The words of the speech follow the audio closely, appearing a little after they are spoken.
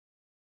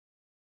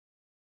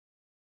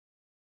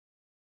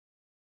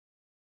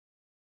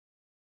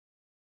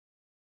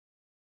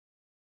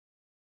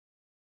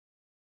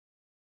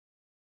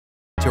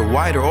a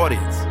wider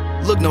audience?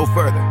 Look no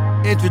further.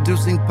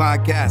 Introducing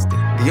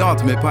Podcastic, the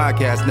ultimate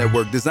podcast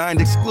network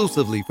designed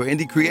exclusively for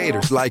indie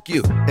creators like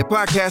you. At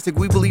Podcastic,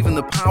 we believe in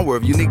the power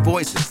of unique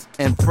voices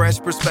and fresh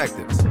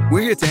perspectives.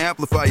 We're here to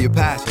amplify your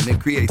passion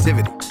and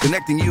creativity,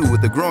 connecting you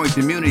with a growing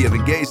community of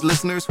engaged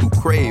listeners who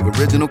crave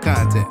original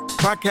content.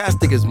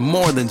 Podcastic is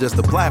more than just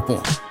a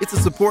platform. It's a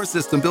support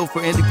system built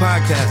for indie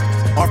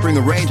podcasters, offering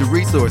a range of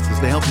resources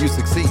to help you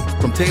succeed.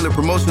 From tailored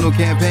promotional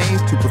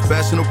campaigns to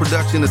professional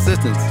production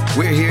assistance,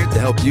 we're here to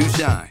help you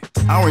shine.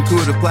 Our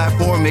intuitive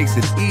platform makes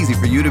it easy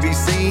for you to be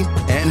seen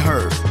and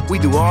heard. We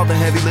do all the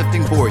heavy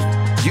lifting for you.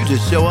 You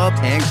just show up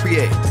and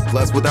create.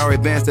 Plus, with our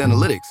advanced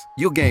analytics,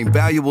 you'll gain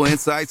valuable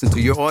insights into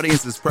your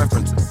audience's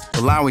preferences,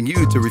 allowing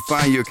you to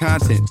refine your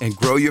content and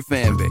grow your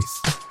fan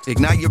base.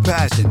 Ignite your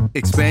passion,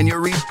 expand your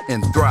reach,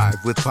 and thrive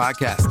with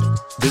podcasting.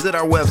 Visit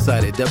our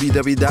website at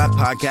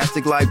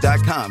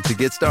www.podcasticlife.com to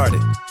get started.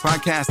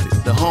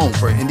 Podcasting, the home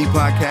for indie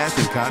podcasts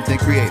and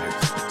content creators.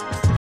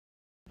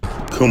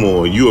 Come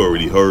on, you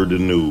already heard the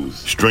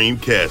news.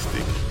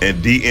 Streamcastic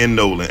and DN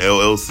Nolan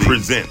LLC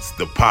presents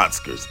the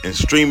Podskers and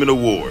Streaming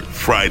Award,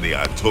 Friday,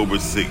 October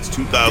 6,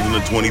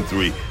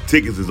 2023.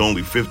 Tickets is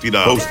only $50.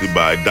 Hosted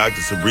by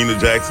Dr. Sabrina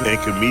Jackson and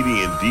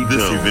comedian D.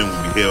 This event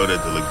will be held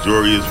at the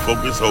luxurious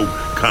Focus Hope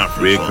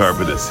Conference. Red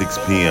carpet at 6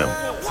 p.m.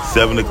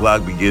 7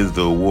 o'clock begins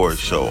the award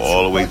show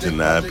all the way to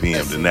 9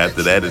 p.m. Then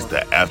after that is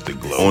the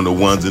afterglow. On the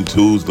ones and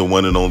twos, the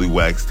one and only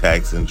Wax,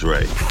 Tax, and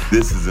Dre.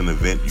 This is an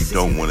event you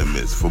don't want to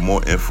miss. For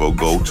more info,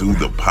 go to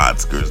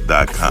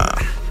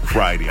thepodskers.com.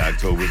 Friday,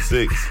 October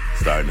 6th,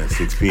 starting at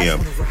 6 p.m.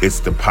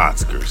 It's the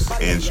Podskers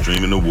and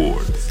Streaming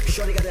Awards.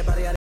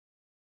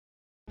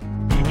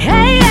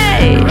 Hey,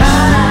 hey!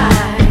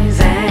 Rise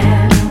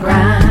and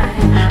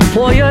grind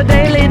for your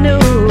daily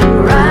news.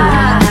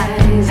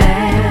 Rise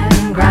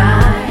and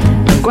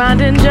grind,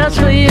 grinding just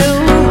for you.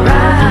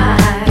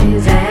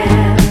 Rise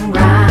and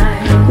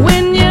grind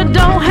when you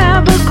don't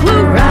have a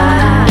clue.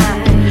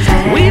 Rise,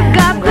 we've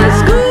got the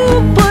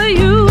scoop for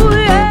you.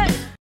 Yeah.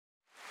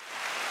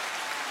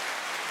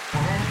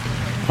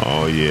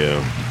 Oh, yeah.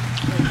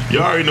 You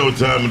already know what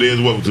time it is.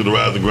 Welcome to the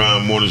Rise and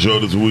Grind Morning Show.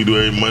 This is what we do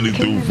every Monday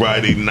through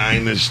Friday,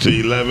 9-ish to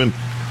 11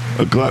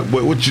 o'clock.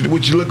 What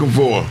you looking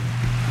for?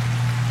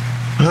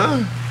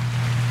 Huh?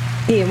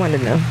 Yeah, want to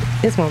know.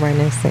 This one right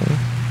next to me.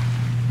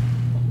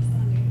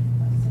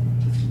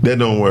 That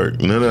don't work.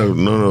 No,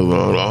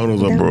 all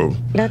those are broke.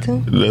 That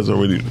too? That's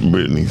already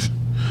Brittany's.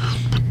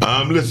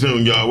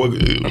 Listen, y'all.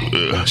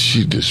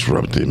 She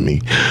disrupted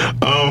me.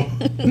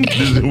 This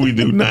is what we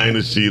do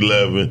 9-ish to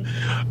 11.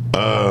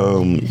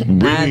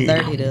 Brittany,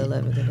 9:30 to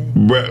 11 today.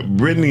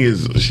 Brittany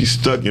she's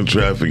stuck in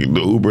traffic.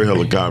 The Uber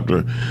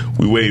helicopter.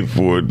 We waiting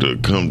for it to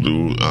come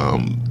through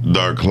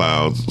dark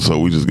clouds, so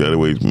we just gotta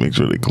wait to make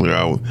sure they clear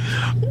out.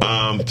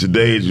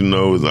 Today, as you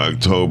know, is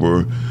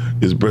October.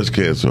 It's Breast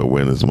Cancer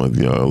Awareness Month,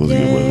 y'all. Let's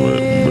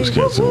get Breast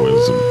Cancer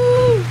Awareness.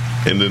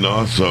 And then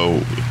also,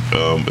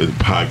 it's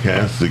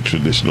Podcastic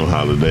traditional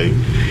holiday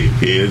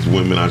is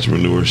Women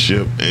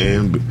Entrepreneurship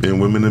and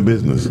Women in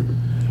Business.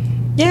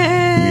 Yay!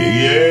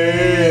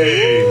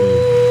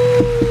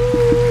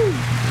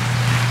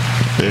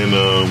 And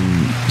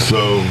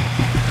so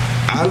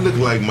I look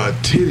like my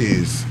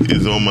titties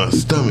is on my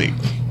stomach.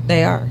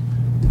 They are.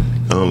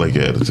 I don't like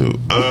your attitude.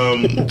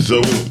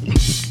 So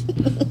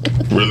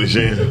really,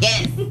 Shan?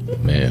 Yes.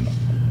 Man.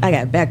 I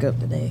got backup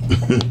today.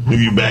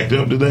 You backed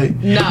up today?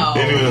 No.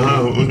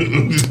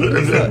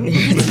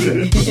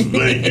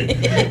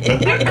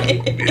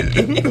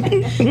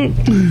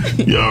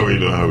 You already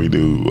know how we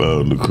do.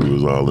 The crew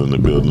is all in the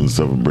building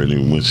except for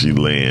Brittany. When she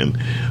land,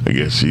 I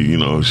guess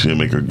she'll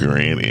make her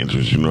grand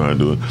entrance. You know how to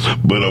do it.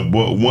 But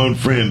one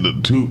friend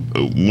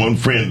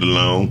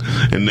along,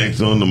 and next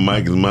on the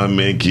mic is my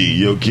man Key.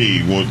 Yo,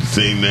 Key, want to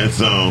sing that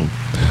song?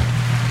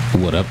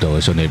 What up, though?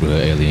 It's your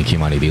neighborhood alien,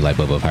 Kimani D. Like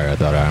Bubba Pirate. I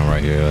thought I'm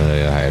right here.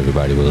 Hi,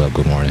 everybody. What's up?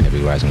 Good morning.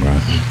 Happy Rise and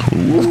Grind.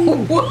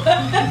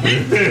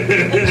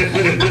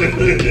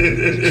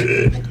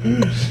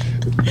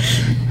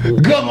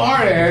 Good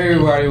morning,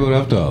 everybody. What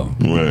up, though?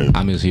 Right.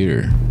 I'm just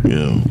here.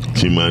 Yeah.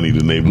 Kimani,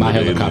 the neighborhood My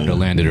helicopter alien.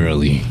 landed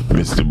early.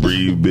 Mr.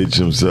 Breathe Bitch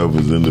himself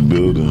is in the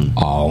building.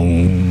 Or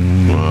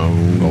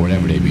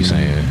whatever they be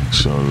saying.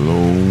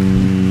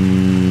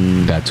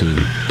 Shalom. That too.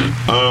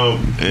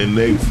 And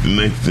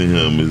next to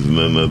him is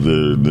none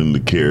other than the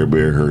Care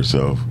Bear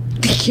herself.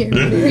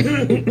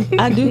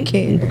 I do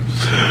care.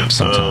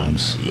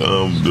 Sometimes.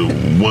 The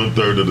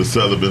 1/3 of the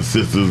Sullivan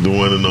sisters, the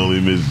one and only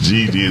Miss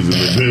Gigi is in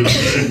the building.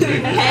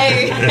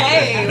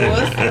 Hey,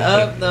 what's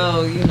up,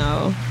 though?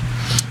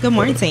 Good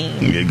morning, team.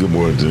 Yeah, good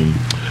morning.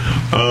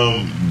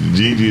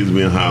 Gigi has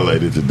been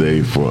highlighted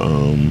today for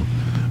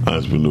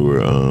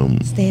entrepreneur.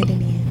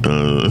 Standing in.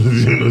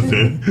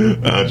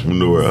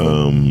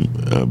 Entrepreneur,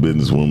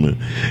 businesswoman,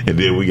 and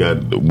then we got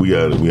a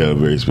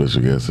very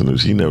special guest, and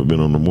she never been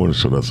on the morning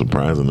show. That's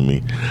surprising to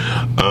me.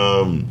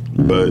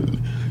 But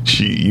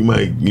you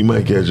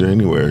might catch her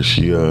anywhere.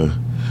 She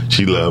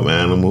love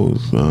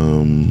animals.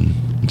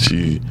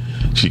 She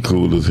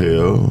cool as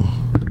hell.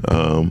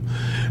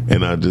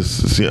 And I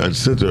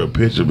sent her a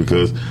picture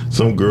because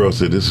some girl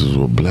said this is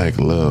what black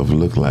love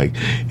looked like,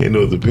 and it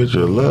was a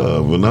picture of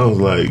love, and I was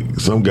like,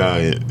 some guy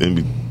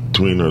in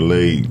between her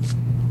legs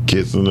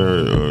kissing her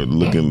or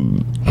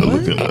looking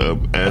up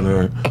at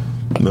her.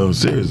 No,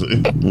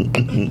 seriously.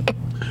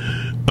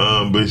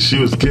 But she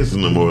was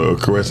kissing him or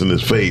caressing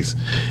his face,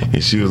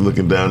 and she was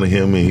looking down at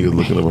him, and he was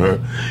looking up at her.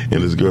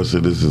 And this girl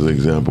said, "This is an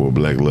example of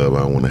black love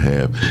I want to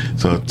have."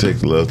 So I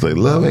texted Love, like,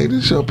 "Love, hey,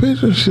 this your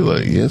picture?" She's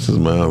like, "Yes, it's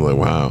mine." I was like,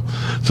 "Wow."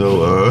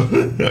 So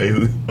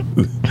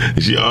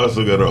she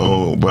also got her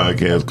own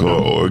podcast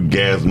called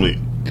Orgasmic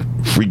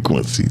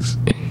Frequencies,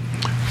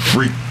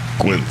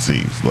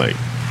 like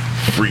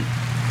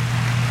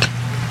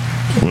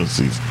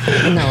frequencies.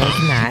 No,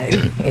 it's not.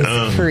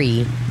 It's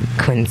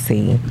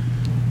frequency.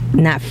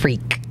 Not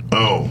freak.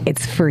 Oh.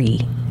 It's free.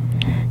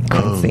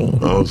 Quincy.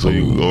 So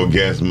you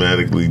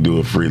orgasmatically do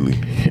it freely.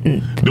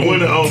 The one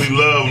that only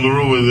Love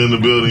LaRue is in the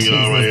building,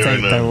 y'all,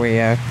 right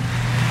now.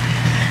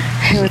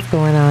 Hey, what's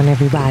going on,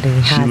 everybody?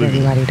 How's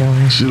everybody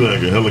doing? She's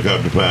like a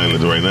helicopter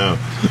pilot right now,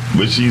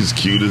 but she's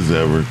cute as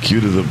ever,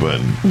 cute as a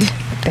button.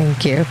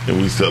 Thank you.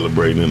 And we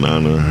celebrate and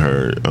honor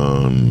her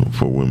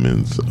for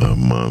Women's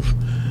Month,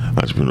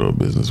 entrepreneurial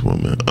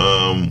businesswoman.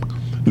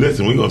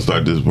 Listen, we're gonna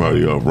start this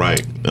party off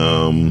right.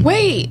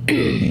 Wait,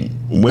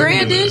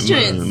 grand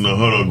entrance. No,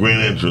 hold on, grand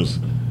entrance.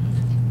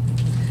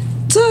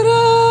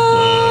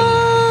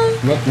 Ta-da!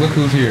 Look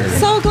who's here.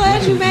 So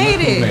glad you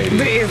made it.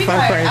 It's so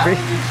crazy.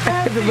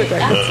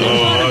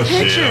 Oh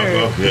shit!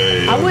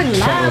 Okay. I wouldn't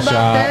lie about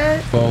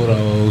that.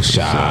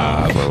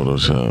 Photoshop.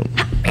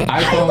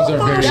 iPhones are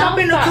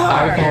very. In the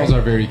car. iPhones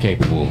are very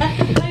capable.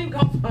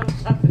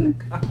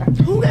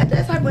 Who got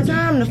that type of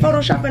time to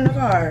Photoshop in the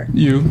car?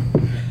 You.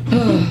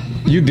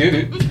 You did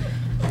it.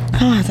 I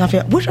don't have time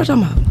for what y'all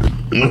talking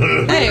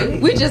about? Hey,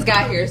 we just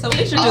got here, so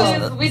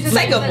introduce.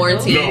 Say good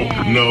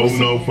morning.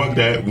 No, fuck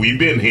that. We've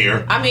been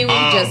here. I mean, we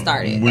just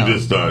started. We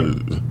just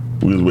started.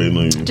 We was waiting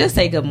on you. Just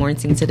say good morning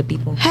to the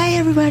people. Hey,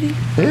 everybody.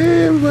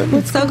 Hey,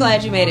 everybody. So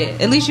glad you made it.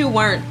 At least you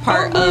weren't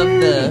part of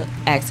the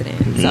accident.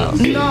 So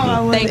No, I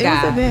wasn't. Thank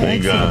God.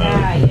 Thank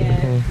God.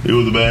 yeah. It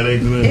was a bad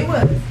accident? It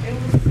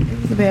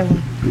was a bad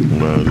one.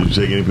 Wow, did you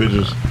take any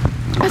pictures?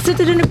 I sent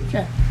it in the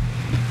picture.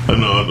 Oh,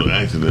 no, the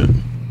accident.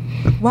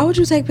 Why would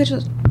you take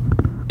pictures?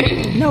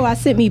 No, I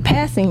sent me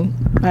passing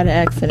by the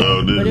accident.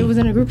 Oh, did but you? it was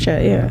in a group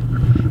chat, yeah.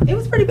 It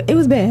was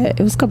bad.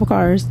 It was a couple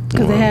cars.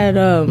 Because Wow.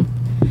 it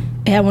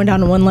had went down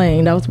to one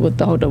lane. That was what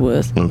the holdup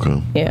was.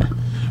 Okay. Yeah.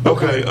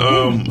 Okay, I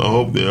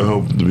hope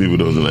the people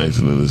that was in the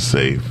accident is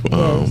safe.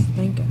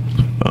 Thank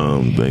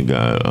God. Thank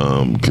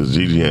God. Because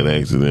Gigi had an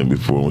accident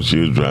before when she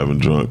was driving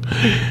drunk.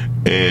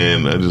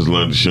 And I just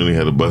learned that she only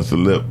had a busted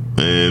lip.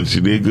 And she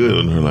did good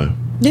in her life.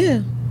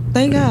 Yeah.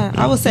 Thank God.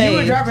 I would say You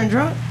were driving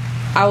drunk?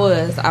 I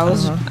was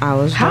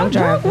How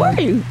drunk were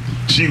you?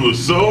 She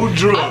was so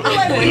drunk.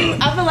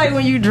 I feel like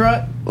when you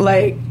drunk,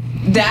 like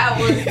that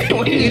was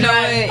you know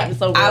what?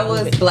 so I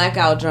was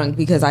blackout drunk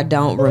because I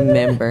don't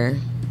remember.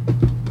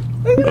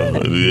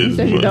 you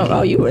said you don't.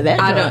 Oh, you were that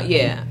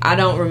drunk. I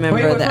don't remember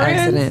Were you with the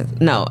friends?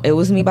 accident. No, it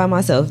was me by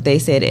myself. They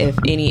said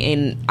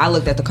and I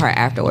looked at the car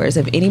afterwards.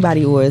 If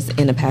anybody was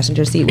in the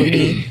passenger seat with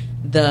me,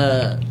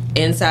 the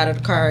inside of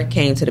the car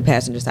came to the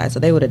passenger side, so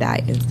they would have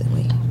died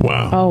instantly.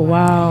 Wow. Oh,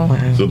 wow.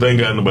 So thank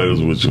God nobody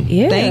was with you.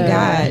 Yeah. Thank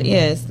God.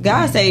 Yes,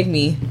 God saved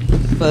me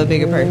for a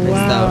bigger purpose.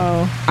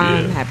 Wow. So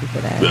I'm Yeah. happy for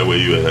that. That way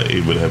you were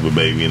able to have a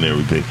baby and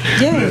everything.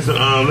 Yes.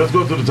 Listen, let's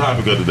go to the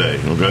topic of the day,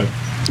 okay?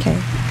 Okay.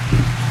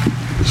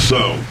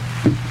 So,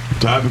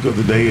 topic of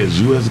the day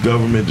is U.S.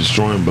 government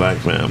destroying black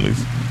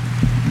families.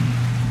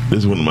 This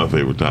is one of my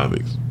favorite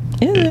topics.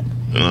 Is it?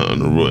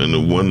 And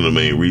one of the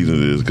main reasons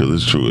is because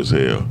it's true as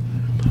hell.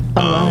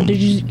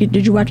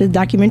 Did you watch the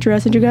documentary I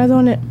sent you guys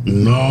on it?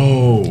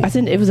 No.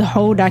 It was a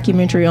whole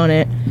documentary on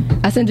it.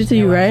 I sent it to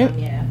you, right?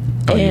 Yeah.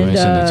 Oh, you ain't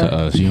send it to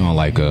us. You don't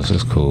like us.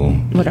 It's cool.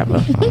 Whatever.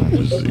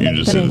 You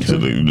just sent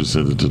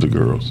it to the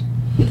girls.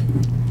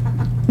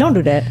 Don't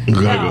do that. Okay,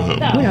 go We're ahead.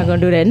 not gonna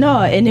do that.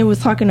 No, and it was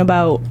talking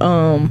about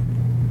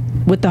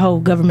with the whole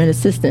government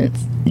assistance.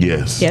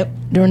 Yes. Yep.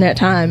 During that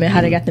time and how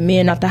they got the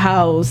men out the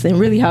house and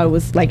really how it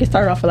was like it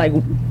started off with like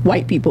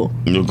white people.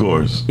 Of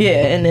course.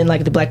 Yeah, and then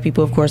like the black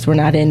people of course were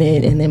not in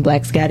it, and then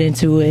blacks got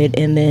into it,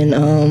 and then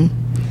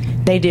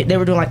they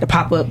were doing like the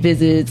pop-up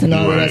visits and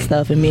all of that Right.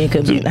 stuff, and men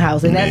couldn't be in the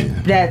house, and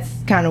that's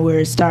kind of where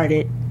it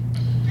started,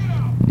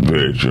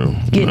 Very true.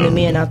 getting the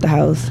men out the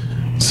house.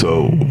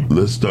 So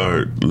let's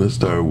start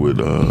with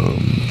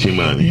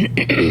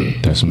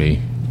Kimani. That's me.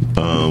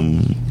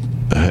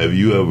 Have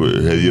you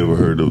ever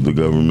heard of the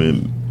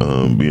government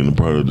being a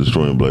part of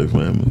destroying black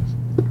families?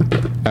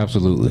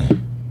 Absolutely.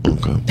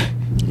 Okay.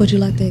 Would you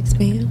like to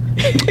expand?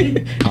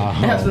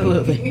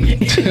 Absolutely.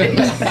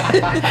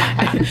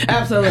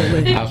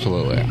 Absolutely.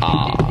 Absolutely.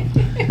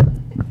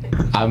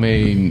 I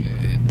mean,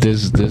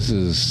 this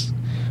is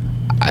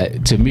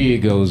to me it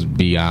goes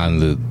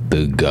beyond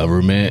the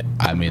government.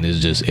 I mean, it's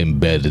just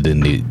embedded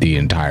in the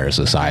entire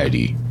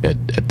society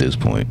at this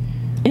point.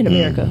 In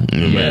America.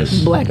 Yes.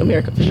 Black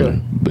America for sure.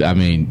 I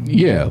mean,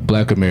 yeah,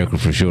 Black America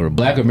for sure.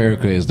 Black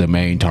America is the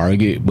main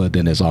target, but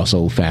then it's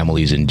also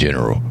families in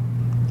general.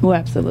 Well,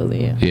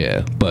 absolutely, yeah.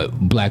 Yeah, but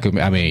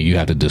you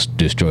have to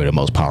destroy the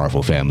most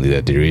powerful family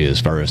that there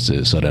is first,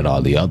 so that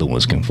all the other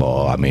ones can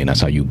fall. I mean, that's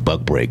how you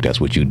buck break.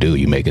 That's what you do.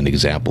 You make an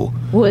example.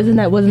 Well,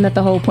 wasn't that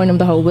the whole point of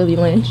the whole Willie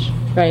Lynch,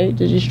 right?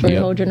 To destroy the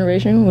whole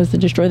generation was to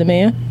destroy the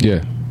man.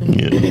 Yeah.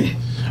 Yeah.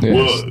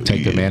 Well, just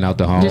take the man out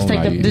the home. Just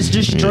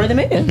destroy the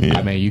man. Yeah.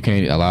 I mean, you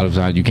can't. A lot of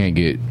times, you can't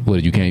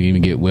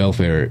even get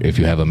welfare if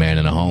you have a man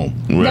in a home.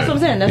 Right. That's what I'm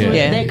saying. That's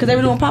because they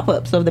were doing pop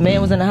ups. So if the man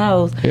was in the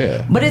house.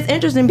 Yeah. But it's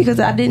interesting because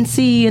I didn't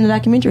see in the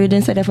documentary it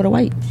didn't say that for the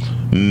whites.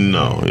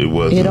 No, it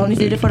wasn't. It only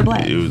did it for the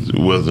blacks. It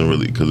wasn't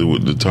really because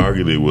the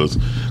target it was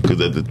because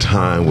at the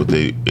time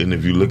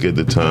if you look at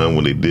the time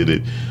when they did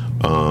it,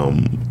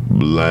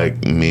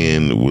 black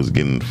men was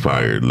getting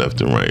fired left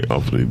and right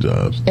off of their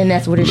jobs, and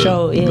that's what it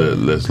showed. Let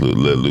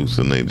loose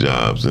in their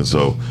jobs, and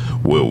so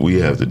what we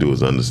have to do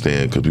is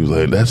understand because people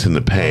are like that's in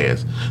the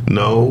past.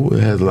 No, it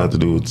has a lot to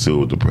do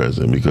with the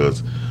present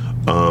because.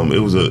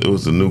 It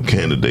was a new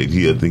candidate.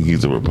 I think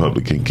he's a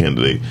Republican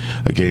candidate.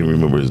 I can't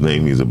remember his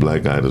name. He's a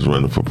black guy that's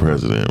running for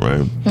president,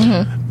 right?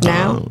 Mm-hmm.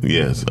 Now,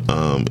 yes.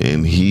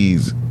 And he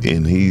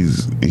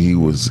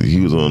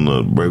was on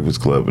the Breakfast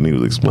Club and he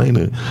was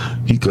explaining.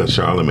 He cut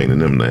Charlamagne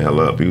and them the hell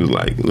up. He was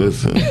like,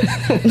 "Listen,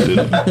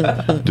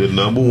 the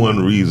number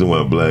one reason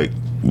why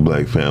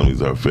black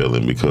families are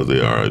failing because they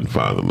are in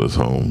fatherless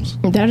homes.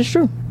 That is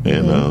true.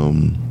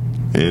 And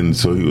And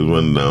so he was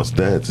running down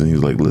stats, and he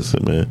was like,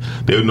 "Listen, man,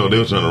 they were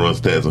trying to run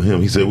stats on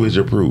him." He said, "Where's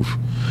your proof?"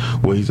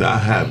 Well, he said, "I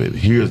have it.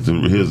 Here's the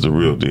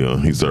real deal."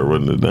 He started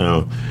running it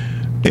down,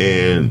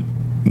 and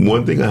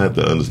one thing I have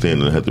to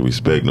understand and I have to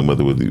respect, no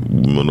matter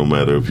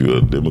if you're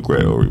a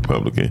Democrat or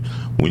Republican,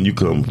 when you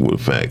come with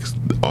facts,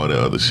 all that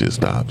other shit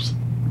stops.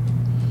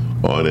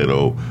 All that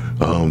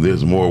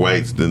there's more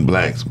whites than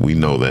blacks. We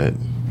know that,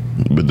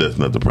 but that's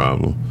not the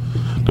problem.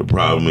 The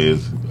problem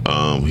is.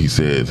 He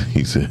said,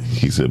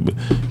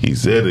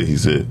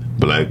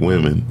 black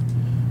women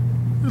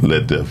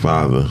let their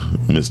father,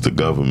 Mr.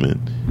 Government,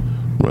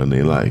 run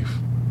their life.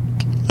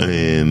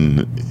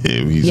 And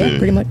he said,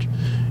 pretty much.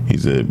 He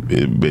said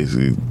it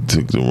basically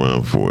took the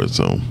run for it.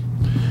 So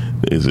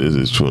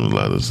it's true in a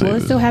lot of states. Well,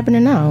 it's still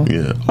happening now.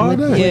 Yeah.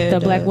 With the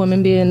black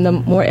woman being the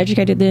more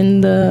educated than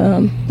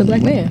the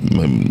black man.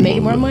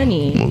 Making more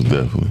money. Most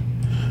definitely.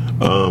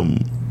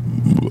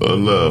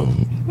 Love.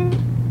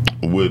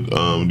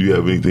 Do you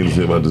have anything to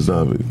say about this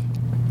topic?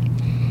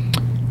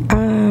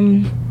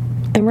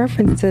 In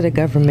reference to the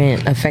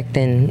government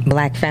affecting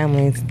black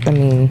families, I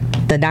mean,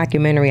 the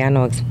documentary, I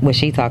know what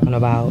she's talking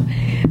about.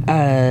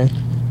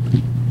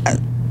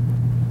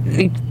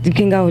 You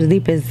can go as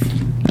deep as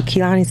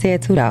Kehlani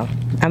said too, though.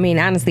 I mean,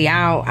 honestly,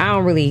 I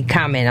don't really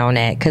comment on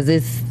that because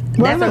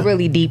that's a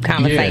really deep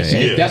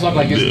conversation. Yeah. That's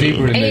why it's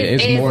deeper than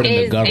it's more than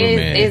the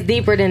government. It's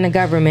deeper than the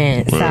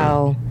government. Right.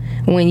 So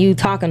when you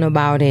talking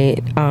about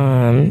it,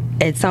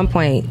 at some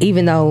point,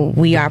 even though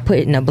we are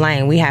putting the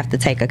blame, we have to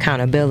take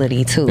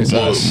accountability too. It's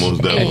us.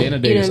 Most definitely. At the end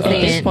of the day, it's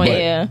us.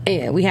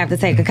 Yeah, we have to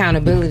take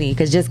accountability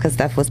because just because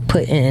stuff was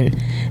put in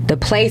the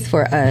place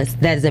for us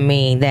doesn't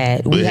mean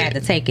that we had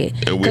to take it.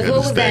 Because what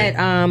was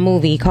that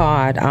movie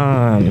called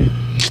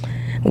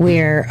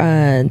where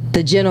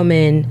the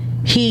gentleman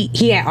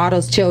he had all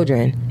those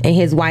children and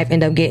his wife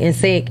ended up getting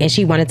sick and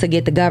she wanted to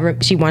get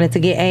she wanted to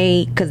get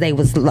aid because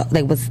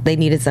they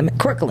needed some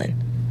Crooklyn.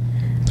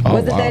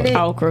 Was it that it?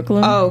 Oh,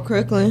 Crooklyn. Oh,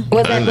 Crooklyn.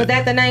 Was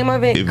that the name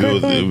of it? If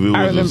it was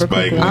a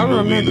Spike Lee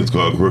movie and it's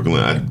called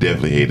Crooklyn, I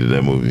definitely hated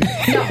that movie.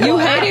 You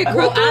hated Crooklyn?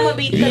 Well, I'm gonna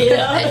be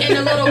and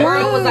the little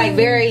girl was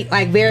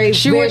very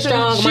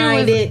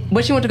strong-minded.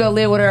 But she went to go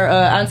live with her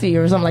auntie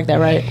or something like that,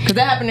 right? Because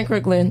that happened in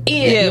Crooklyn.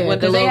 Yeah, with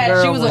the little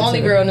girl. She was the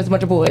only girl and there's a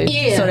bunch of boys.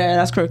 Yeah, so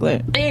that's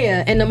Crooklyn.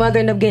 Yeah, and the mother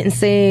ended up getting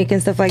sick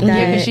and stuff like that.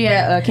 Yeah, because she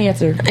had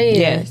cancer.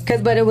 Yeah,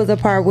 but it was a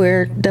part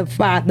where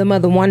the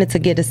mother wanted to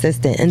get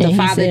assistance and the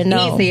father he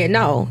said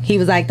no. He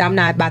was like, I'm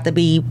not about to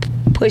be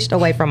pushed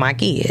away from my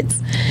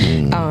kids.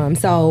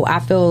 So I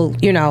feel,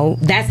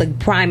 that's a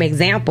prime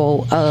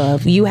example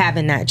of you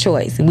having that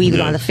choice. We either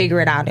going to figure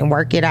it out and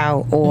work it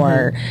out,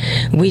 or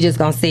we just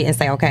going to sit and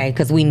say, okay,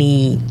 because we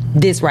need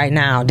this right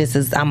now. This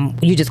is,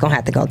 you just going to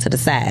have to go to the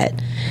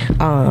side.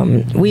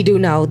 We do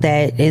know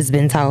that it's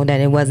been told that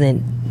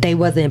they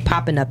wasn't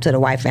popping up to the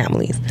white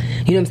families.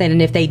 You know what I'm saying?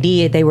 And if they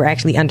did, they were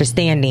actually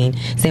understanding,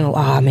 saying,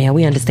 oh, man,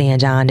 we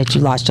understand, John, that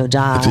you lost your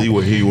job. I tell you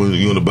what,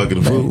 you in a bucket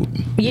of food.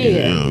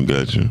 Yeah.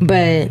 Gotcha.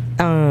 But,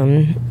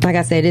 like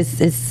I said,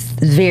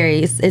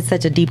 it's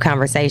such a deep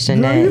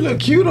conversation. No, you look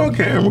cute on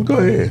camera. Go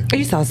ahead.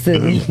 You're so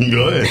silly.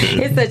 Go ahead.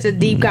 It's such a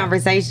deep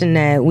conversation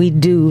that we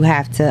do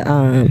have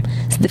to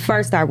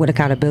first start with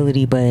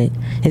accountability, but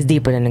it's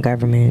deeper than the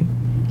government.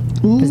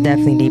 It's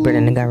definitely deeper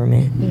than the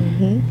government.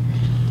 Mm-hmm.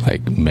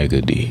 Like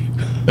mega deep.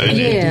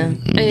 Yeah,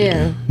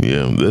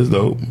 that's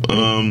dope.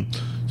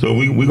 So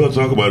we gonna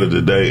talk about it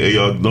today. Hey,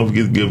 y'all, don't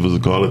forget to give us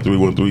a call at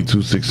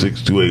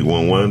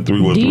 313-266-2811.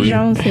 313. D.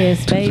 Jones says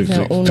Spades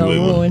and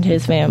Uno ruined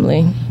his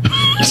family.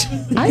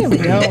 I am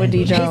done with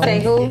D. Jones. He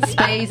say who?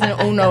 Spades and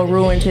Uno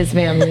ruined his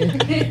family.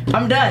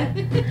 I'm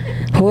done.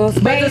 Well,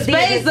 Spades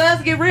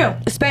does get real.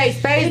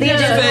 Spades They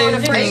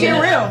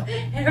get real.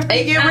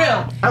 They get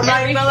real. I'm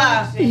not even gonna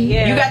lie.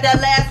 Yeah. You got that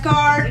last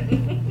card.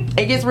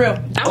 It gets real.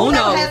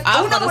 Uno gets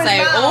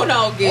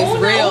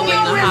real in the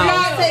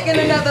house. Not taking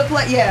another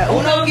play. Yeah,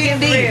 Uno getting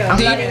deep. And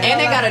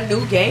they got a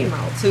new game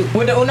out too.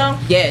 With the Uno?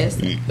 Yes.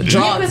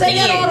 Draw 10. They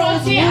got all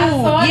those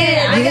rules.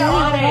 Yeah, they got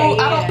all the rules.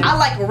 I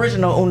like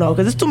original Uno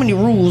because there's too many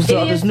rules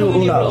of this new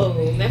Uno.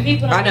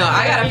 I know.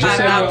 I gotta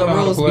find out the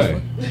rules.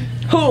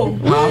 Who?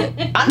 I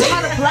know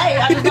how to play.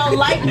 I just don't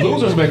like it.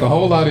 Losers make a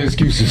whole lot of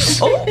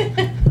excuses.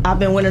 I've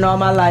been winning all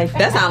my life.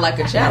 That sounds like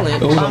a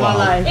challenge. All my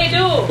life. They do.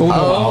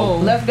 Oh,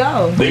 let's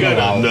go. They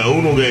got the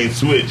Uno game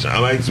Switch. I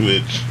like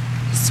Switch.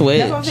 Switch.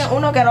 That's what I'm saying.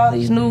 Uno got all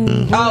these new.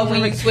 Oh,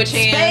 when you switch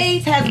hands.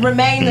 Spades has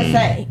remained the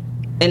same.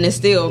 And it's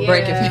still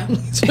breaking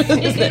families.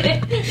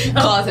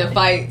 Causing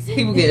fights.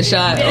 People get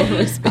shot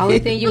over spades. Only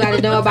thing you got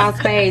to know about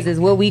spades is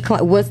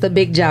what's the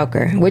big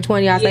joker? Which one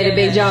of y'all say the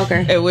big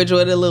joker? And which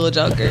one the little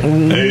joker?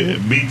 Hey,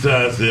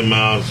 B-Ty said,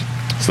 Miles,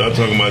 stop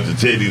talking about your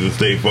titties and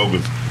stay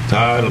focused.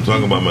 Todd, I'm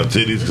talking about my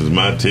titties because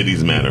my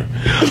titties matter.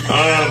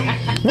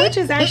 Which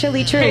is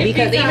actually true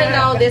because even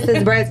though this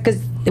is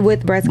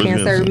with breast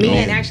cancer,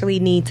 men actually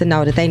need to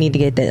know that they need to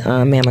get the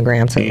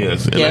mammogram too.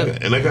 Yes,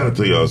 and I got to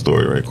tell y'all a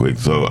story right quick.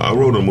 So I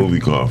wrote a movie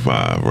called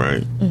Five,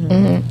 right?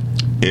 Mm-hmm.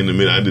 In the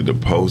minute, I did the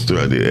poster,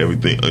 I did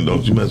everything.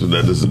 Don't you mess with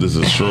that. This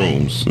is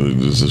shrooms.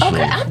 This is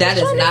shrooms. That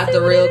is not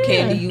the real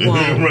candy you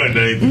want. Right,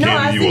 that ain't the candy you want. No,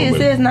 I see it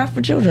says not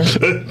for children.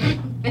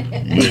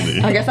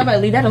 I guess I better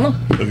leave that alone.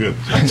 Okay.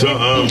 So,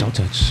 don't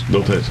touch.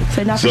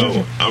 Say not for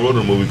children. I wrote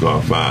a movie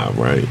called Five,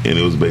 right? And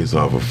it was based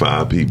off of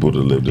 5 people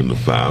that lived in the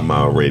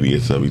 5-mile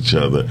radius of each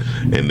other,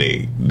 and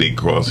they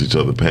crossed each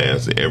other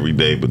paths every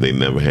day, but they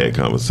never had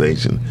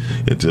conversation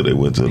until they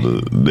went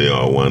to they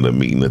all wound up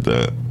meeting at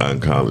the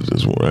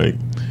oncologist, right?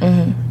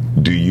 Mm-hmm.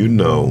 Do you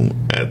know,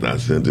 after I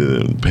sent it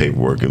in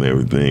paperwork and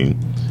everything,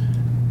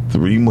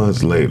 3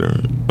 months later,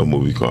 a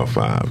movie called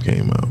Five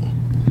came out.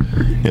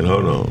 And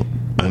hold on,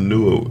 I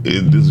knew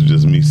this was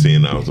just me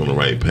saying I was on the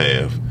right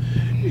path.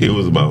 It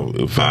was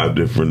about 5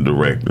 different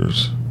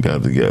directors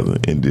got together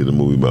and did a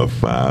movie about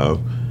 5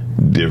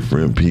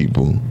 different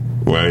people,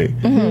 right?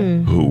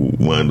 Mm-hmm. Who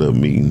wound up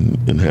meeting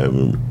and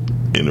having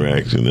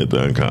interaction at the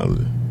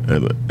oncologist.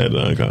 At the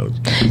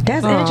oncologist.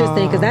 That's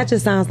interesting because that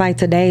just sounds like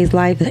today's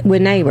life with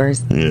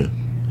neighbors. Yeah.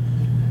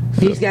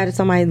 You just got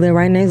somebody live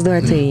right next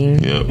door to you,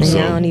 and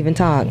y'all don't even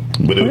talk.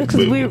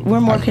 Because we're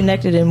more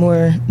connected and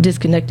more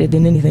disconnected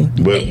than anything.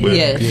 But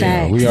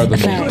yeah, we are the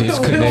most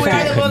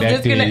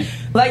disconnected.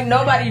 Like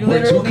nobody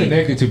literally. We're too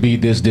connected to be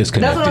this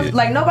disconnected. That's what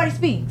like nobody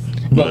speaks.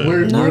 But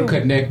we're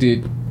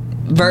connected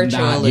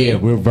virtually.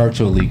 We're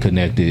virtually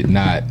connected,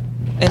 not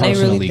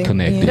personally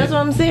connected. Yeah. That's what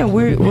I'm saying.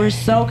 We're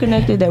so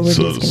connected that we're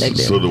disconnected.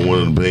 So one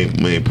of the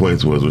main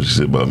points was what you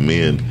said about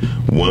men.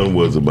 One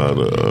was about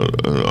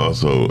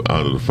also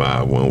out of the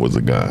 5, one was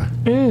a guy,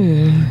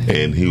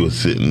 and he was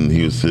sitting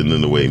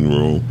in the waiting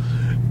room,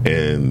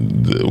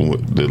 and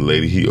the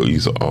lady he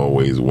used to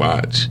always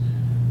watch,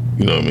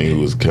 you know what I mean, who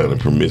was kind of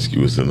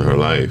promiscuous in her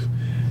life.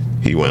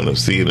 He wound up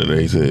seeing her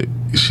there.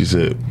 She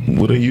said,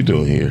 "What are you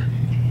doing here?"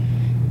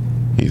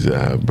 He said,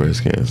 "I have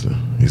breast cancer."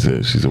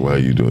 She said, "Why are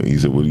you doing?" He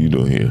said, "What are you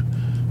doing here?"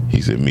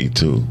 He said, "Me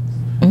too."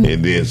 Mm-hmm.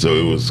 And then so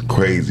it was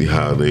crazy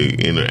how they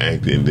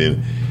interacted. And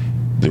then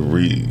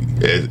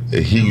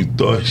he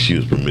thought she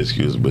was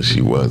promiscuous, but she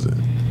wasn't.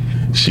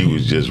 She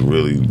was just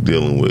really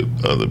dealing with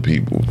other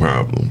people's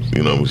problems.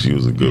 You know, she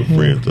was a good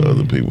friend to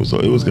other people. So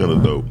it was kind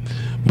of dope.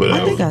 But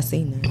I think I've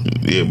seen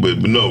that. Yeah, but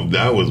no,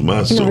 that was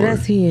my story. No,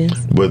 that's his.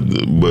 But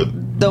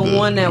the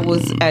one that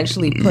was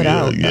actually put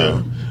out.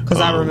 Yeah.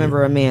 Because I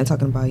remember a man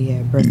talking about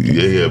breast cancer.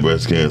 Yeah, he had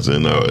breast cancer,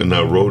 and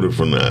I wrote it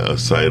from a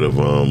site of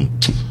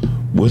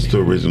what's the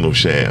original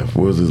Shaft?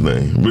 What was his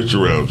name? Richard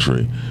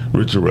Roundtree.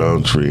 Richard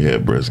Roundtree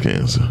had breast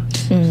cancer.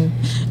 I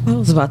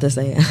was about to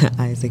say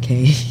Isaac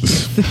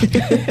Hayes.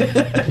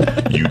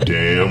 You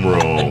damn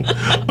wrong.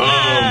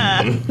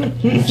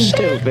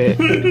 Stupid.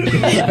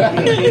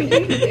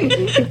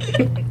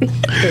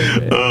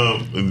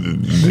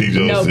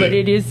 No, but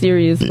it is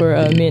serious for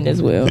men as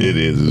well. It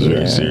is. It's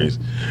very serious,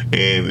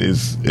 and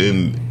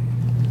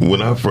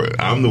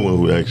I'm the one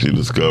who actually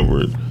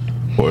discovered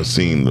or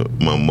seen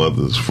my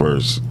mother's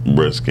first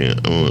breast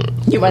cancer.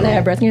 Your mother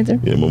had breast cancer?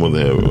 Yeah, my mother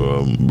had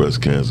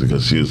breast cancer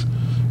because she was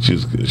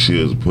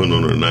putting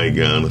on her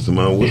nightgown. I said,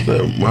 "Mom, what's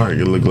that mark?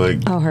 It looked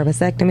like." Oh, her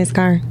vasectomy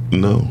scar.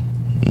 No.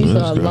 You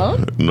saw a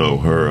lump? No,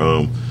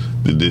 her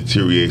the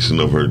deterioration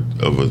of her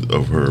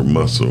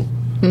muscle.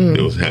 It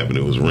was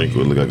happening. It was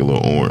wrinkled. It looked like a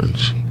little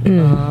orange.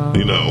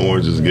 You know,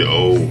 oranges get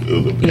old. It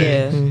was a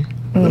patch. Yeah.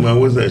 I'm like,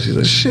 what's that? She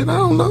said, "Shit, I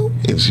don't know."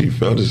 And she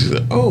felt it. She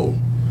said, "Oh,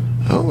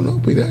 I don't know,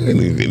 Peter." And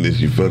then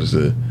she felt it.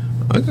 Said,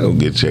 "I gotta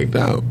get checked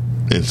out."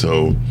 And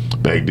so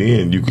back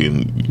then, you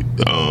can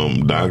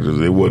doctors.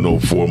 There wasn't no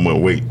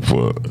 4-month wait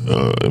for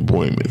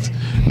appointments.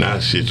 Now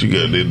shit, you be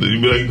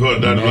like, you call a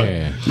doctor.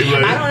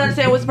 I don't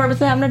understand what's the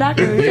purpose of having a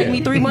doctor. It took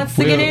me 3 months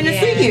to get in to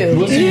see you.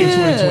 We'll see you in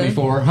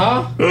 2024,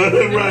 huh?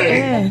 Right.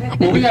 Yeah.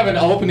 Well, we have an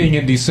opening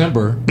in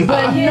December.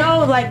 But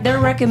no, like they're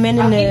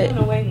recommending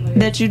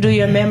that you do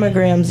your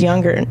mammograms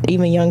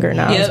even younger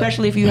now,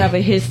 especially if you have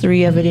a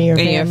history of it in your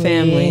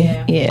family.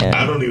 Yeah.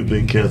 I don't even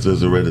think cancer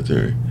is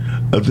hereditary.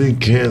 I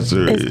think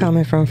cancer is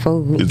coming from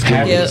food. It's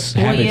habits.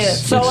 Well, Habits. yeah.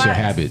 So It's your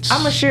habits.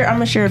 I'm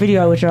gonna share a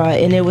video with y'all,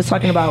 and it was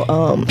talking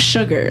about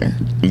sugar.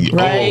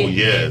 Right? Oh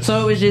yes.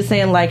 So it was just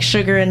saying like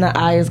sugar in the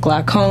eye is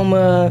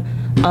glaucoma.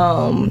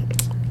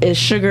 Is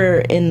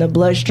sugar in the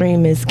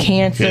bloodstream is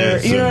cancer.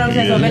 You know what I'm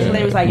saying? So basically,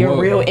 it was like your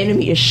real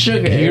enemy is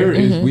sugar. Here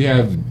is we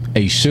have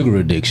a sugar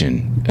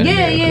addiction.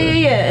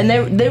 Yeah. And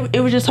it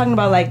was just talking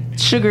about like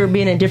sugar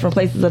being in different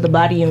places of the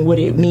body and what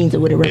it means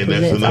and what it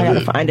represents. I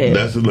gotta find it.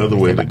 That's another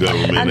way the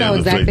government. I know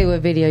exactly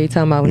what video you're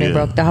talking about when they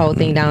broke the whole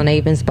thing down. They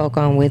even spoke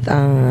on with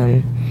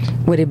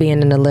it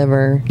being in the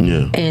liver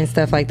and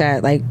stuff like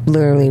that. Like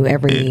literally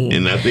every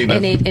and I think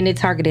and it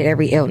targeted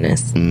every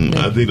illness.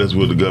 I think that's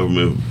what the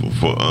government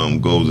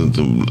goes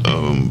into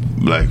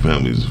black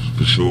families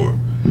for sure.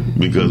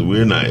 Because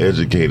we're not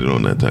educated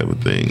on that type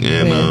of thing,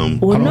 and I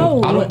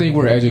don't think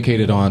we're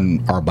educated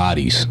on our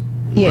bodies.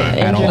 Yeah,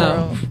 at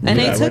all. And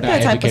they took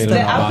that type of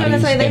stuff. I was gonna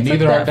say they took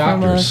that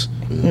from us.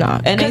 No,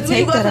 and they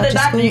take that out to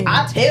school.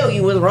 I tell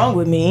you what's wrong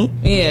with me.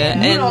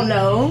 Yeah, you don't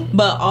know.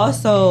 But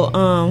also,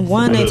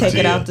 they take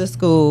it out to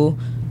school.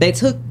 They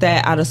took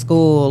that out of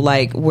school,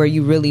 like where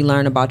you really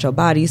learn about your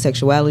body,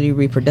 sexuality,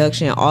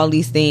 reproduction, all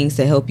these things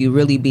to help you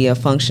really be a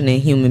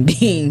functioning human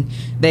being.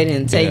 They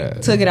didn't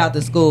took it out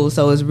to school,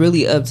 so it's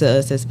really up to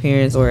us as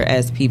parents or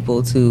as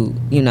people to,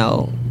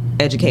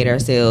 educate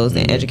ourselves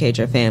and educate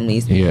your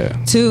families. Yeah.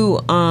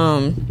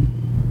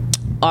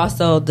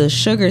 Also the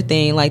sugar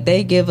thing, like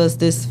they give us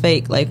this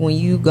fake, like when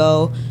you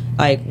go,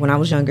 like when I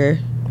was younger,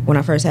 when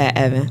I first had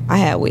Evan, I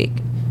had WIC,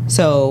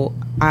 so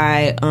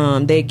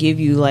they give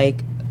you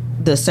like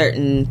the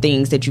certain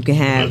things that you can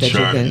have but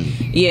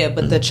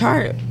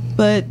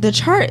the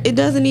chart it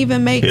doesn't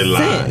even make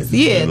sense.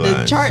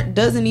 The chart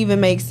doesnn't even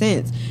make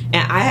sense,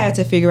 and I had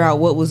to figure out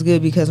what was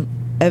good because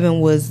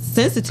Evan was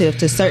sensitive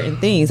to certain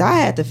things. I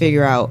had to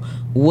figure out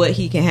what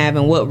he can have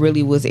and what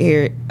really was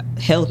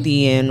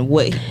healthy and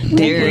what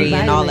dairy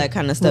and all that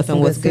kind of stuff and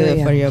what's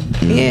good for your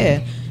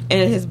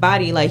and his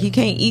body. Like he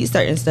can't eat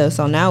certain stuff,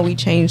 so now we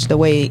changed the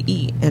way he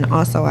eat. And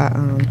also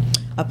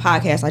a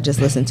podcast I just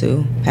listened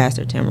to,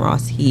 Pastor Tim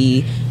Ross,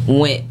 he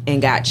went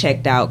and got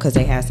checked out because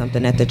they had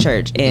something at the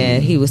church,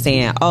 and he was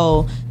saying,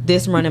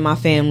 this running my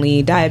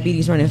family,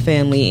 diabetes running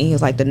family, and he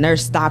was like, the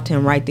nurse stopped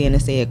him right then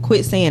and said,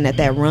 quit saying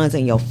that runs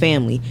in your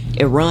family,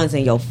 it runs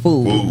in your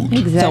food.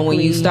 Exactly. So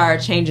when you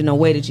start changing the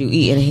way that you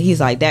eat, and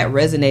he's like, that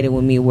resonated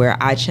with me where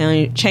I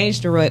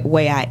changed the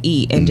way I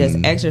eat and just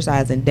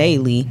exercising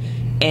daily,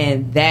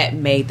 and that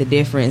made the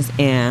difference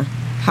in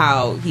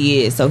how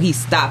he is. So he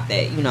stopped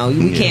that.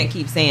 We can't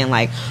keep saying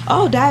like,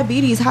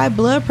 diabetes, high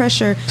blood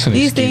pressure,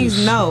 these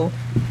things. No,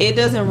 it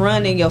doesn't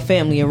run in your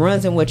family. It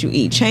runs in what you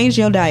eat. Change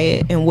your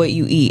diet and what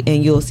you eat,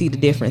 and you'll see the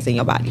difference in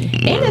your body.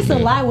 And it's a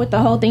lie with the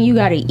whole thing. You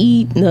got to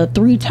eat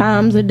 3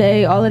 times a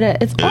day. All of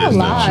that. It's all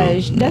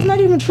lies. That's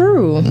not even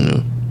true.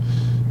 Yeah.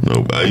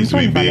 No, I used to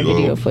be big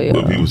on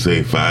what people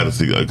say 5 to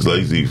 6, because I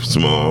used to eat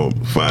small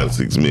 5 to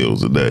 6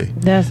 meals a day.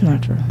 That's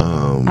not true.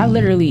 I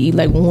literally eat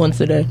like once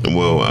a day.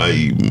 Well, I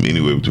eat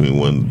anywhere between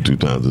 1 to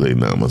 2 times a day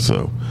now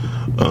myself.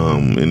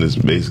 And it's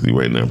basically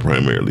right now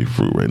primarily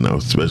fruit right now,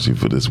 especially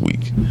for this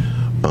week.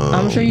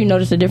 I'm sure you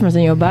notice a difference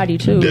in your body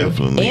too.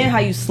 Definitely. And how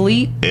you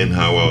sleep. And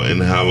how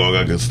long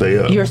I can stay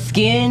up. Your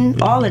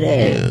skin, all of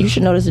that. Yeah. You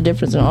should notice a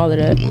difference in all of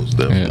that. Most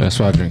definitely. Yeah, that's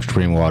why I drink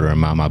stream water and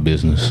mind my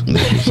business.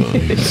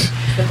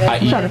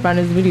 I'm trying to find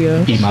this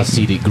video. Eat my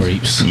seeded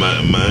grapes.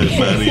 Mind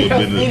your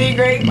business. Seeded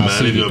grapes.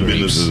 Minding your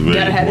business is very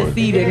gotta important. have a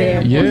seed in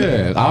there.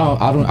 Yeah,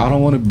 I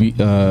don't want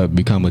to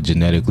become a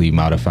genetically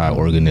modified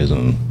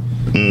organism.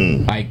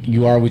 Like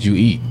you are what you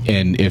eat,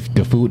 and if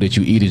the food that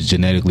you eat is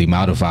genetically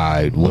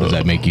modified, what does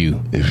that make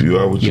you? If you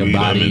are what you eat,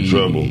 I'm in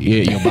trouble.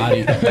 Yeah, your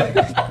body.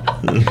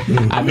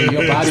 I mean,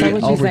 your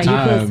body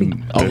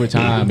over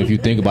time, if you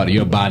think about it,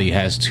 your body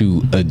has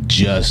to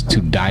adjust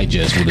to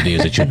digest what it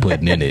is that you're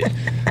putting in it.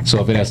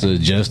 So if it has to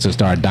adjust to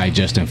start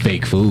digesting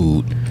fake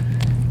food,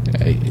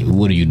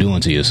 what are you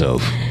doing to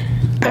yourself?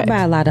 I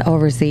buy a lot of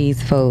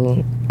overseas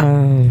food.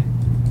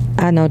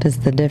 I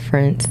noticed the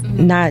difference,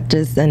 not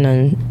just in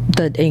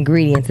the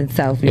ingredients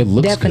itself. It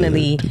looks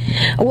definitely good.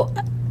 Well,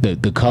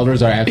 the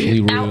colors are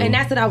actually real. And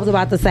that's what I was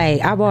about to say.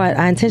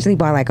 I intentionally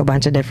bought like a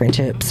bunch of different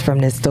chips from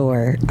this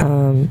store,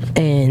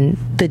 and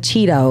the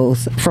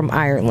Cheetos from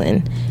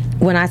Ireland.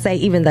 When I say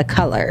even the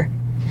color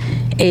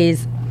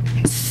is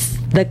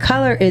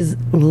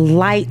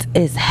light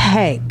as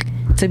heck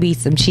to be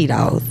some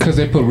Cheetos, because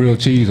they put real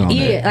cheese on it.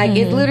 Yeah, like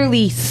it's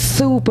literally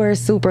super,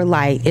 super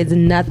light. It's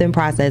nothing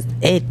processed.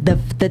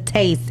 The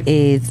taste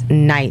is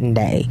night and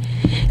day.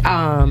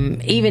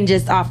 Even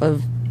just off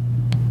of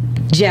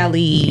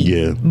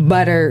jelly,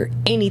 butter,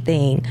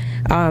 anything.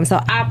 So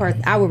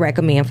I would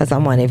recommend for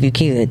someone, if you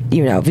could,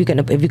 if you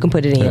can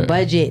put it in your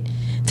budget,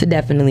 to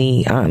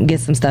definitely get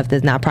some stuff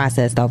that's not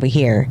processed over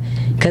here,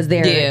 because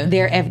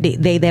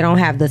they don't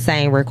have the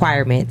same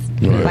requirements.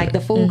 Like the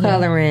food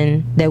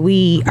coloring that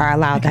we are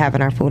allowed to have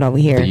in our food over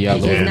here.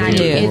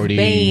 It's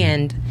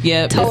banned.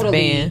 Totally.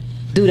 Banned.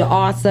 Due to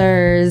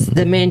ulcers,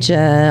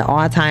 dementia,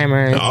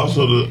 Alzheimer's.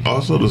 Also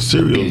the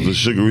cereals, the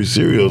sugary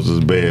cereals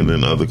is banned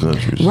in other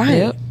countries.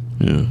 Right.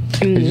 Yeah.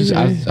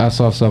 I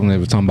saw something that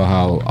was talking about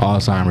how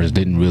Alzheimer's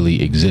didn't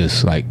really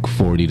exist like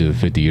 40 to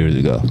 50 years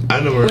ago. I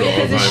never heard of Alzheimer's.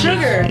 Because it's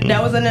sugar.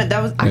 That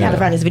was. I gotta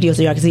find this video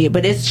so y'all can see it.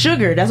 But it's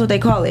sugar. That's what they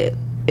call it.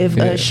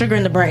 If sugar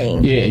in the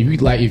brain. Yeah.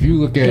 If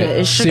you look at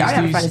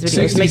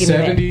 60s,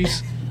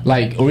 70s.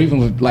 Or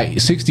even 60s,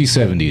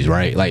 70s,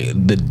 right? Like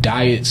the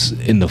diets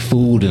and the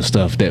food and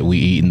stuff that we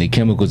eat and the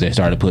chemicals they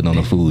started putting on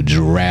the food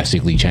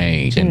drastically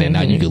changed. And then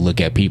now you can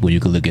look at people, you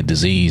can look at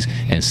disease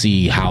and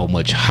see how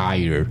much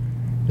higher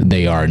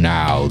they are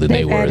now than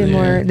they were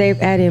then.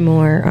 They've added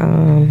more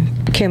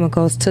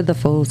chemicals to the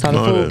food, so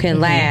the food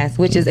can last,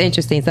 which is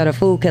interesting. So the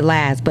food can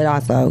last, but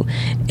also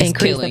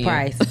increase the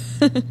price.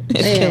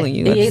 It's killing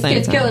you.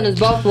 It's killing us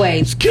both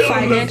ways,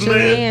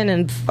 financially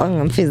and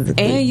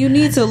physically. And you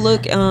need to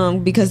look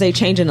because they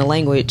changing the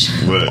language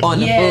on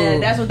the food. Yeah,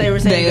 that's what they were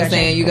saying. They were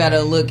saying you got to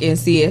look and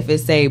see if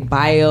it's a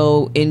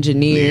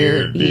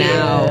bioengineered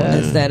now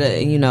instead of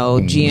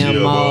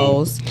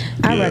GMOs.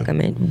 I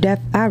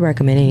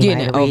recommend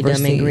anybody read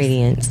them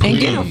ingredients and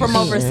get them from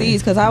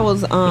overseas, because I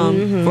was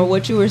for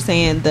what you were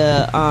saying,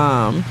 the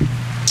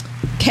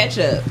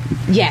ketchup.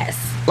 Yes.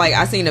 Like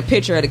I seen a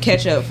picture of the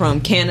ketchup from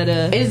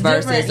Canada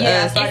versus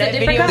us. It's a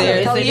different color.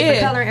 It's a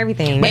different color and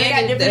everything. But they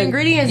got different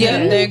ingredients.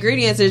 Yeah, the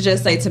ingredients is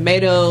just like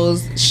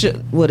tomatoes,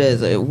 what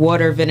is it,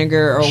 water,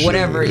 vinegar, or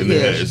whatever it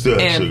is,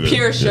 and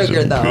pure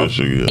sugar though. Pure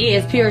sugar.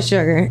 It's pure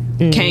sugar,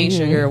 cane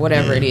sugar,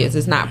 whatever it is.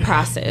 It's not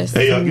processed.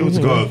 Hey, y'all, give us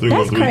a call.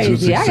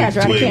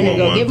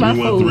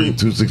 313-266-2811.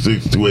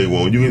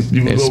 313-266-2811.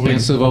 You can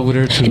expensive over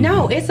there too.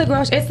 No,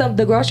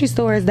 the grocery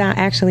store is down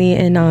actually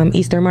in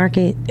Eastern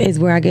Market is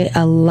where I get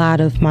a lot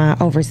of my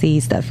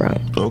overseas stuff from.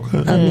 Okay.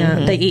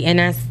 And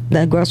that's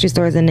the grocery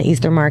stores in the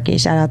Eastern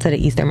Market. Shout out to the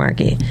Eastern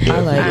Market.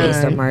 I like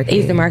Eastern Market.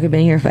 Eastern Market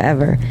been here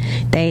forever.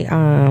 They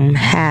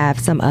have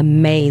some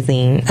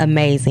amazing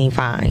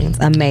finds.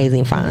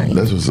 Amazing finds.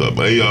 That's what's up.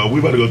 Hey, y'all, we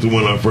about to go through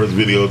one of our first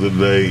videos of the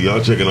day.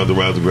 Y'all checking out the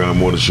Rise of Ground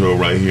Morning Show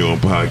right here on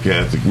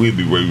Podcastic. We'll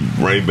be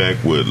right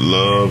back with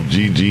Love,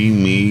 Gigi,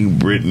 me,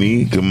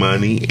 Brittany,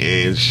 Kamani,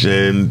 and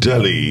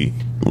Chantelli.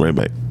 Right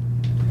back.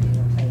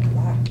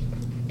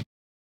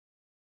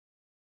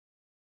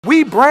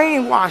 We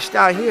brainwashed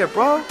out here,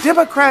 bro.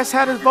 Democrats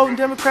had us voting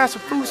Democrats for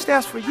food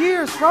stamps for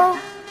years, bro.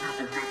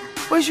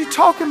 What is you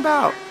talking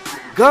about?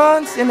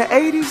 Guns in the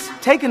 80s,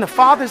 taking the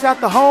fathers out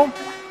the home,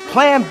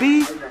 Plan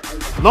B,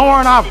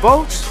 lowering our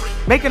votes,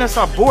 making us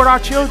abort our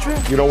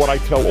children. You know what I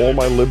tell all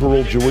my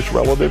liberal Jewish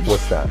relatives?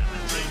 What's that?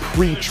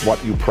 Preach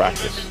what you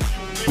practice.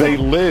 They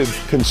live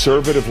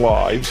conservative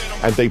lives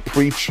and they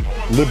preach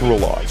liberal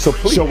lives. So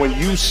when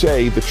you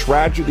say the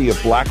tragedy of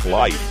black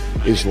life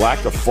is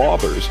lack of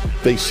fathers,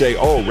 they say,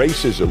 oh,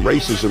 racism.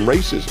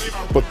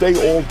 But they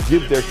all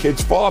give their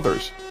kids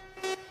fathers.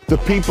 The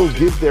people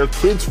give their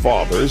kids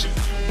fathers,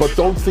 but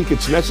don't think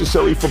it's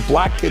necessary for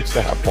black kids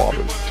to have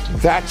fathers.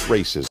 That's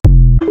racism.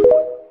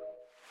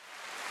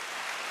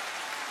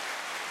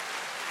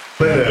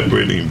 Play that,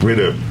 Brittany.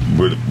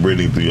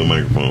 Brittany through your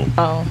microphone.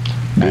 Oh.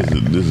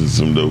 This is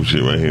some dope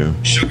shit right here.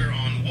 Sugar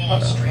on Wall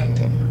Street.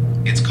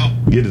 It's called.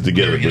 Get it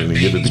together, Brittany.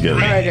 Get it together.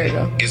 All right, there you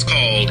go. It's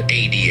called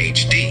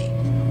ADHD.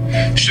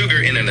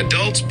 Sugar in an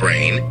adult's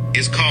brain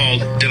is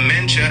called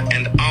dementia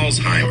and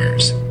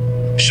Alzheimer's.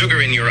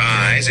 Sugar in your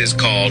eyes is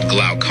called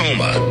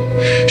glaucoma.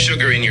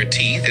 Sugar in your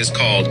teeth is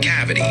called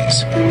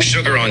cavities.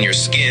 Sugar on your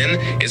skin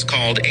is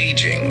called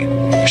aging.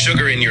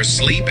 Sugar in your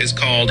sleep is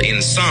called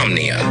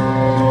insomnia.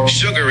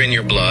 Sugar in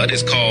your blood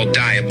is called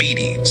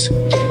diabetes.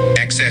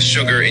 Excess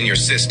sugar in your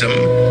system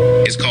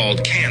is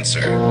called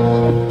cancer.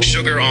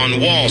 Sugar on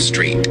Wall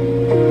Street.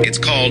 It's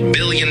called $1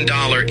 billion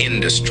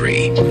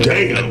industry.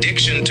 Damn.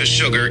 Addiction to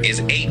sugar is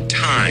 8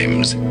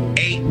 times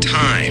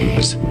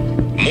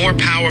more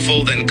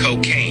powerful than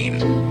cocaine.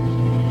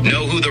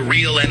 Know who the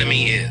real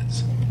enemy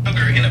is.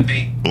 Sugar in a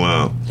baby.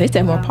 Wow. They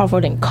said more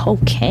powerful than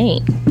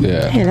cocaine.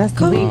 Yeah. Yeah, that's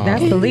the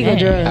legal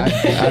drug.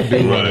 I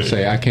do want to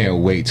say I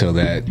can't wait till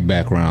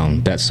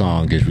that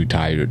song gets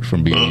retired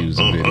from being used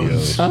in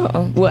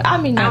videos. Well, I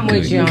mean, I'm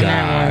with you on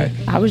that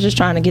one. I was just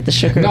trying to get the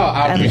sugar. No,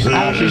 I was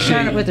just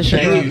trying to put the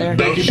sugar out there.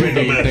 Thank you,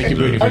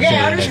 Brittany, for okay,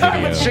 sharing I'm just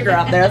trying to put the sugar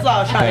out there. That's all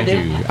I was trying to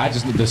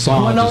do. The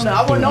song.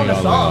 I wasn't on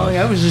the song.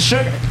 It was just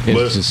sugar.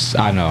 It's just,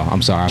 I know.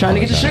 I'm sorry. Trying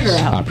to get the sugar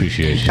out. I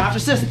appreciate you. Out your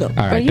system.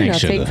 All right, Well, thanks,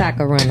 Sugar. TikTok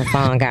will run the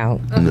song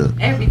out.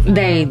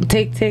 Everything.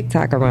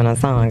 TikTok run a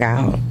song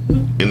out.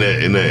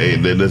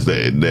 That's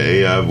the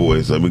AI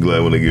voice. I'll be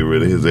glad when they get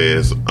rid of his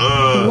ass.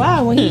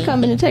 Why? When he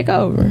coming to take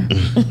over?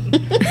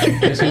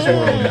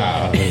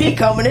 He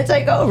coming to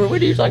take over.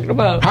 What are you talking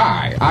about?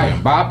 Hi, I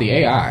am Bob the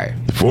AI.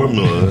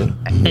 Formula.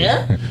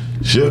 Yeah.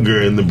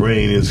 Sugar in the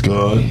brain is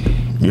called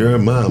your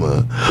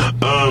mama.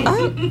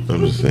 I'm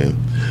just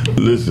saying.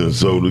 Listen,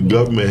 so the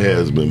government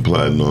has been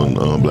plotting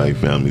on black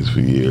families for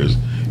years.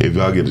 If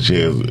y'all get a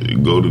chance,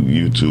 go to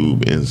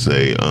YouTube and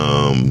say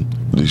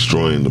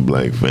destroying the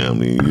black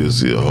family. You'll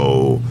see a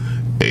whole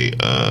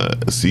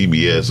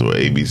CBS or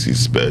ABC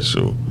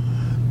special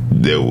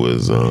that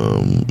was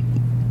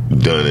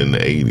done in the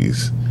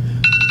 80s.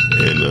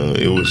 And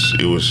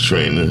it was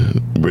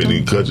training.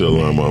 Brittany, cut your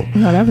alarm off.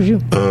 No, that was you.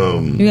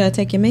 You gotta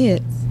take your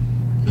meds.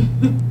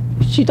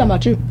 She talking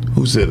about you.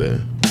 Who said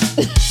that?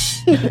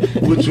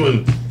 Which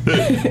one?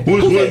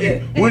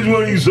 Which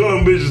one of you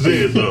some bitches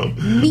said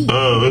something?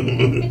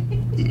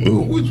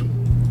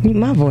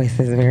 My voice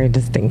is very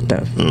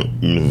distinctive.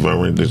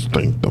 Very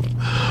distinctive.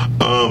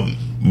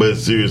 But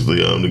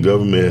seriously, the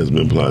government has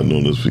been plotting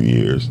on this for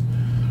years.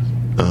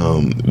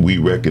 We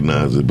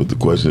recognize it, but the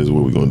question is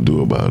what we're going to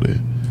do about it.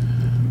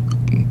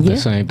 The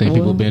same thing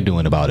people have been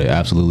doing about it.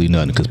 Absolutely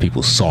nothing, because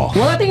people soft.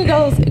 Well, I think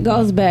it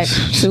goes back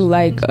to,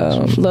 like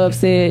Love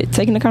said,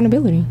 taking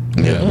accountability.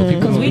 Yeah,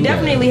 because we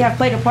definitely have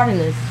played a part in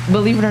this.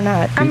 Believe it or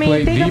not.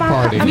 Think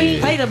about.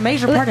 Played a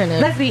major part in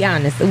it. Let's be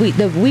honest.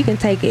 We can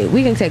take it.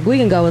 We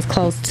can go as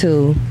close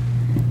to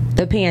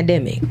the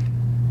pandemic.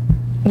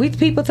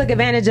 People took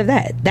advantage of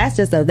that. That's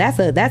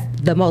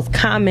the most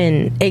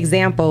common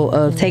example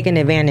of taking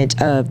advantage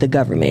of the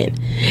government.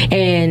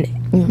 And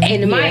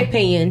in my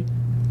opinion,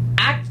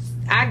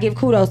 I give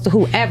kudos to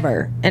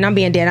whoever, and I'm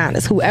being dead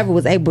honest, whoever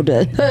was able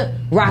to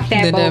rock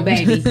that boat,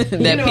 baby.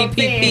 That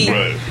PPP.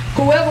 Right.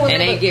 Whoever was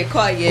ain't get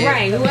caught yet.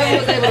 Right. Whoever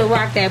was able to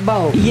rock that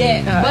boat.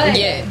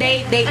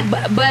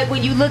 But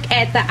when you look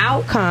at the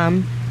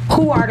outcome,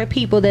 who are the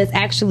people that's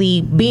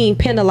actually being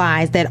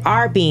penalized, that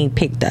are being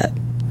picked up,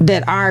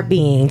 that are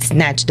being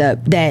snatched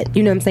up, that,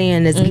 you know what I'm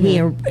saying, is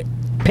being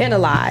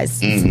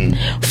penalized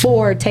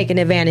for taking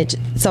advantage,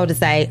 so to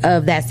say,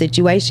 of that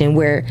situation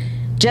where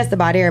just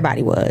about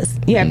everybody was.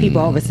 You have people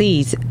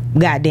overseas,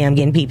 goddamn,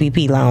 getting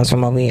PPP loans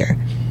from over here.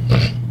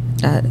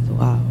 That is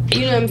wow.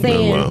 You know what I'm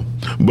saying? Wow.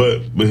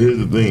 But here's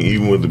the thing,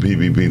 even with the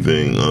PPP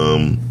thing,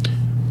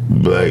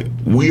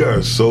 we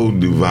are so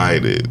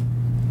divided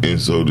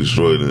and so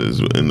destroyed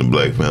in the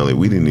black family.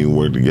 We didn't even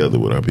work together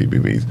with our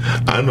PPPs.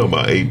 I know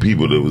about 8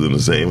 people that was in the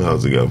same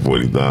house that got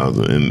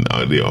 $40,000, and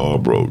they all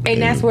broke.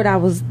 And that's what I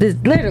was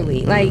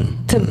literally like.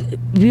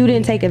 You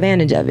didn't take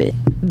advantage of it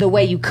the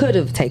way you could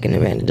have taken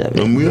advantage of it.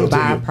 And we don't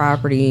buy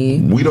property.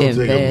 We don't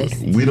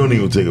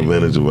even take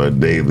advantage of our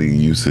daily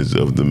usage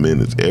of the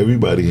minutes.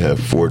 Everybody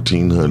have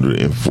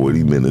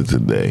 1,440 minutes a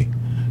day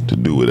to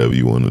do whatever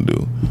you want to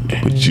do,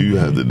 but you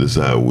have to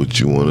decide what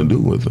you want to do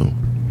with them.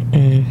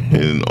 And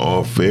in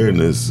all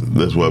fairness,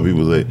 that's why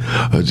people say,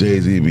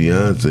 Jay-Z,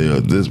 Beyonce,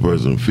 or this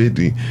person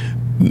 50,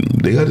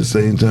 they got the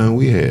same time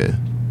we had.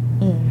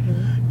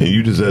 And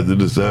you just have to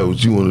decide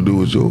what you want to do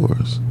with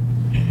yours.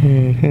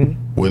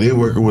 Well, they're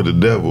working with the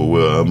devil.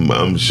 Well,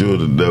 I'm sure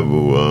the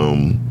devil,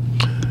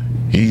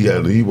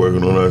 he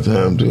working on our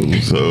time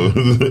too. So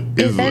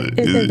is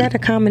that a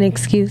common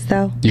excuse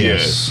though?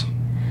 Yes.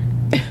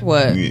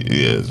 What?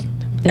 Yes.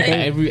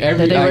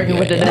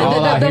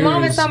 The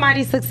moment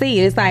somebody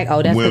succeeds, it's like,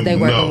 oh, that's because they're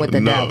working with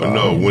the devil.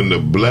 No, when the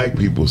black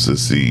people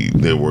succeed,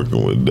 they're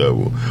working with the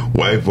devil.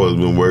 White folks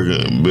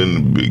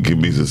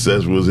can be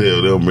successful as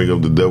hell. They'll bring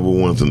up the devil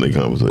once in their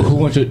conversation.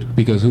 Who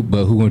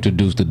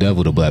introduced the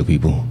devil to black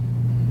people?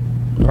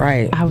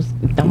 Right. I'm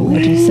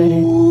glad you said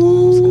it.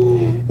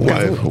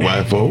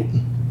 White folk.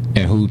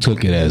 And who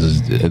took it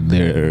as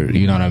their?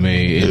 You know what I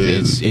mean?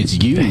 It's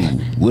you.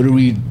 What are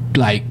we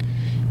like?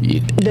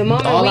 The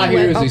moment all I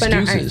hear is open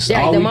excuses.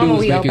 The moment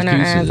we open our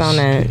eyes on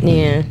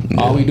that,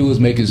 all we do is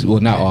make it. Well,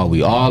 not all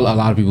we. All a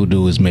lot of people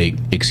do is make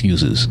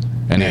excuses,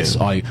 and that's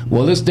all.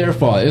 Well, it's their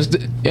fault.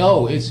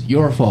 It's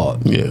your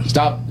fault. Yeah.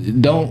 Stop.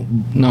 No.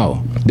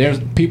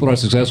 There's people are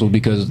successful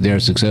because they're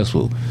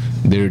successful.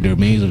 Their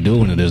means of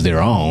doing it is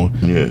their own.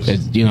 Yes.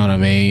 You know what I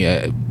mean?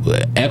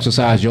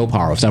 Exercise your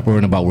power. Stop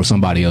worrying about where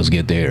somebody else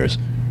get theirs.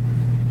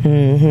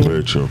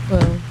 Very true.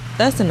 Well,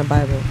 that's in the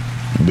Bible.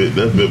 That's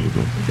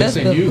biblical. That's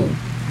in you.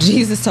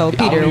 Jesus told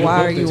Peter,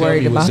 "Why are you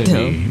worried about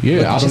them?"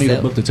 Yeah, I don't need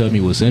a book to tell me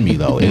what's in me,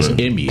 though. It's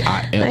in me.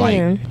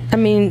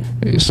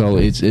 So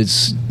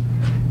it's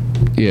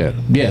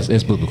yes,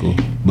 it's biblical,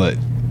 but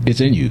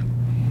it's in you.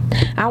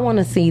 I want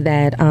to see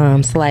that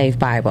slave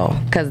Bible,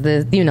 because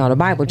the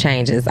Bible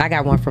changes. I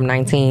got one from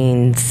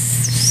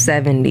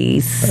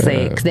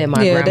 1976 that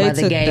my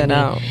grandmother gave me,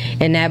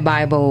 and that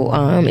Bible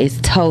is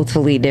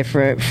totally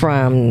different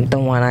from the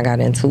one I got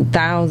in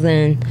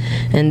 2000,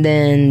 and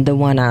then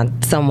the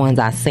some ones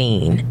I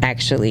seen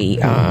actually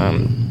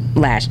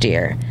last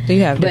year. Do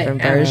you have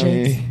different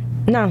versions?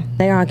 No,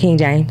 they are King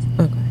James.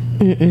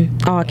 Okay.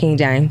 All King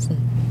James.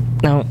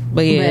 No,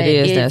 but yeah,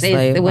 it is that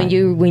slave. When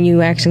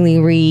you actually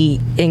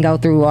read and go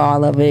through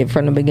all of it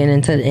from the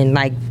beginning to and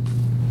like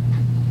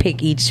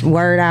pick each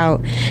word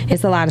out,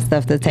 it's a lot of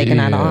stuff that's taken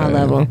out of all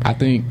of them. I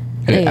think.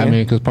 I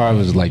mean, because part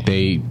of it is like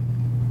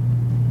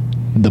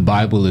the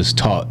Bible is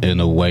taught in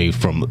a way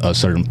from a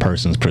certain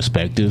person's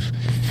perspective.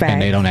 Fact.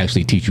 And they don't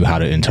actually teach you how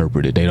to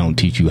interpret it. They don't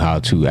teach you how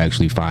to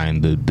actually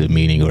find the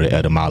meaning or the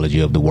etymology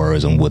of the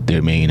words and what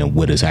they mean and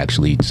what it's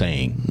actually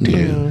saying to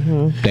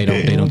you. They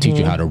don't teach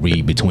you how to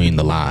read between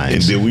the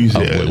lines of what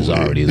is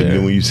already there. And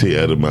then when you say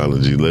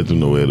etymology, let them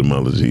know what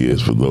etymology is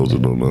for those who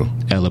don't know.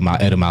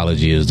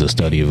 Etymology is the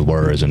study of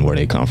words and where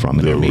they come from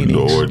and their meanings.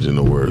 The origin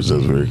of words.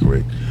 That's very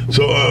correct.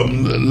 So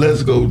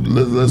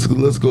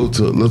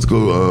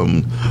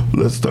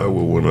let's start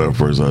with one of our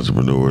first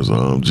entrepreneurs,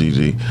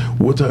 Gigi.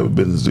 What type of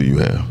business do you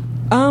have?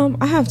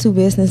 I have two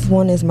businesses.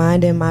 One is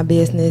Minding My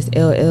Business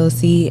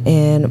LLC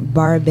and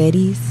Bar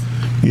Betty's.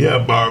 Yeah,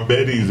 Bar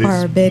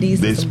Betty's.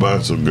 They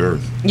sponsor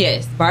Girth.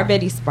 Yes, Bar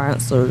Betty's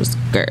sponsors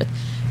Girth.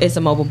 It's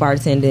a mobile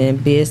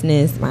bartending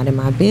business. Minding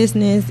My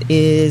Business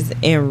is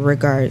in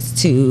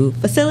regards to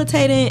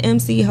facilitating,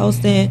 MC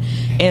hosting,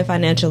 and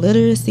financial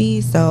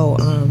literacy. So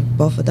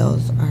both of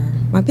those are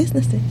my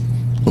businesses.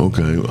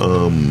 Okay.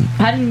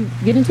 How did you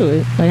get into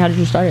it? Like, how did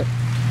you start it?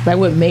 Like,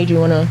 what made you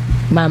want to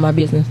mind my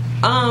business?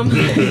 Mind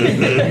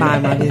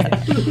my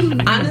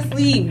business.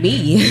 Honestly,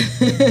 me.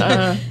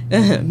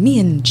 Me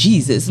and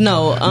Jesus.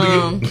 No.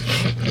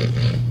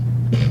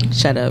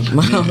 Shut up,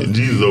 Mom.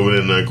 Jesus over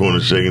there in that corner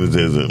shaking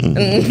his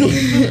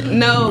head.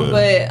 No,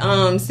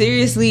 but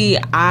seriously,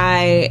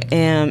 I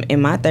am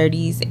in my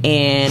 30s,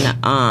 and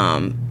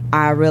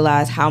I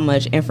realize how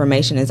much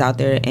information is out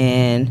there,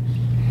 and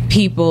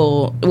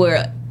people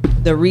where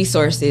the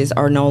resources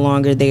are no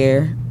longer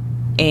there,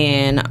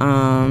 and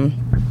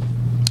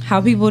how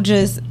people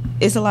just,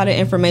 it's a lot of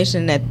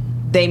information that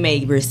they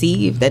may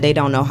receive that they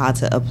don't know how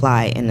to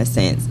apply in a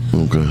sense.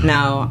 Okay.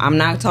 Now, I'm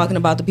not talking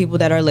about the people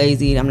that are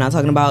lazy. I'm not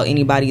talking about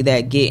anybody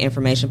that get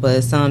information,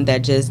 but some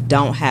that just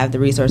don't have the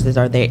resources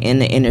or they're in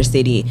the inner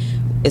city.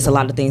 It's a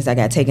lot of things that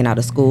got taken out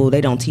of school. They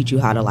don't teach you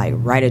how to like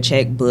write a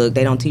checkbook.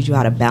 They don't teach you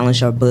how to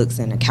balance your books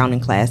and accounting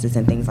classes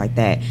and things like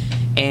that.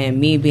 And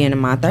me being in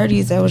my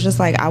 30s, it was just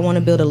like, I want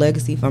to build a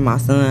legacy for my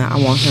son.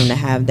 I want him to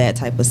have that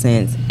type of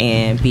sense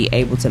and be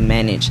able to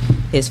manage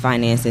his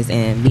finances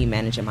and me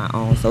managing my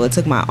own. So it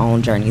took my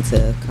own journey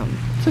to come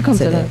to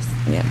this.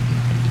 Yeah.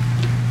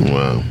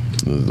 Wow.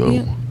 That's dope.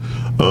 Yeah.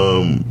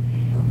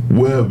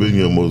 What have been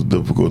your most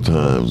difficult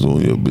times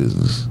on your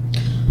business?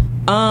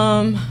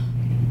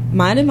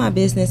 Minding My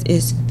Business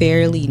is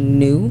fairly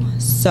new,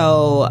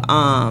 so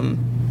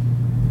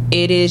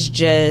it is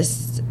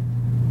just,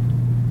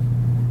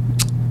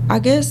 I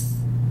guess,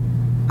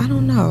 I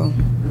don't know.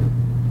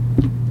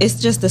 It's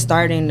just the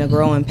starting, the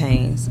growing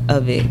pains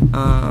of it,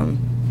 and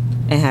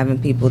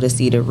having people to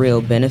see the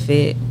real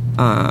benefit.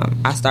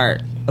 I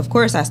start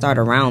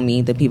around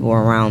me, the people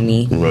around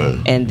me,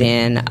 right. And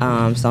then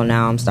so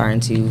now I'm starting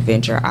to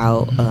venture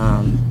out.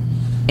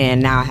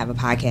 And now I have a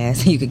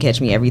podcast. You can catch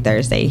me every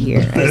Thursday here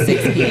at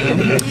 6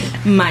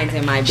 p.m.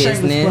 Minding My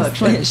Business.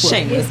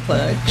 Shameless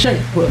plug.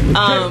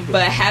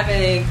 But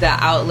having the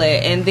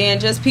outlet and then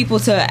just people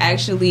to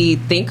actually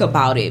think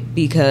about it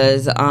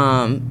because,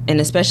 and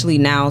especially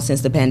now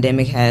since the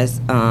pandemic has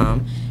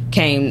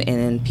came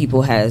and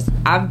people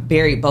I've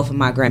buried both of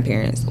my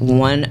grandparents.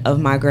 One of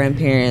my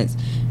grandparents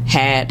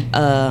had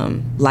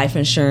life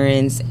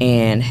insurance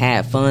and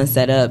had funds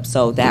set up,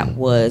 so that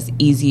was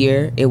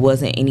easier. It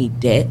wasn't any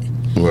debt.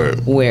 Right.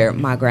 Where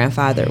my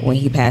grandfather, when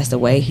he passed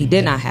away, he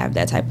did not have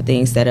that type of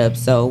thing set up,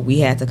 so we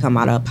had to come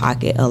out of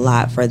pocket a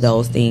lot for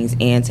those things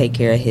and take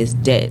care of his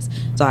debts.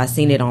 So I've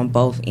seen it on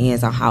both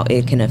ends on how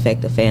it can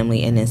affect the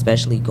family, and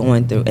especially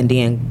going through, and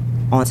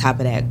then on top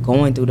of that,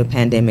 going through the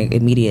pandemic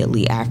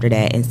immediately after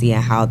that and seeing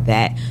how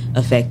that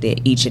affected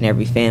each and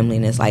every family.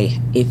 And it's like,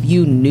 if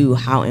you knew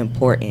how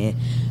important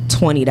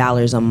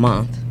 $20 a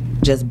month,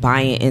 just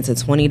buying into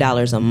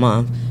 $20 a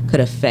month could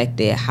affect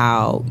it,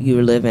 how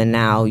you're living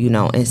now,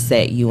 and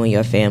set you and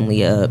your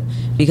family up,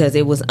 because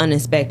it was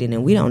unexpected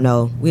and we don't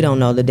know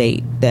the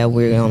date that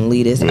we're going to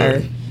leave this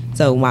earth.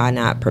 So why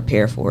not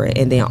prepare for it?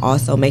 And then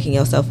also making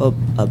yourself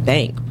a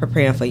bank,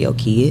 preparing for your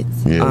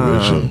kids.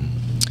 Yeah,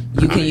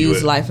 you can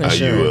use life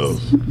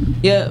insurance.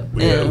 Yeah,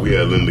 we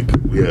had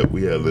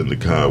Linda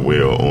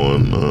Caldwell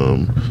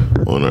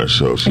on our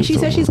show. And she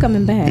said she's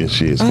coming back. Yeah,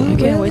 she is coming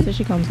back. I can't wait till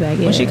she comes back.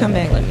 Yeah. When she come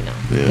back, let me know.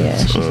 Yeah,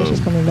 she said she's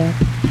coming back.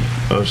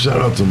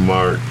 Shout out to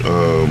Mark,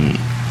 and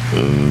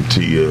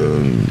Tia,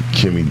 and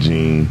Kimmy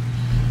Jean.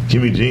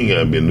 Kimmy Jean got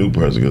to be a new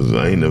person because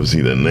I ain't never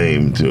seen that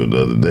name until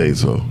the other day.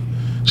 So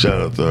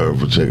shout out to her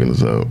for checking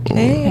us out.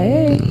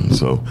 Hey.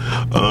 So,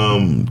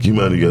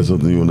 Kimani, you got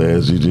something you want to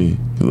ask Gigi?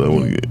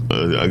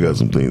 Because I got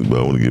some things, but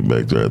I want to get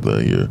back to her after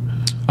I hear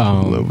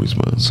love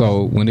response.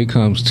 So when it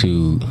comes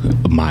to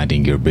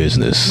minding your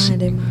business,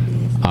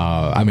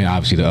 I mean,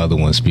 obviously the other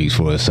one speaks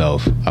for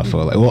itself. I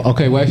feel like,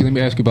 actually, let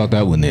me ask you about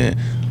that one then.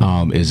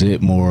 Is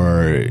it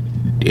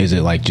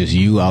like just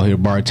you out here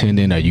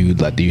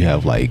bartending? Do you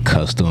have like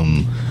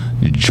custom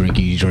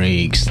drinky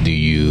drinks? Do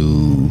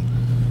you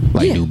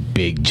do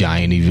big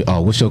giant?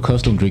 What's your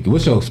custom drink?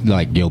 What's your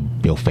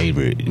your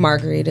favorite?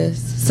 Margaritas.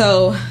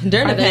 So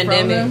during the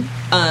pandemic,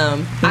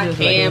 I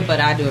can, but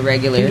I do it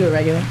regular. You do it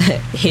regular.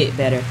 Hit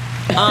better.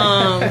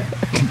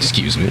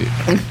 Excuse me.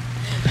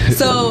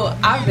 So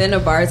I've been a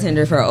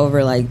bartender for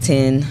over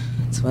 10,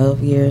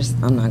 12 years.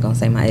 I'm not gonna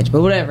say my age,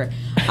 but whatever.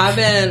 I've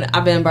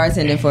been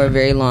bartending for a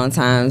very long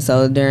time.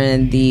 So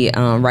during the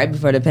right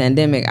before the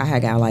pandemic, I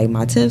had got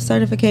my TIP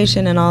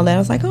certification and all that. I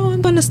was like,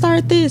 I'm going to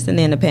start this, and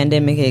then the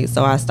pandemic hit,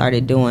 so I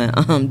started doing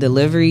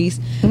deliveries.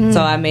 Mm-hmm.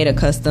 So I made a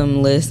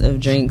custom list of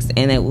drinks,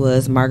 and it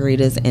was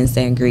margaritas and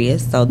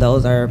sangrias. So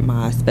those are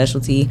my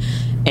specialty.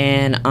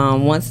 And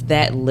once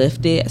that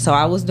lifted, so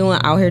I was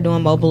out here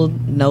doing mobile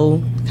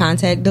no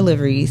contact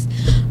deliveries.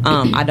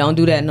 I don't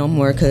do that no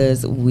more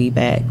because we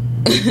back.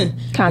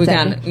 We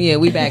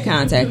back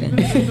contacting.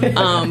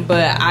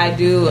 But I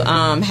do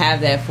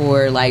have that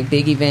for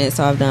big events.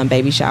 So I've done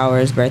baby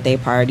showers, birthday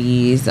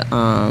parties.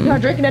 Y'all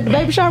drinking at the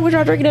baby shower? What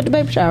y'all drinking at the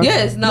baby shower?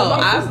 Yes,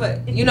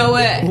 you know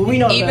what? Well, we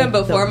know even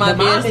before my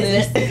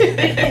business,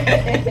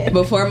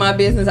 before my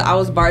business, I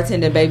was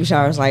bartending baby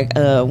showers.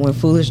 When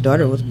Foolish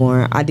Daughter was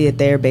born, I did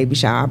their baby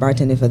shower. I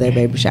bartended for their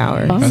baby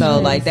shower. Oh,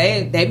 so nice.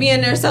 They be in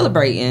there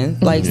celebrating.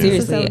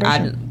 Seriously,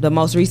 the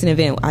most recent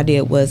event I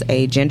did was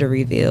a gender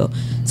reveal.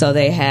 So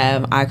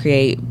I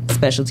create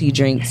specialty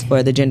drinks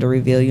for the gender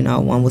reveal.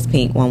 One was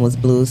pink, one was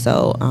blue.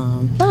 So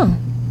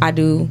I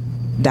do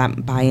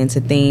buy into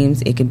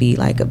themes. It could be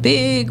a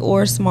big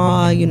or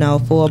small,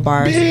 full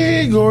bars.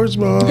 Big or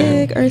small.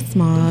 Big or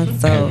small.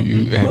 So have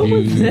you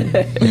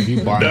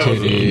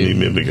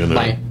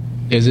bartended?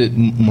 Is it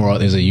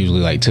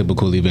usually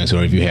typical events,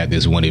 or if you had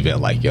this one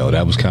event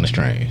that was kind of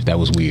strange, that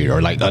was weird,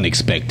 or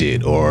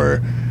unexpected,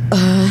 or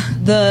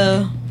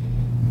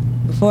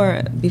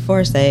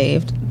before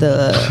saved,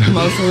 the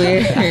most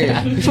weird.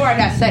 Before I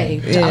got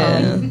saved,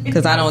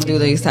 because I don't do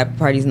these type of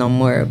parties no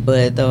more.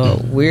 But the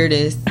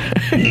weirdest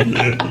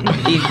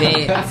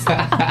events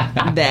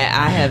that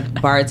I have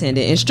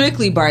bartended and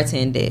strictly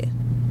bartended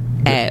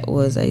at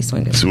was a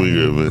swinger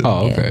event.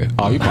 Oh, okay.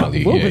 Oh, you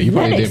probably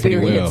did pretty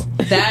well.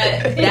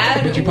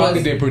 That but you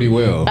probably did pretty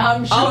well.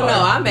 I'm sure. Oh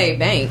no, I made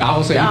bank. I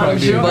would say you probably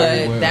did but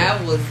pretty well.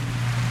 That was.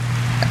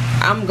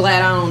 I'm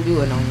glad I don't do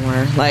it no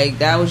more.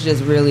 That was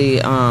just really.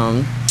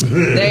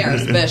 They are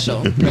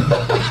special.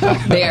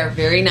 They are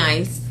very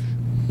nice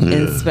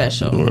and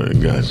special. All right,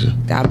 gotcha.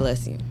 God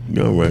bless you.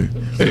 All right.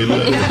 Hey,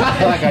 look.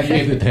 I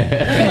gave it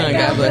that.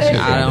 God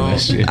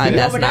bless you.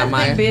 That's not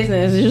my big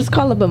business. You just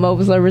call up a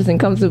mobile service and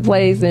come to the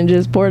place and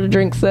just pour the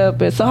drinks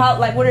up. And so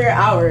what are your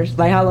hours?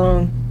 How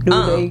long do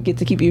they get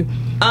to keep you?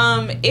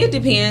 It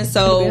depends.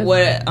 So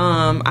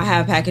I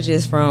have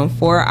packages from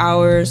 4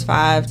 hours,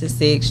 5 to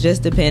 6,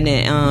 just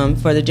depending.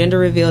 For the gender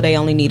reveal, they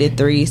only needed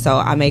 3, so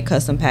I make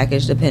custom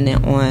package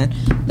depending on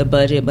the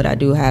budget. But I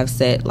do have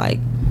set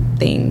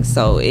things,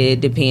 so it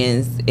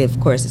depends. Of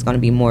course, it's going to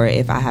be more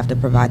if I have to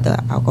provide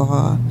the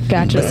alcohol.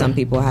 Gotcha. But some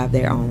people have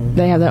their own.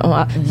 They have their own.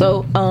 Mm-hmm.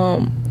 So,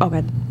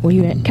 okay. Well,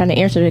 you kind of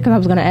answered it because I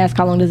was going to ask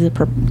how long does it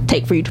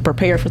take for you to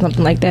prepare for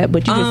something like that.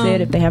 But you just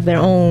said if they have their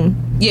own.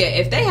 Yeah,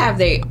 if they have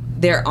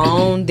their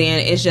own,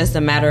 then it's just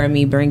a matter of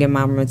me bringing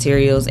my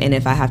materials, and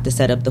if I have to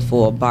set up the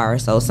full bar.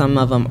 So some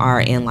of them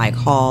are in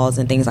halls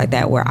and things like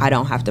that where I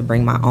don't have to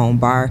bring my own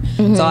bar.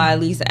 Mm-hmm. So I at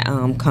least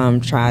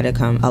try to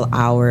come an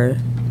hour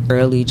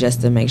early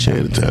just to make sure.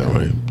 At a time,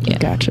 right? Yeah.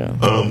 Gotcha.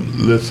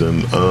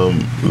 Listen,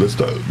 let's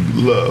start.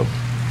 Love.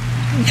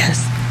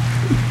 Yes.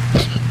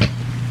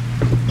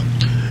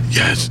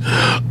 Yes.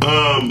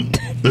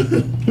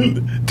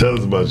 Tell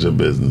us about your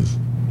business.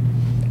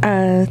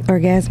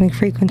 Orgasmic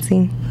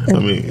Frequency. I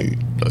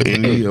mean,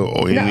 any or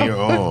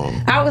all.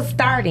 I was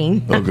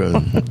starting. Okay,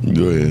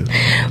 go ahead.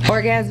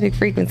 Orgasmic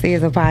Frequency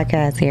is a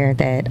podcast here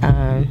that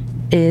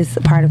is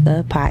part of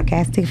the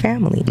podcasting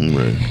family.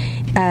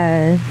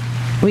 Right.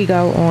 We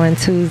go on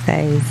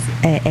Tuesdays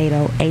at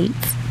 8:08,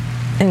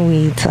 and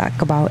we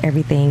talk about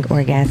everything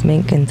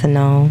orgasmic, and to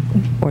know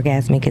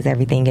orgasmic is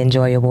everything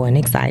enjoyable and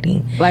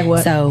exciting. Like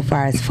what? So,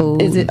 far as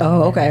food. Is it?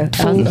 Oh, okay.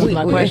 That's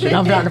my question.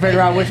 I'm trying to figure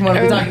out which one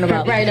we're talking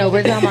about. Right, no,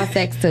 we're talking about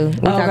sex too. We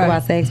talk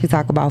about sex, we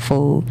talk about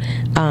food.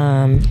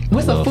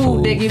 What's a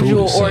food that gives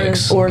you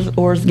an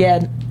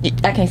orgasm?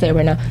 I can't say it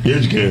right now.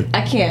 Yes, you can.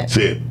 I can't.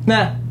 Say it.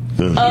 Nah.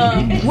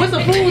 What's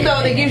a food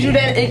though that gives you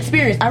that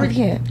experience? I really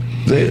can't.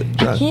 Say it.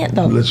 Try. I can't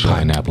though. Let's try.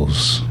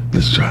 Pineapples.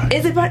 Let's try.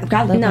 Is it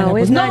pineapple? No,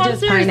 it's not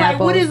just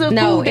pineapples. What is a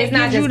food that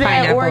gives you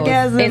that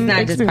orgasm? It's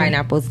not just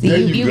pineapples.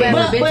 You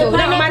ever been to? No,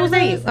 I'm about to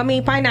say. I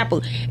mean,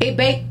 pineapple.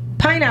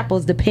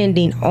 Pineapples,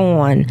 depending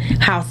on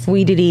how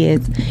sweet it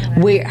is,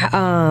 where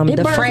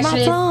the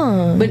freshness.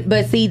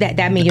 But see that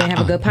means you don't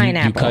have a good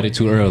pineapple. You cut it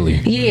too early.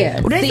 Yeah.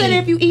 Well, they said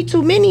if you eat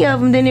too many of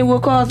them, then it will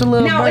cause a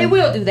little. No, it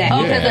will do that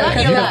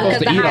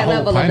because the high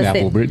level of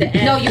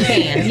the. No, you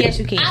can. Yes,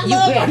 you can. I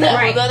love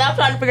pineapple, but I'm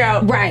trying to figure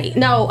out. Right.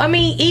 No, I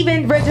mean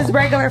even just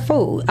regular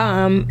food.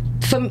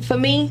 For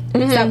me,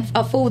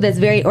 a food that's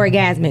very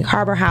orgasmic.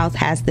 Harbor House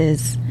has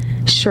this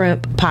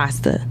shrimp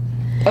pasta.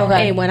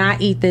 Okay. And when I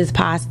eat this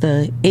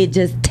pasta, it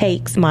just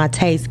takes my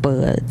taste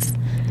buds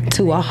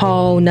to a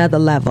whole nother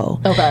level.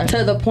 Okay.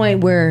 To the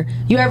point where,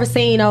 you ever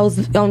seen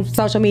those on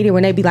social media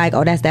when they be like,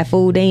 oh, that's that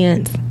food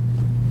dance?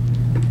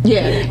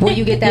 Yeah. When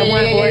you get that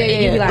one order,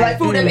 and you be like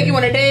food that make you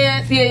want to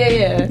dance.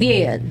 Yeah.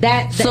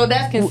 Yeah. So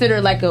that's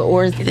considered like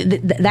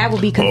that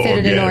would be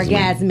considered an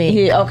orgasmic.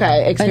 Yeah.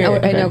 Okay.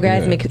 Experience. An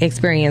orgasmic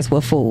experience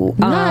with food.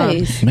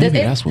 Nice. Maybe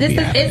that's what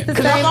it's the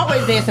Because I'm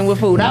always dancing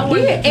with food.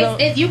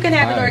 You can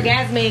have an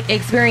orgasmic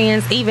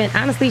experience even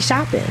honestly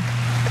shopping.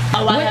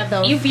 Oh, I have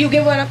those. You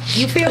get what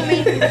you feel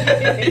me?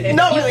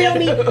 No, you feel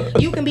me?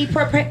 You can be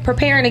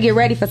preparing to get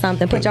ready for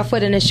something. Put your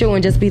foot in the shoe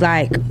and just be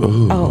like,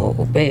 "Oh,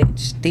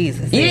 bitch, these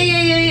is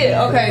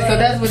yeah. Okay, so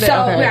that's what.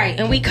 Right,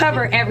 and we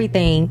cover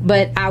everything,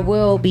 but I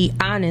will be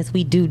honest.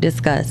 We do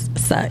discuss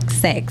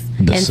sex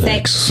and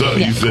sex. So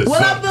you said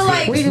well, I feel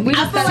like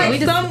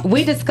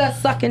we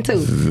discuss sucking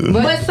too,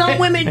 but some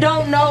women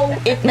don't know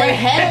if they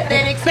had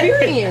that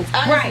experience.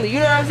 Honestly, right? You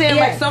know what I'm saying?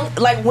 Yeah.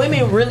 Like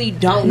women really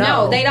don't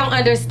know. No, they don't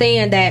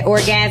understand that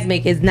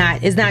orgasmic is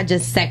not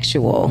just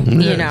sexual,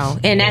 you know,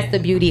 and that's the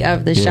beauty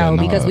of the show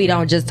because we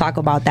don't just talk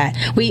about that.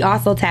 We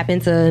also tap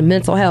into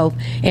mental health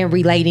and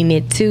relating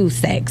it to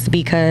sex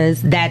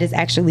because that is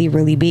actually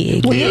really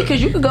big. Well, yeah,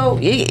 because you could go,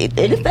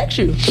 it affects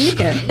you.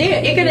 Yeah,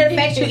 it could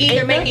affect you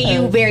either making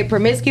you very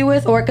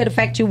promiscuous or it could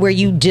affect you where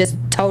you just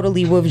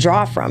totally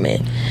withdraw from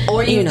it,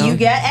 or you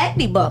got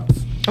acne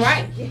bumps,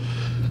 right?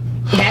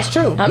 That's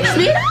true. I'm just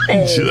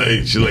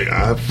She like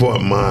I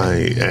fought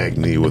my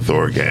acne with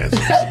orgasms.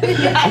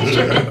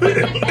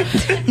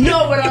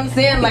 No, but I'm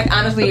saying, like,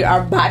 honestly,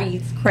 our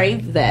bodies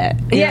crave that.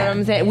 You know what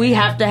I'm saying? We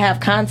have to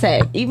have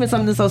contact, even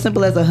something so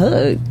simple as a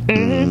hug.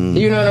 Mm-hmm.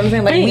 You know what I'm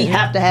saying? Like, we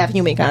have to have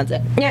human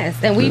contact. Yes,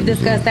 and we've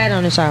discussed that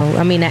on the show.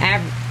 I mean,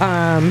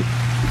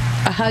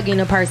 hugging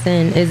a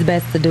person is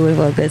best to do it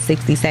for a good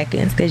 60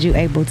 seconds because you're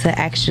able to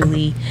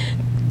actually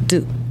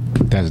do.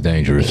 That's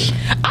dangerous.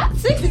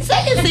 60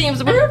 seconds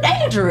seems real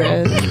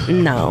dangerous.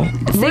 No.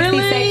 60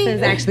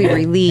 seconds actually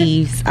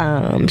relieves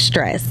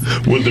stress.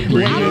 With the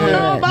breathing. I don't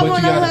know if I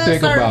want to hug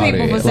certain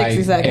people for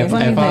 60 seconds.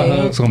 If I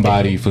hug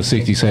somebody for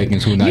 60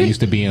 seconds who not used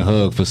to being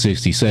hugged for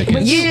 60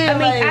 seconds. Yeah, I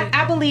mean,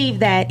 I believe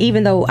that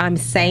even though I'm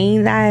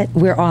saying that,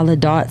 we're all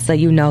adults, so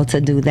you know to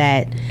do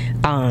that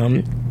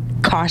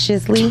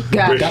cautiously.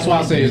 That's why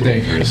I say it's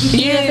dangerous.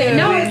 Yeah.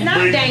 No, it's not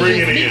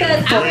dangerous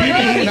because for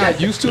people who are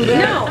not used to that.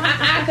 No,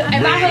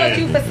 if I hug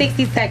you for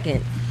 60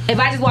 seconds, if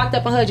I just walked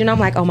up and hugged you and I'm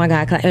like, oh my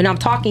God, and I'm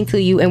talking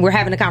to you and we're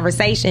having a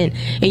conversation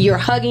and you're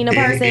hugging a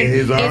person, in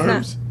his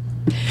arms?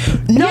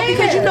 No,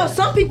 because you know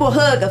some people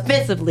hug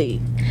offensively.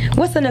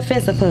 What's an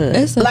offensive hug?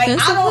 It's like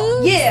offensive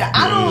hug?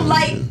 I don't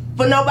like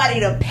for nobody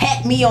to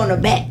pat me on the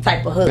back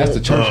type of hug. That's the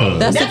church hug.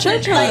 That's the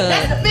church hug.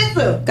 That's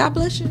offensive. God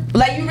bless you.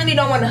 Like you really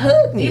don't want to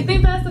hug me. You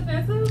think that's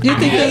offensive? You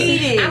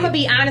think I'm gonna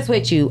be honest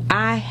with you.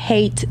 I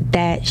hate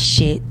that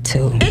shit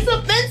too. It's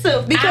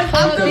offensive because I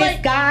hugged this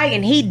guy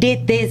and he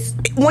did this.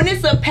 When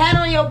it's a pat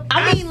on your,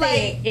 I mean,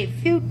 like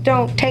if you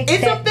don't take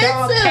it's that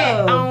dog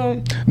pat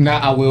on. Now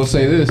I will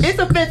say this: it's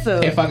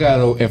offensive. If I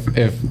got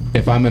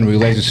if I'm in a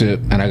relationship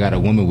and I got a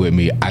woman with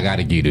me, I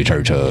gotta give you the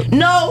church hug.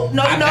 No. You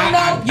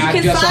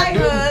can side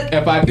hug.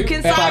 If I do,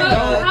 if I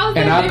don't,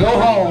 and I go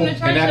home, and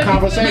that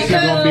conversation is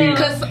gonna be,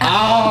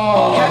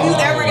 have you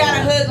ever got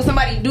a hug with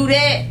somebody do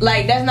that?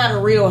 Like that's not a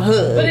real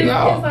hug. But it's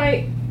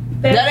like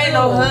that ain't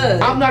no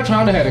hug. I'm not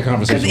trying to have a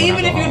conversation. Because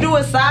even if you do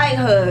a side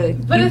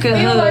hug, but you can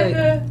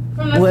hug.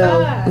 From the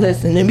side.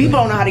 Listen, and people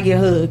don't know how to get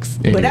hugs,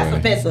 but that's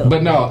offensive.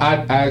 But no,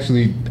 I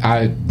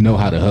know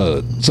how to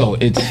hug, so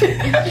it's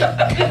different.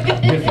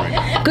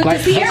 Good to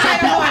see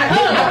everybody know how to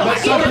hug.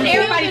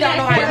 Everybody don't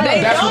know how to hug.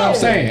 That's what I'm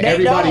saying.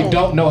 Everybody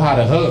don't know how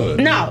to hug.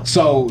 No.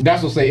 So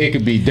that's what I'm saying. It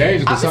could be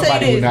dangerous to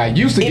somebody who's not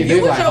used to it.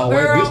 They're like, oh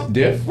wait,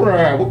 this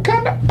different. What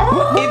kind of?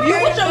 If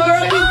you're with your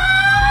girl,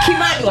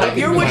 if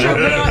you're with your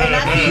girl and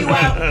I see you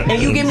out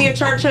and you give me a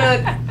church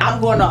hug, I'm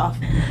going off.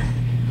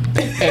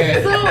 But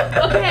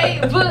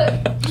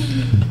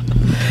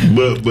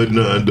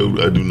no, I do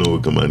know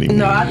what Kamani means.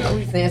 No, I know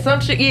what he's saying. Some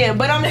shit,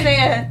 but I'm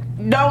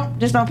saying don't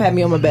pat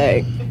me on my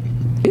back.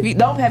 If you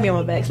don't pat me on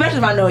my back, especially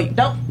if I know you,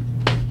 don't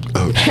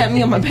pat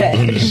me on my back.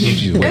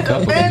 She just wake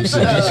up abusive.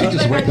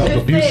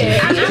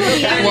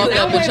 Woke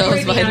up with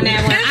Joe's I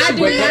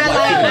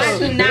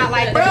do not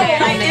like the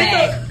pat on the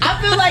back.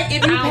 I feel like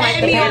if you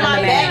pat me on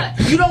my back,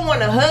 you don't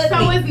want to hug me.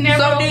 So it's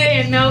never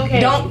okay in no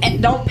case.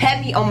 Don't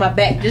pat me on my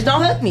back. Just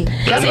don't hug me.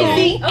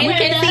 See,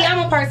 I'm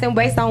a person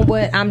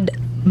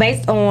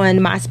based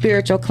on my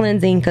spiritual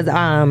cleansing because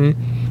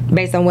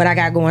based on what I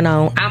got going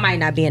on, I might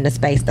not be in the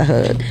space to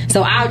hug.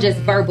 So I'll just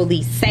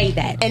verbally say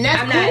that. And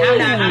that's I'm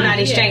not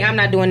exchange. I'm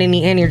not doing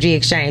any energy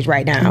exchange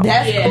right now.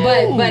 That's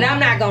cool. But I'm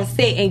not gonna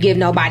sit and give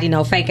nobody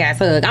no fake ass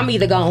hug. I'm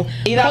either gonna hug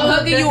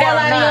hugging you the hell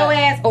out of your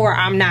ass or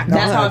I'm not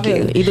gonna hug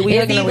you. Either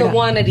it's either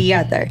one or the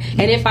other.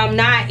 And if I'm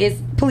not, it's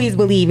please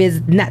believe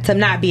is not to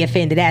not be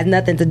offended. It has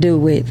nothing to do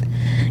with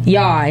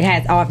y'all. It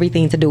has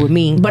everything to do with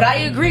me. But I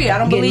agree. I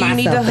don't believe you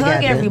need to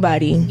hug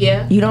everybody.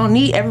 Yeah. You don't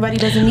need, everybody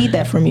doesn't need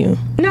that from you.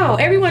 No,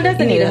 everyone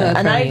doesn't need a hug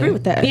and from I you. agree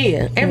with that.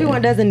 Yeah,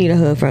 everyone doesn't need a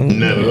hug from you.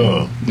 Not at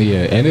all.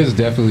 Yeah, and it's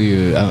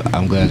definitely.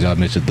 I'm glad y'all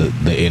mentioned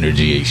the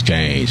energy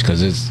exchange,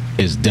 because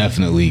it's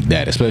definitely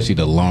that. Especially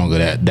the longer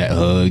that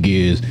hug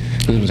is.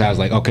 Because sometimes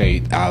like,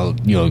 okay, I'll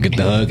get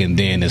the hug, and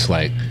then it's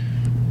like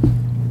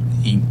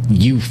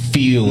you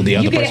feel the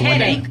other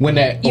person when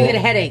that you get a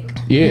headache.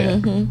 Yeah,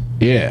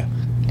 yeah.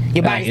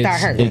 Your body start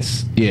hurting.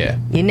 It's your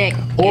neck,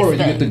 or you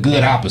get the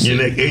good opposite. Your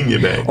neck and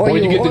your back, or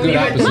you get the good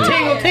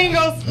opposite.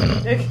 Tingles.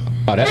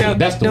 Oh,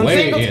 that's the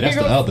way. Yeah,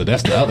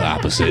 that's the other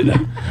opposite.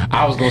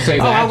 I was gonna say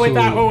that. I went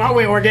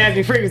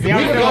orgasmic frequency.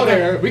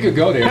 We could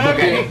go there.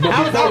 Okay.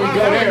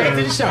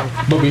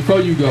 But before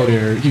you go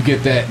there, you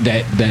get that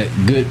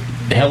good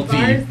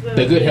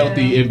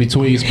healthy in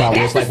between spot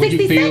where it's like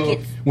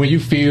when you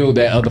feel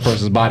that other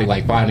person's body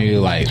like finally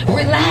like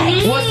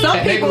relax. Well, some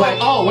and they be people like,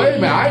 oh wait a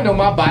minute, I didn't know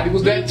my body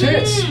was that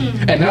tense,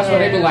 and that's why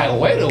they be like,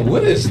 wait a,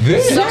 what is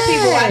this? Some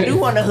people I do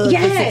want to hug for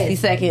 60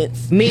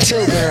 seconds. Me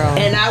too, girl.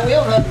 And I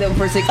will hug them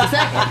for 60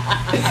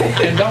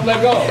 seconds. And don't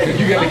let go, because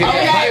you gotta get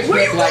that high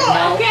step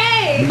like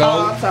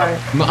no, I'm sorry.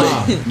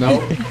 No.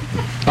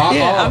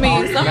 Yeah, I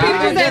mean, some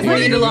people just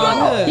need a long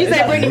hug. You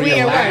said, Brittany, we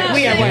at work.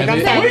 We at work.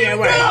 I'm sorry, we at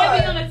work.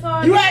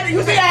 You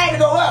see, I had to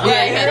go up.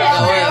 Yeah, you had to go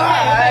up. I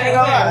had to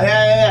go up.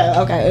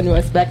 Yeah. Okay,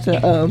 anyways, back to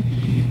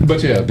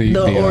but yeah, the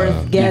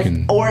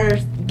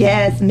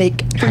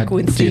orgasmic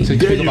frequency.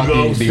 There you go.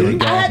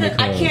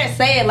 I can't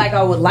say it like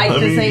I would like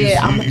to say it.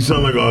 You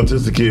sound like an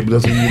autistic kid,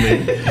 but that's what you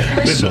mean.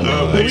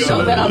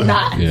 So that I'm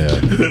not. Yeah.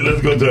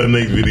 Let's go to our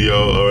next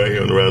video. All right,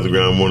 here on the Rise of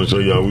Ground Morning Show,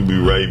 y'all. We'll be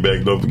right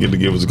back. Don't forget to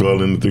give us a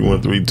call in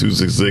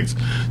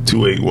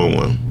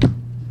 313-266-2811.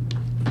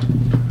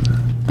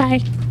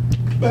 Bye.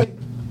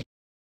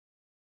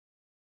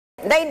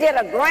 They did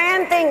a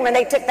grand thing when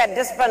they took that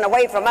discipline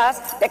away from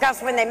us,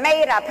 because when they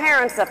made our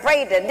parents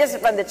afraid to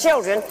discipline the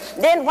children,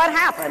 then what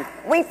happened?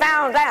 We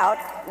found out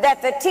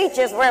that the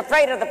teachers were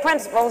afraid of the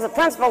principals were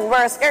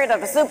scared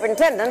of the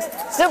superintendent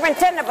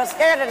was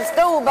scared of the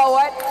school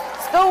board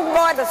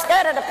was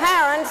scared of the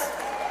parents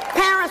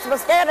were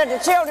scared of the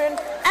children,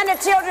 and the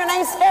children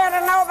ain't scared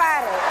of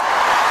nobody.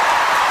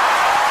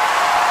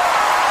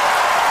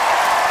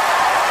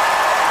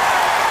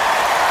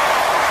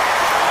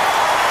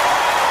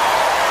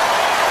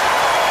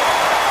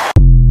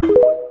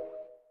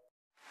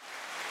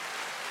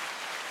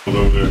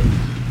 Over there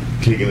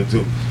kicking it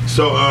too.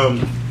 So,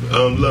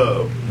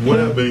 Love, what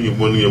have been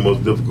one of your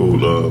most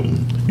difficult?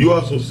 You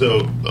also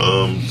sell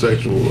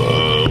sexual.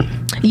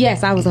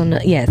 Yes, I was on the.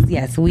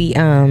 Yes. We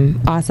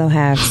also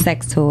have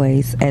sex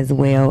toys as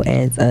well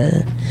as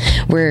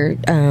we're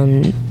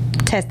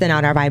testing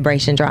out our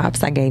vibration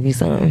drops. I gave you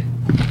some.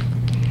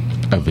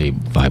 A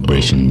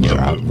vibration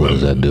drop. What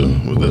does that do?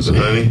 What's a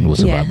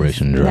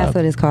vibration drop? That's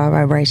what it's called,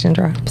 vibration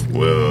drops.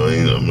 Well,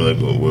 I'm not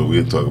going. Well,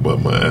 we'll talk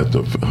about my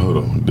after. Hold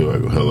on. There I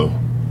go.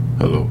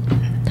 Hello.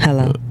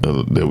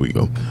 There we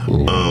go.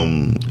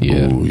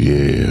 Yeah. Ooh,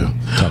 yeah.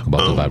 Talk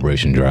about the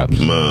vibration drops.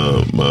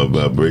 My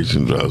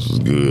vibration drops was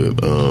good.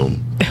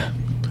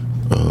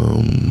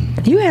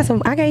 You had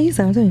some. I gave you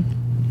some too.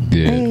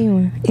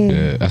 Yeah.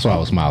 That's why I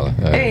was smiling.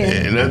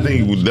 And I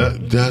think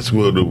that's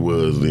what it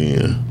was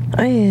then.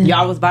 Oh, yeah.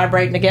 Y'all was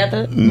vibrating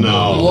together?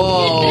 No.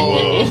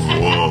 Whoa.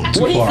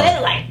 Too Well, he far. said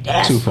it like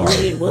that's Too far.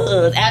 what it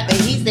was. After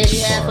he said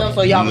he had some,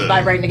 so y'all was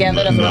vibrating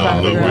together. That's what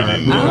I'm trying to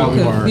figure out. I'm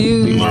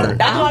confused.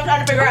 That's what I'm trying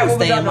to figure out.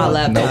 Stay on my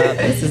laptop.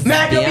 This is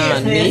Mind your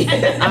beyond me.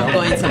 I'm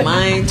going to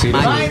mind your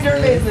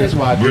business. That's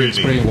why I drink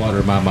spring water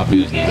in my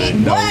business.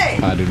 No,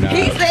 I do not.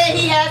 He said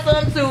he had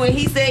some too, and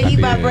he said he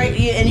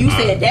vibrated, and you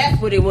said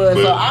that's what it was.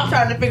 So I'm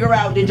trying to figure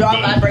out, did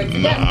y'all vibrate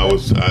together? I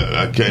was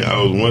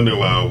wondering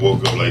why I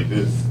woke up like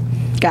this.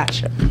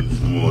 Gotcha. This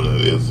morning,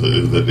 it's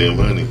the damn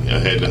honey. I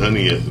had the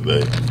honey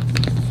yesterday.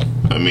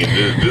 I mean,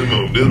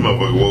 this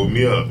motherfucker woke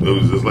me up. It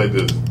was just like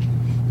this.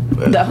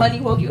 The honey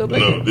woke you up?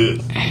 No,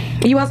 this.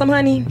 You want some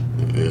honey?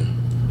 Yeah.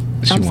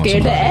 I'm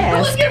scared to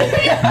ask.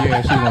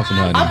 Yeah, she wants some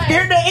honey. I'm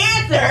scared to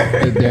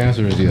answer. The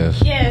answer is yes.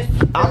 Yes.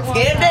 I'm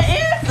scared to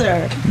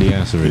answer. The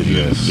answer is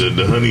yes.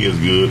 The honey is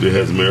good. It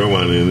has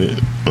marijuana in it,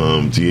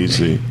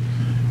 THC,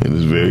 and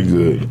it's very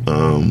good.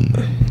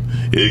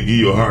 It'll give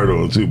you a hard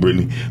on too,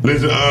 Brittany.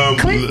 Listen,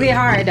 Click the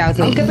hard out.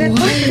 So click.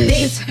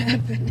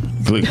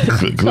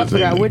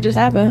 What just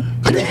happened?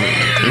 I'm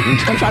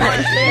trying to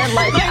understand.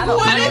 Like, I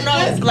don't know.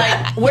 It's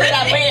like, where did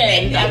I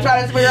land? I'm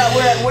trying to figure out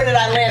where did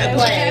I land the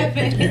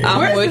plane.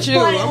 I'm with you.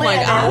 I'm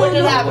like, what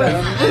just happened?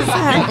 What's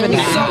happening?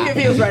 I'm so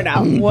confused right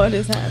now. What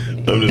is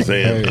happening? I'm just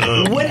saying.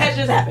 What has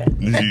just happened?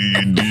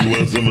 Do you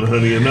want some of the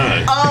honey or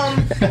not?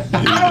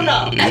 I don't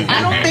know.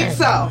 I don't think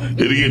so.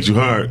 It'll get you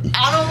hard.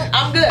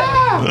 I'm good.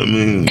 I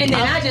mean, and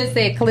then I just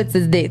said clits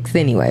is dicks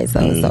anyway, so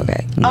it's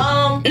okay.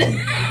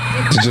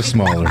 It's just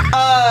smaller.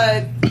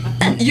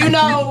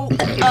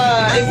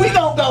 If we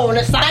don't go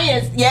into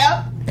science,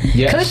 Yes.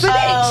 Clits is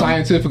dicks.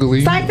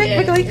 Scientifically.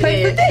 Clits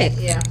is dick.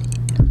 Yeah.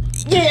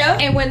 Yeah.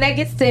 And when they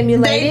get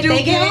stimulated,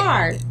 they get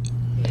hard.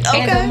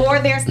 Okay. And the more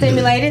they're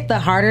stimulated, the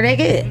harder they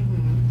get.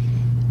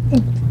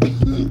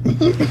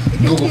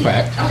 Google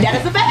fact. That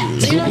is a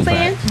fact. You know what I'm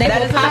saying? They That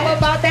will is a pop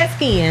fact. up out that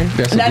skin.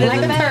 That's a Like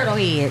Google a fact. turtle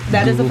head.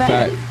 That is a Google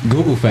fact.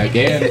 Google fact.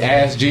 And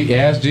Ask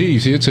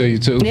Jeeves. He'll tell you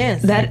too.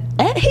 Yes. That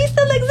he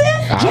still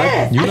exists.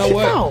 Yes. You I know think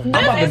what? so. I'm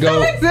about to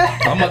go.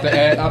 I'm about to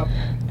add.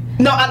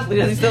 No, honestly,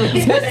 does he still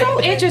exist? What's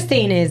so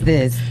interesting is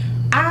this.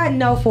 I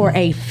know for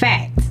a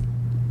fact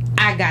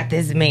I got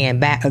this man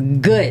back a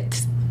good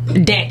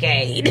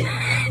decade.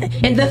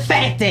 And the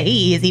fact that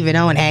he is even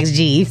on Ask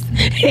Jeeves.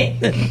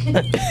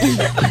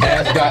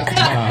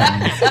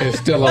 Ask.com is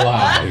still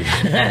alive.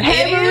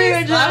 Hey,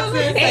 Maria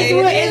Johnson.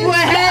 It's what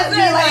has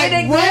me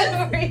like,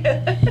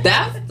 what?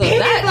 That's He's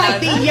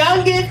like the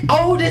youngest,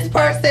 oldest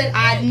person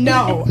I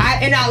know.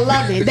 And I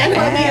love it. That's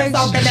why we are so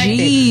Ask connected.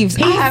 Jeeves.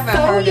 He's I haven't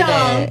so heard of young.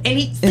 that And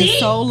he, in see?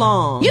 so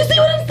long. You see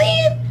what I'm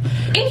saying?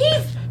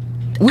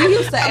 And We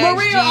used to ask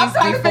Maria, I'm Jeeves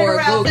trying to before figure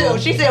out Google.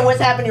 too. She said, "What's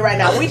happening right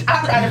now?" I'm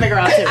trying to figure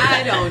out too.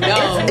 I don't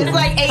know. It's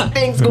like 8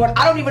 things going.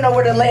 I don't even know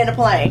where to land a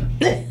plane.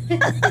 I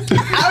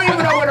don't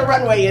even know where the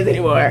runway is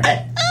anymore.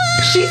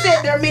 She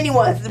said there are many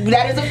ones.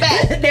 That is a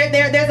fact.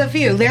 there's a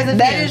few. There's a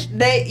That few.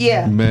 is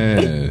yeah.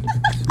 Man,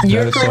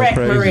 You're that is so correct,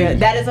 crazy. Maria.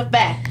 That is a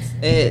fact.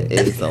 It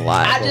is a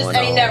lot. I just going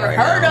ain't on never right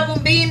heard now. of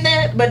them being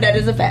that, but that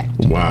is a fact.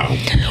 Wow.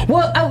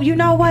 Well, you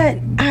know what?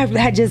 I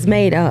had just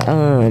made a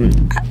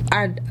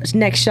our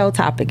next show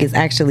topic is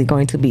actually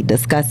going to be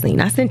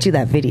discussing. I sent you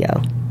that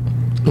video.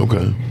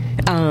 Okay.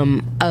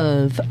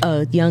 Of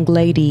a young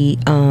lady.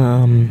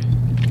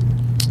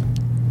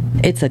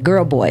 It's a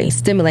girl boy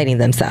stimulating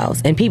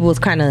themselves, and people was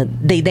kind of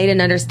they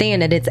didn't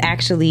understand that it's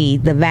actually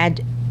the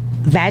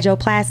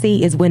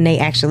vaginoplasty is when they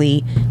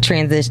actually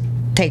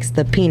takes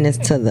the penis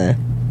to the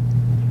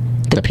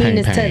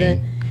penis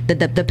pang-pang. to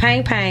the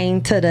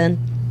pang to the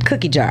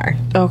cookie jar.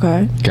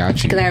 Okay. Got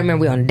you. Because I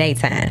remember we on the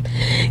daytime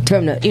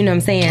from the, you know what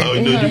I'm saying. Oh,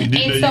 no,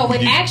 And so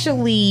it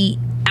actually,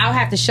 I'll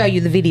have to show you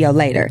the video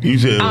later. You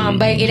said,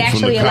 but it from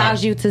actually the cock-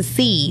 allows you to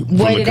see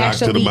what the it cock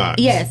to actually. the box.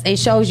 Yes, it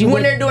shows you When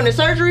what, they're doing the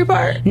surgery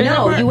part.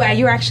 no,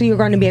 you're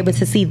going to be able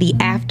to see the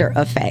after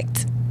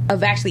effect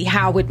of actually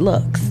how it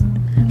looks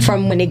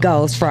from when it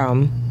goes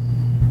from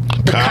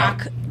the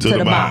cock to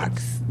the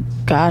box.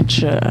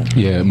 Gotcha.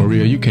 Yeah,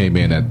 Maria, you came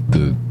in at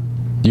the.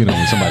 You know,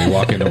 when somebody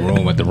walk in the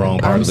room at the wrong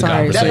part I'm of the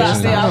sorry.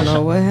 conversation. I don't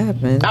know what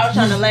happened. I was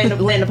trying to land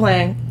the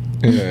plane.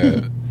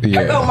 Yeah.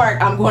 Here go,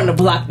 Mark. I'm going to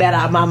block that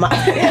out of my mind.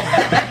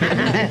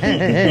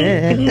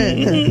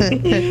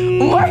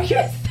 Mark,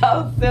 you're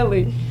so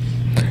silly.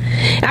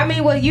 I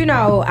mean, well, you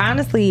know,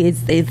 honestly,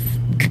 it's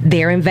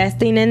they're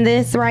investing in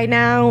this right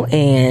now,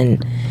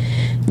 and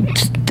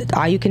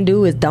all you can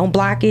do is don't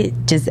block it.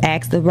 Just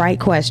ask the right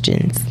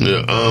questions.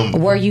 Yeah.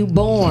 Were you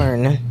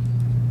born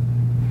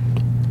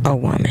a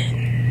woman?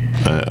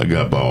 I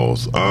got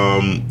balls.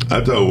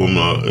 I told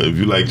women if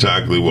you like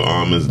chocolate with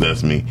almonds,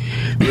 that's me.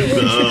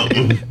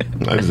 Listen,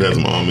 I just had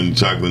some almond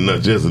chocolate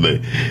nuts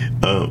yesterday.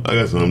 I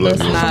got some left.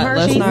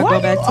 Let's not Why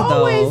go back you to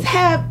always those.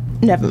 have?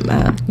 Never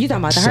mind. You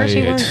talking about the Say Hershey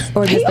it. ones,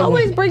 or He just the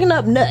always one? bringing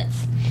up nuts.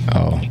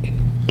 Oh.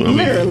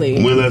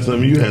 Literally. When last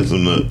time you had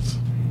some nuts?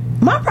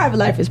 My private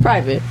life is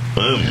private.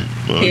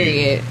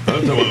 Period.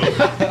 I'm talking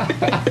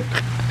about.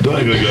 Don't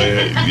act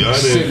like y'all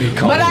Sydney didn't.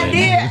 But I Coleman.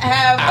 did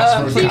have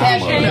Oxford some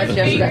cashew comma. nuts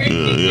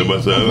yesterday. Yeah,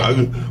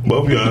 but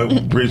both of y'all,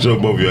 I'm pretty sure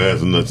both of y'all had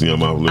some nuts in your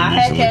mouth. I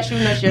had cashew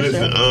nuts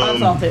yesterday.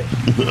 Unsalted.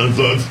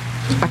 Unsalted.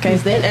 I can't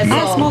stand that I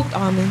salt. smoked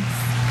almonds.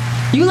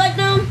 You like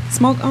them?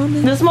 Smoked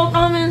almonds? The smoked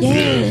almonds?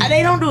 Yeah.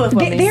 They don't do it for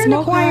me. They're an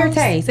Smokehouse. acquired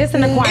taste. It's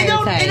an acquired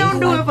taste. It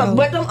don't do it for me.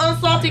 But them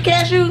unsalted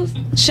cashews,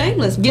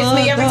 Shameless. Gets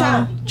me every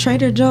time.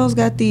 Trader Joe's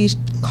got these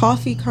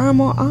coffee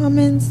caramel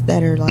almonds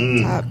that are like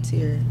top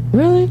tier.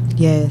 really?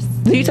 Yes.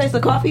 Do you taste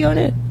the coffee on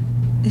it?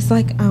 It's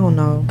like, I don't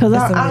know. Because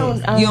It's I a don't.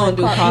 mix. I don't You don't like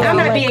do coffee. coffee? I'm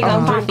not I big don't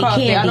on drink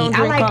coffee candy. I don't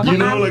drink like coffee. You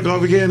don't like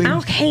coffee candy?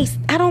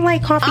 I don't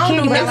like coffee I don't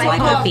candy, do but I nothing like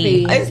like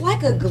coffee. coffee. It's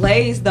like a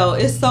glaze though.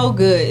 It's so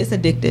good. It's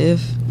addictive.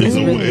 It's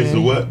really a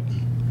what?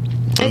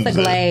 It's a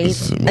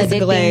glaze. It's a Addicting.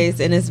 glaze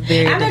and it's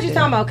very I know what you're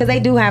talking about because they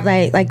do have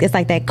like it's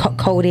like that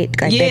coated,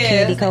 like that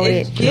candy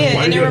coated. Yeah,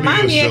 Why and it you gotta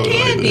reminds do me of your show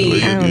like candy.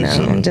 that? I don't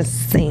know. I'm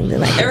just saying that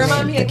like It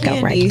reminds me of to go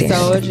candy, there.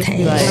 so it just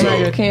be like- So, Remind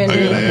you of candy.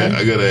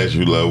 I gotta ask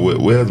you, like,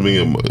 what has been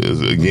your,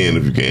 again,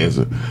 if you can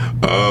answer,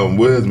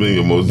 what has been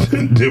your most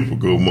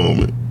difficult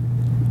moment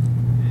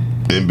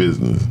in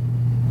business?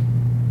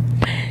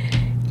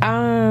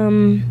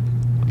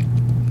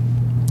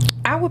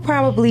 I would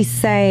probably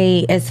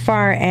say as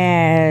far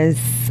as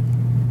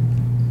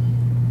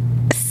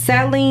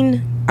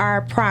selling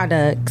our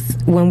products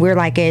when we're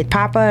like at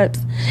pop-ups,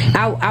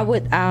 I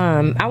would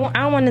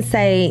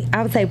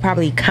say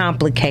probably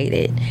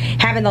complicated,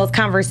 having those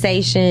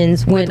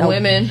conversations when a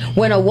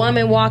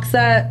woman walks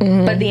up,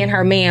 but then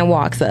her man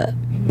walks up.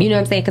 You know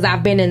what I'm saying? Because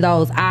I've been in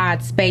those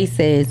odd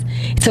spaces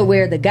to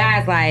where the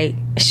guy's like,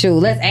 shoot,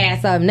 let's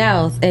add something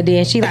else. And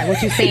then she like,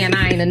 what you saying,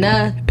 I ain't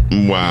enough?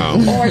 Wow.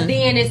 Or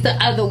then it's the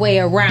other way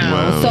around.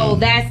 Wow. So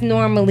that's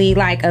normally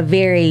like a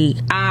very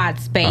odd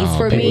space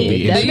for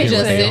me. Do you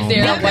just sit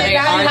there when they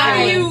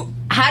argue?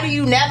 How do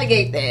you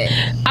navigate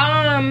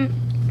that?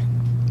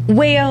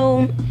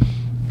 Well,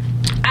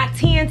 I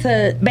tend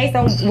to, based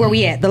on where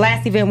we at. The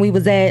last event we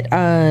was at,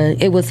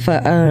 it was for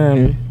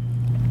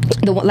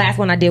the last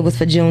one I did was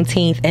for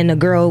Juneteenth, and the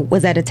girl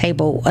was at a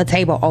table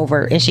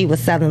over, and she was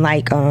selling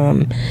like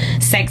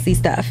sexy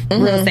stuff,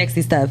 real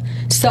sexy stuff.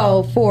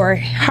 So for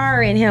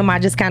her and him, I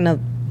just kind of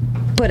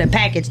put a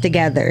package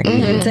together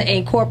to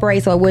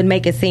incorporate, so it wouldn't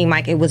make it seem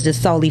like it was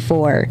just solely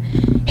for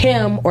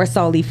him or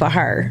solely for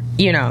her,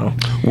 you know.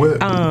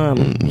 What?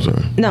 I'm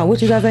sorry. No,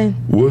 what you guys saying?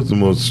 What's the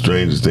most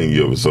strangest thing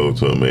you ever sold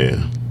to a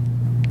man?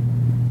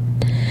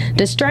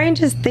 The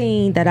strangest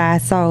thing that I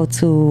sold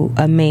to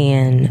a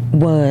man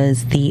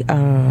was the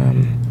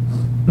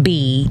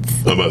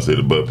beads. I'm about to say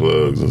the butt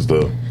plugs and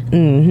stuff.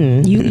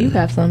 Mm-hmm. You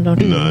have some,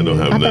 don't you? No, I don't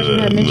have none of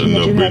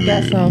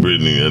that. No,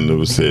 Brittany, I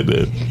never said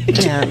that.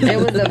 Yeah, it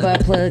was the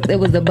butt plug. It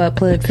was the butt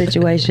plug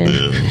situation.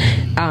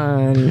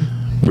 Yeah.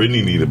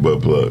 Brittany need a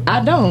butt plug.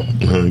 I don't.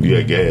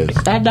 You got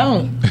gas. I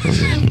don't.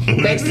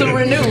 Thanks to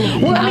Renew.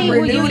 Well, I'm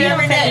renewed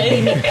every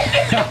day.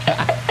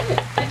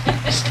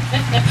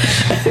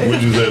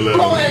 What'd you say, Leslie?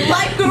 Flowing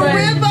like a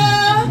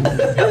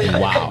river.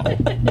 Wow.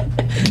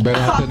 Better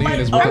have to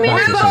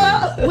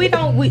is we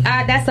don't.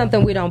 That's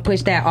something we don't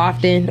push that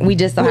often. We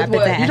just so happen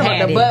to have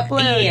had the it. butt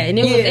plug? Yeah, and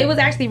it was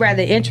actually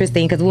rather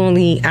interesting because I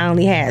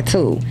only had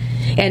 2,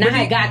 and I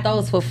had got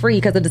those for free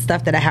because of the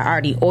stuff that I had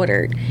already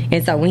ordered.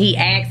 And so when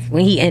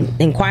he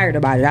inquired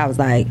about it, I was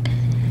like,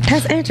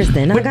 that's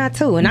interesting. I got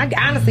 2, and I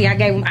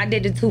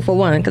did the 2 for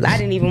 1 because I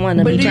didn't even want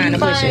to be trying to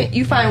push it.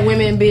 You find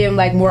women being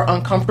like more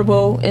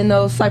uncomfortable in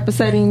those type of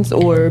settings,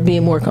 or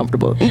being more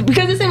comfortable?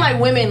 Because it seems like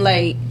women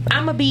they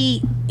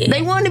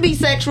want to be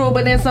sexual,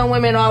 but then some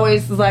women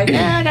always is like,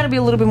 I got to be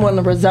a little bit more on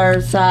the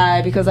reserved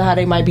side because of how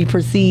they might be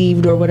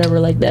perceived or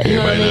whatever like that. You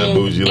know what I mean? Not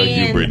bougie like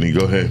you, Brittany.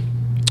 Go ahead.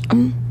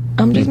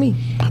 I'm just me.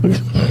 I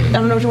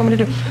don't know what you want me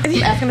to do.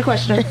 I'm asking the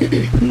question.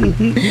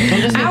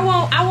 I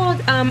won't.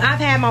 I've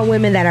had my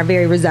women that are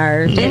very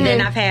reserved, and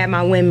then I've had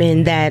my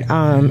women that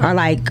are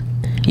like,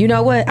 you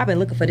know what? I've been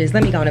looking for this.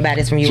 Let me go and buy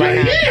this from you right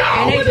now.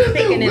 And they just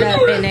picking it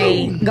up and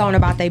they going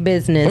about their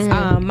business.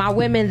 My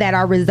women that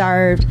are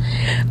reserved,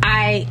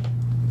 I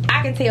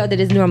can tell that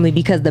it's normally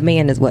because the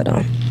man is with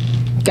them.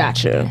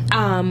 Gotcha.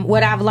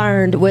 What I've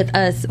learned with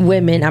us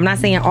women, I'm not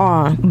saying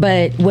all,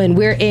 but when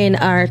we're in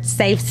our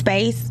safe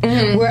space,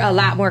 we're a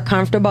lot more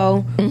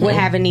comfortable with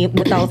having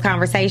with those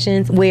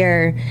conversations.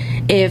 Where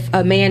if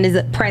a man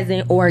is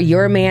present or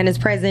your man is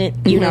present,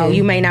 you know,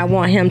 you may not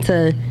want him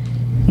to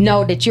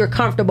know that you're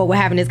comfortable with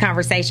having this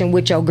conversation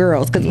with your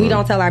girls, because we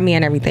don't tell our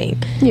men everything.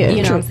 Yeah,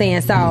 you know what I'm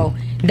saying? So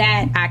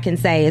that I can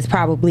say is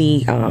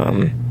probably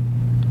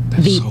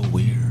That's so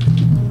weird.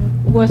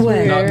 What's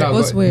weird? No,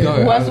 What's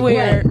weird? What's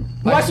weird?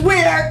 What's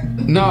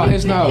weird? No,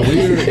 it's not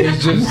weird.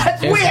 It's just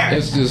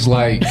it's just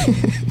like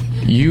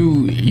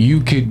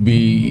you could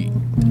be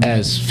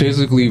as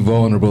physically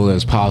vulnerable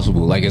as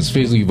possible, like as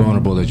physically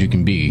vulnerable as you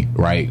can be,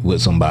 right,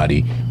 with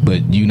somebody,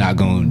 but you're not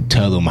gonna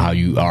tell them how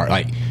you are.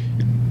 Like,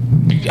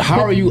 how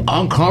are you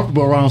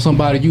uncomfortable around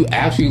somebody you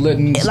actually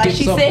letting like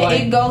she said,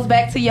 it goes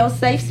back to your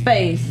safe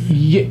space.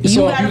 Yeah,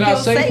 so if you're not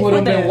safe with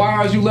them, then why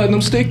are you letting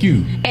them stick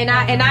you? And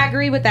I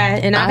agree with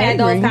that, and I've had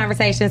those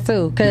conversations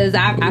too, because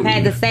I've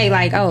had to say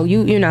like, oh,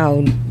 you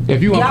know,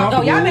 if you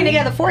uncomfortable, y'all been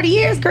together 40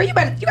 years, girl, you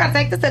gotta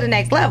take this to the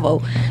next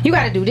level. You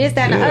gotta do this,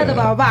 that, and the other,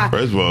 blah blah blah.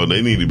 First of all,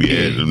 they need to be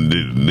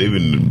they've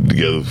been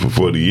together for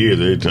 40 years.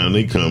 Every time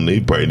they come,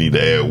 they probably need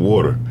to add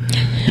water.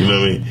 You know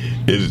what I mean?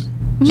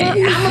 And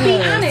I'm gonna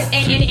be honest,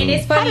 and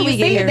it's funny you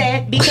say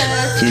that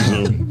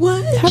because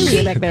what? How do we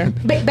get back there?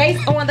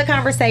 Based on the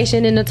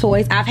conversation and the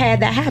toys, I've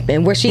had that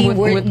happen where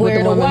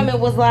the woman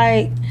was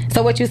like,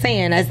 "So what you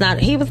saying? That's not."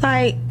 He was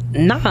like,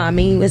 "Nah, I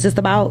mean it's just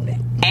about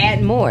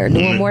adding more,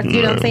 doing more.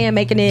 You know what I'm saying?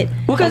 Making it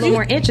a little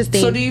more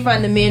interesting." So do you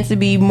find the men to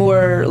be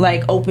more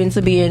like open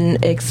to being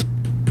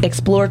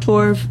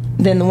explorative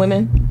than the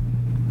women?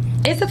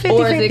 It's a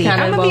 50-50.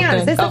 I'm going to be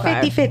honest. It's a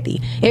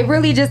 50-50. It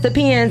really just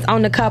depends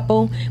on the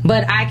couple.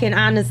 But I can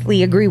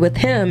honestly agree with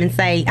him and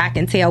say I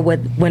can tell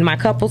when my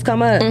couples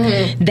come up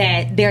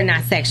that they're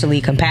not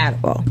sexually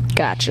compatible.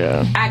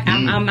 Gotcha.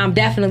 I'm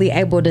definitely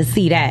able to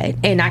see that.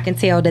 And I can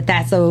tell that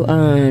that's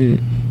a...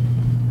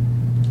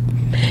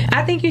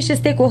 I think you should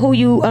stick with who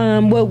you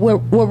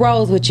what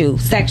rolls with you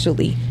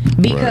sexually,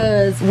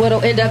 because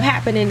what'll end up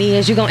happening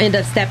is you're gonna end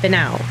up stepping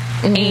out,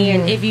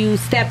 and if you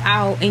step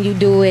out and you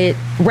do it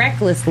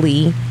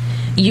recklessly,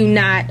 you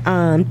not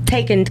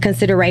taking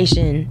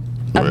consideration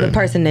of the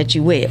person that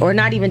you with, or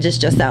not even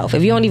just yourself.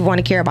 If you don't even want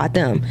to care about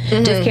them,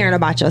 just caring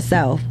about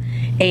yourself.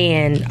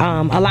 And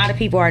a lot of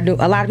people do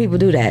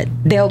that.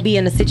 They'll be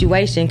in a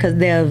situation because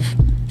they've,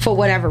 for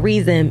whatever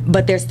reason,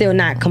 but they're still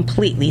not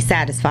completely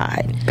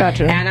satisfied.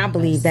 Gotcha. And I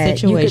believe that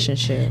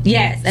situationship.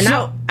 Yes, and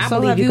I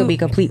believe you can be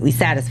completely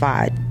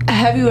satisfied.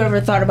 Have you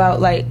ever thought about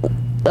like,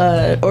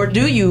 or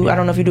do you? I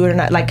don't know if you do it or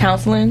not. Like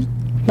counseling.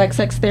 like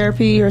sex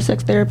therapy or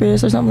sex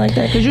therapist or something like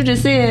that? Because you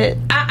just said,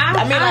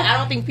 I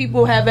don't think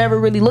people have ever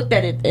really looked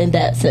at it in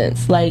that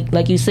sense.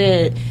 Like you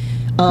said,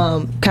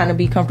 kind of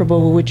be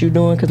comfortable with what you're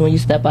doing, because when you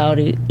step out,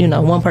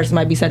 one person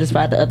might be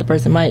satisfied, the other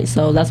person might.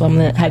 So that's why I'm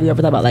gonna. Have you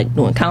ever thought about like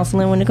doing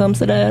counseling when it comes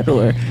to that?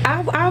 Or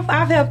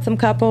I've helped some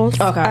couples.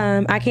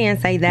 Okay. I can't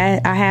say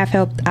that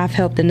I've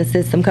helped and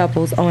assist some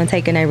couples on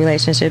taking their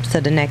relationships to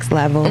the next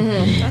level.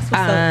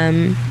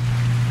 Mm-hmm.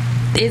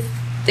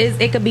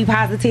 It could be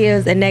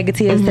positives and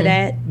negatives to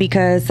that,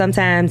 because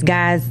sometimes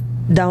guys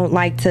don't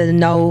like to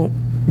know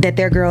that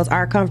their girls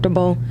are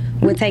comfortable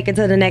with taking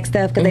to the next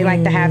step, because they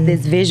like to have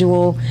this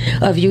visual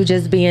of you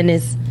just being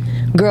this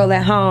girl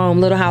at home,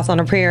 Little House on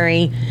the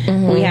Prairie.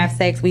 We have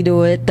sex, we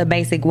do it the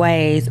basic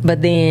ways,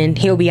 but then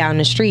he'll be out in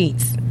the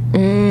streets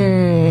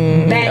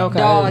back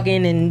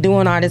dogging and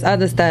doing all this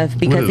other stuff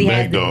because he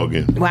had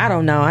dogging. Well, I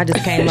don't know. I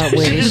just came up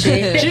with this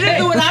shit. She just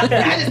threw it out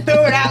there. I just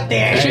threw it out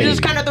there. She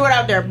just kind of threw it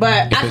out there.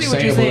 But I see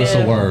what you're saying. It's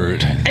a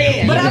word.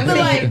 Yeah. But I feel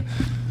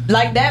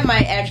like that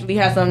might actually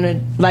have something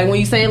to, like when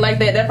you say it like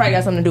that probably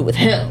got something to do with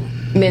him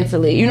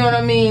mentally. You know what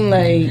I mean?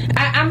 Like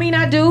I mean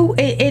I do.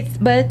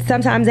 But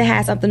sometimes it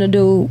has something to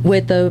do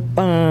with the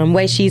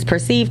way she's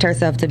perceived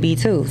herself to be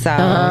too. So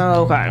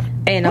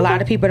and a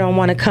lot of people don't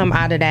want to come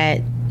out of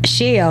that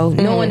shell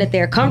knowing that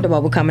they're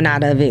comfortable with coming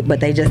out of it,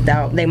 but they just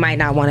don't. They might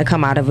not want to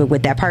come out of it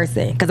with that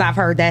person, because I've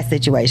heard that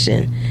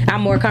situation.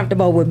 I'm more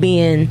comfortable with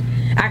being,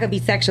 I could be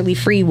sexually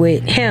free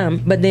with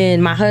him, but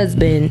then my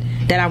husband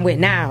that I'm with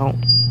now,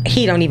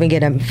 he don't even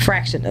get a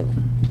fraction of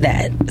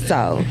that.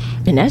 So,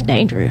 and that's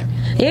dangerous.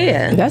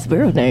 Yeah, that's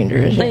real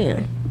dangerous.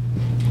 Yeah.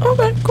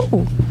 Okay,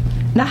 cool.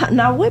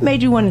 Now, what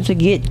made you want to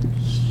get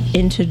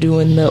into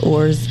doing the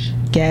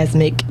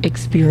orgasmic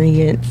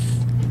experience?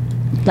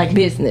 Like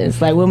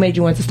business. Like what made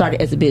you want to start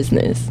it as a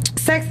business?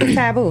 Sex is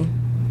taboo.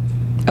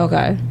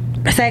 Okay.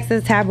 Sex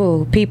is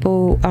taboo.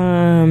 People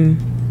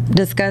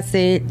discuss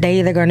it. They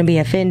either going to be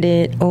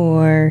offended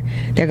or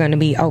they're going to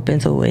be open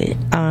to it.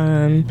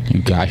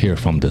 You got here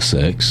from the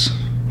sex.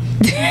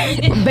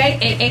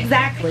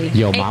 Exactly.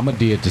 Your mama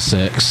did the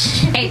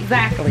sex.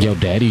 Exactly. Your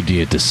daddy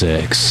did the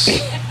sex.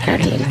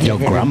 Your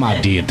grandma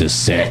did the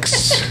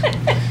sex.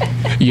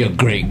 Your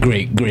great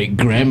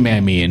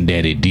grandmammy and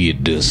daddy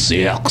did the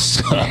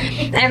sex.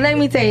 And let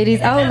me tell you,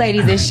 these old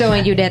ladies is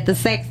showing you that the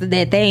sex,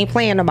 that they ain't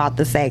playing about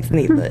the sex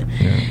neither.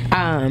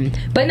 Yeah.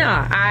 But no,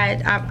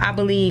 I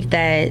believe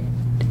that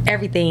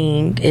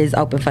everything is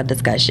open for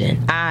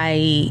discussion.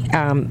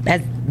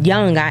 As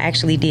young, I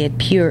actually did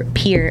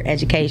peer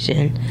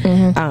education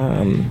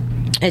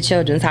at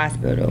Children's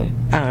Hospital.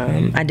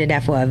 I did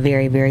that for a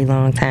very, very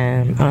long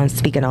time,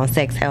 speaking on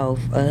sex health,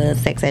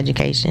 sex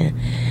education.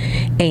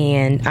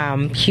 And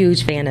I'm a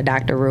huge fan of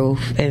Dr.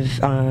 Ruth.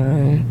 If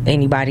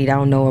anybody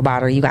don't know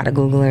about her, you got to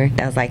Google her.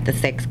 That was like the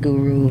sex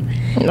guru,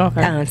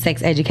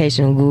 sex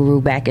educational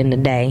guru back in the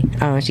day.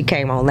 She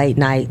came on late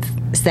nights,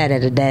 sat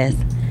at a desk.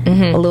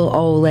 A little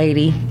old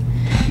lady.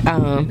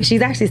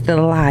 She's actually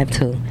still alive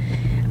too.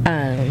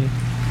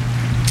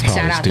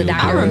 Shout out to Dr.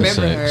 Ruth. I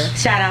remember her.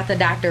 Shout out to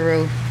Dr.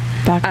 Ruth.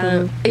 Dr.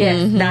 Ruth.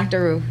 Yes,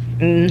 Dr. Ruth.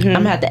 I'm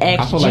gonna have to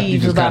ask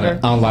Jeeves about her.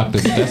 Unlock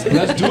this.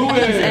 Let's do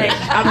it.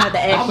 I'm gonna have to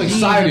ask Jeeves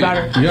about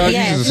her.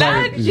 Yes,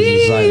 not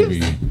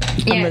Jeeves.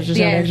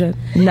 Yes.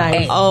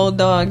 Nice. Old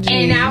dog Jeeves.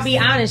 And I'll be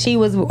honest, she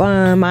was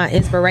my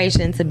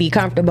inspiration to be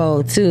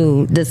comfortable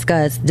to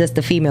discuss just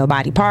the female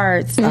body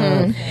parts.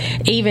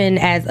 Even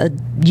as a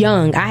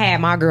young, I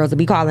had my girls to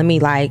be calling me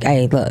like,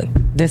 hey, look,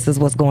 this is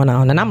what's going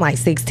on. And I'm like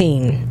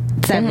 16.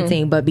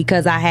 17, but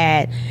because I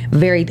had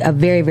a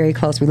very, very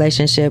close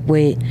relationship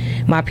with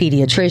my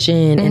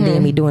pediatrician and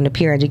then me doing the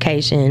peer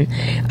education,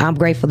 I'm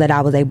grateful that I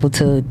was able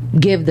to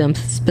give them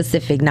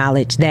specific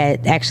knowledge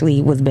that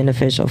actually was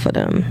beneficial for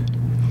them.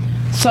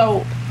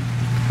 So,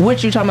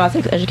 what you talking about,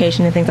 sex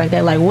education and things like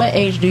that, like what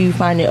age do you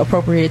find it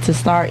appropriate to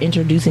start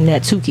introducing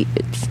that to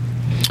kids?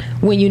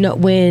 When you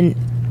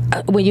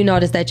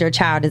notice that your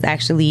child is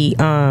actually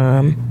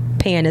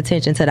paying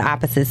attention to the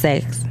opposite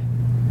sex.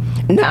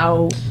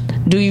 Now,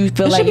 do you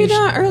feel like should be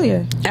done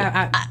earlier?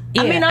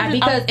 But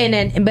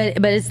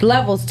it's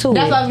levels too.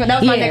 That was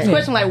my next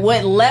question. Like,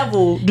 what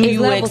level do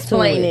you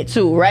explain it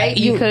to? Right?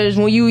 Because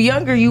when you're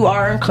younger, you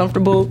are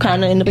uncomfortable,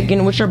 kind of in the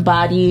beginning with your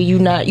body. You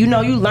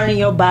learning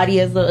your body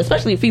as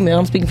especially a female.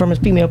 I'm speaking from a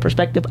female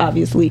perspective,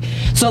 obviously.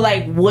 So,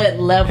 like, what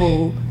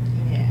level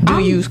do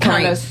you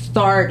kind of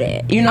start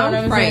at? You know what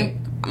I'm saying?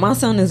 My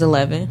son is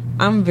 11.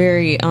 I'm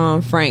very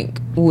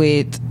frank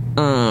with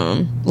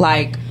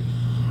like.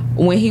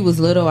 When he was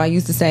little, I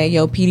used to say,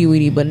 yo, Petey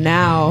Weedy, but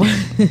now,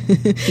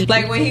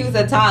 like when he was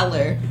a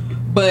toddler,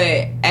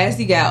 but as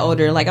he got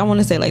older, like I want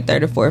to say like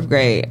 3rd or 4th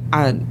grade,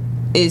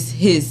 is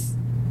his,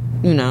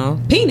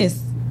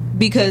 penis.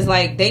 Because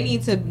like they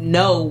need to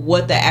know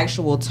what the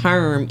actual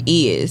term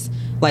is.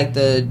 Like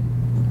the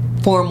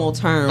formal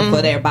term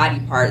for their body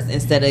parts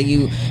instead of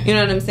you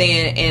know what I'm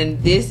saying.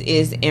 And this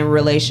is in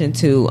relation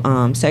to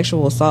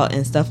sexual assault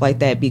and stuff like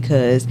that,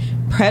 because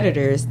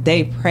predators,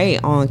 they prey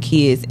on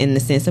kids in the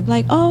sense of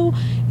like, oh,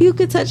 you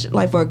could touch,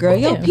 like for a girl,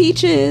 your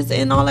peaches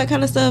and all that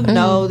kind of stuff.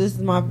 No, this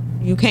is my,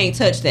 you can't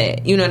touch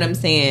that, you know what I'm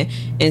saying.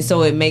 And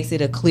so it makes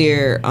it a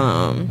clear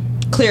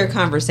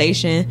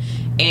conversation.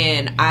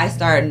 And I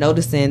started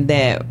noticing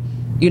that,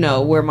 you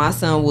know, where my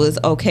son was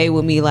okay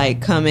with me,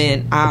 like,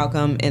 I'll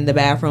come in the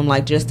bathroom,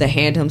 like, just to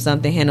hand him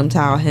something, hand him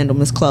towel, hand him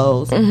his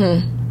clothes.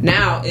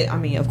 Now, I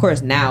mean, of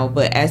course now,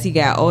 but as he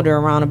got older,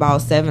 around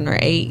about 7 or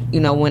 8, you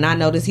know, when I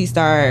noticed he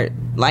started,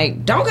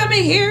 like, don't come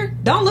in here,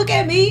 don't look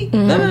at me.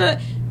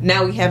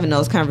 Now we having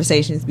those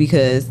conversations,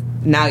 because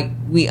now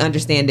we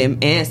understand him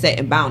and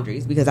setting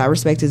boundaries, because I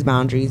respect his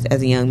boundaries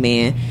as a young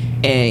man,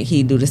 and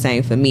he do the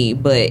same for me.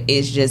 But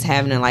it's just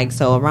having it, like,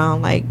 so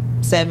around, like,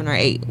 7 or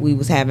 8, we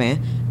was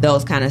having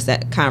those kind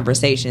of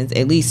conversations,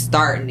 at least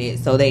starting it,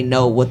 so they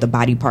know what the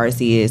body parts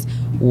is,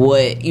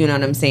 what, you know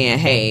what I'm saying,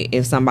 hey,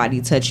 if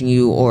somebody touching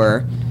you,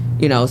 or,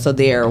 you know, so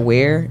they're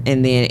aware.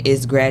 And then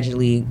it's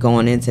gradually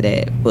going into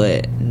that.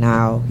 But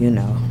now, you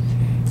know,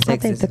 I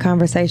think the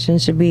conversation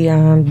should be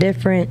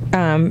different,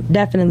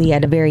 definitely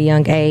at a very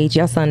young age.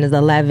 Your son is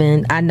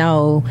 11. I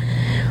know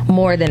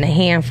more than a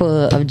handful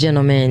of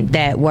gentlemen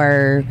that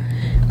were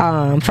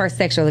first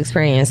sexual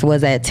experience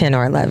was at 10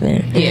 or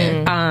 11.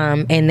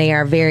 And they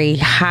are very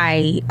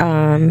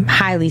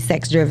highly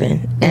sex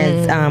driven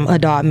as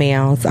adult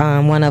males.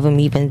 One of them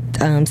even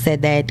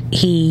said that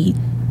he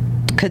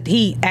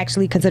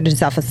actually considered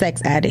himself a sex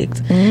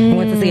addict.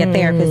 Went to see a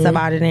therapist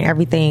about it and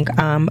everything.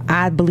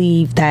 I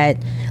believe that,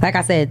 like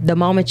I said, the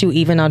moment you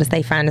even notice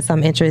they find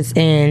some interest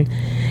in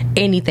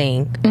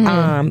anything,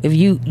 if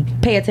you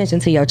pay attention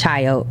to your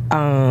child,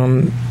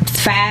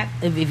 5,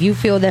 if you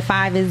feel that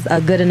 5 is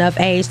a good enough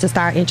age to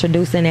start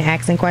introducing and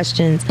asking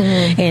questions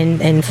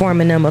and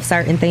informing them of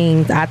certain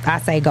things, I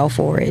say go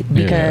for it.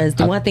 Because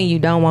the one thing you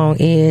don't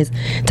want is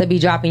to be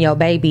dropping your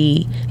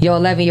baby, your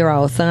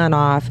 11-year-old son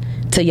off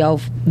to your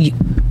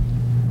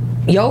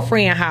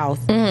friend house,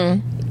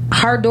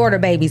 her daughter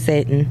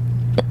babysitting,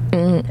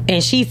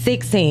 and she's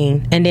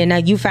 16, and then now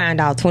you find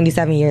out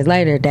 27 years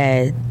later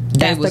that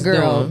that's the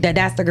girl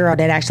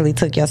that actually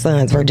took your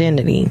son's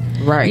virginity,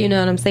 right? You know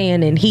what I'm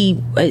saying?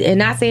 And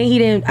not saying he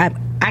didn't.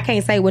 I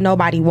can't say what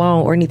nobody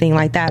won't or anything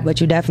like that,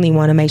 but you definitely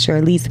want to make sure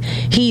at least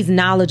he's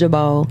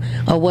knowledgeable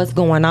of what's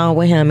going on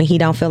with him, and he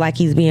don't feel like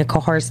he's being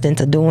coerced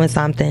into doing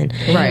something,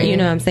 right? You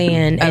know what I'm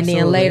saying? Absolutely.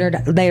 And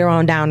then later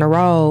on down the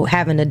road,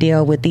 having to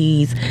deal with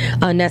these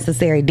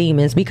unnecessary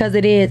demons, because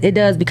it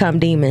does become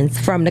demons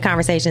from the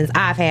conversations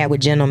I've had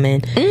with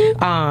gentlemen.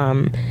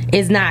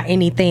 It's not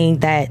anything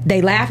that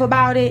they laugh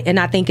about it, and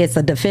I think it's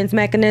a defense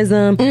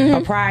mechanism, a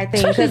pride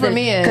thing, because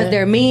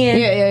they're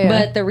men.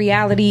 But the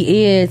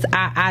reality is,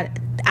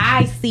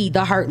 I see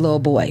the hurt little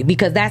boy,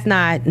 because that's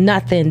not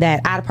nothing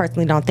that I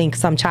personally don't think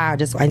some child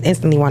just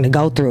instantly want to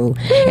go through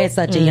at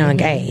such a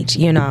young age,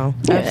 you know.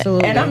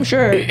 Absolutely. And I'm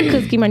sure,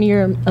 because Kimani,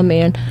 you're a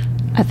man,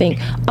 I think.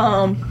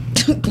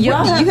 You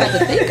have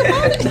to think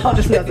about it. No,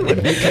 just nothing.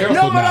 Be careful.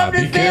 No, but I'm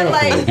just saying,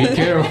 like, be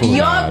careful.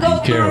 Y'all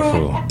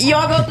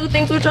go through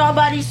things with y'all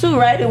bodies too,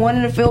 right? And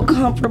wanting to feel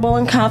comfortable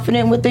and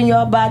confident within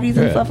your bodies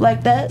and stuff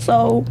like that.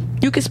 So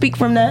you can speak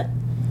from that.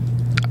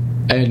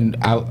 And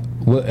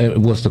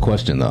what's the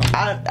question, though?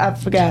 I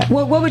forgot.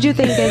 What would you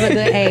think is a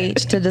good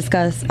age to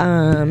discuss?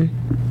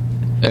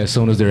 As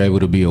soon as they're able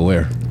to be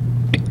aware.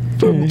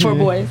 For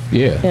boys.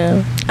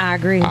 Yeah. I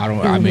agree.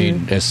 I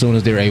mean, as soon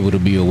as they're able to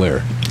be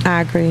aware.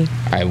 I agree.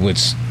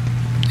 Which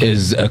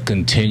is a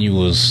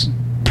continuous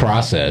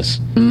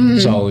process.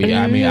 So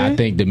I mean, I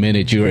think the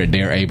minute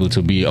they're able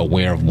to be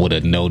aware of what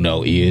a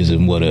no is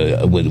and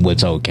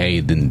what's okay,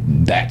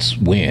 then that's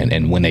when.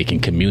 And when they can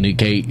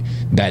communicate,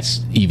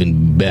 that's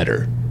even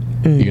better.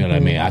 You know what I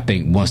mean? I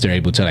think once they're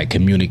able to, like,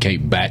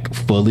 communicate back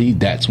fully,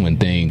 that's when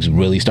things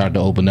really start to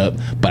open up.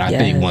 But I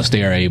think once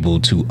they're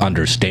able to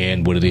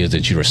understand what it is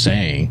that you're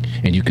saying,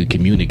 and you could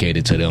communicate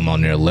it to them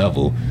on their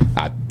level,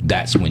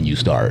 that's when you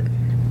start.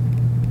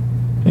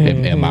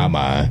 In my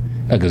mind,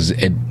 because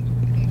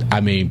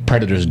I mean,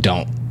 predators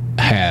don't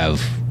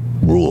have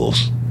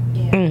rules.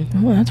 Well,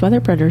 that's why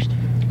they're predators.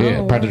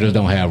 Yeah, predators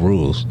don't have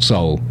rules.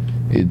 So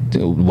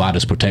why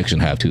does protection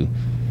have to?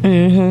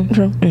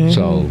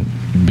 So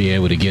be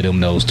able to get them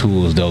those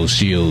tools, those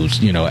shields,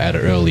 you know, at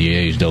an early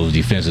age, those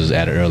defenses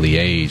at an early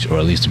age, or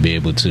at least to be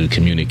able to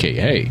communicate,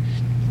 hey,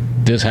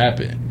 this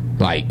happened.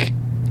 Like,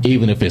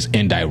 even if it's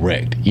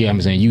indirect, you know what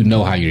I'm saying? You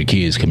know how your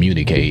kids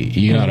communicate,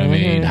 you know what I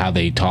mean? How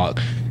they talk.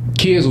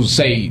 Kids will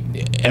say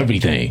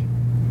everything.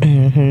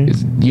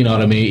 You know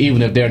what I mean?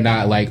 Even if they're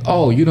not like,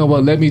 oh, you know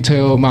what, let me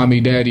tell mommy,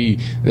 daddy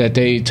that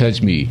they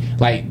touched me.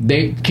 Like,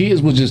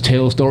 kids will just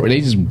tell stories. They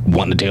just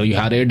want to tell you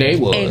how their day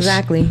was.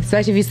 Exactly.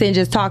 Especially if you sit and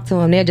just talk to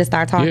them, they'll just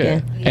start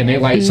talking. And they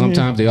like,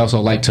 sometimes they also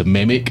like to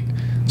mimic.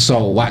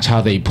 So watch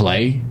how they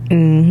play.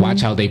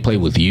 Watch how they play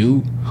with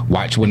you.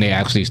 Watch when they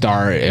actually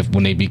start,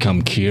 when they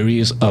become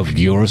curious of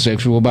your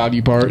sexual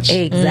body parts.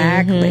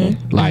 Exactly.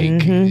 Like,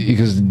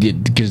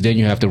 because then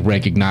you have to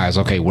recognize,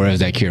 okay, where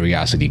is that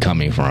curiosity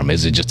coming from?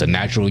 Is it just a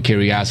natural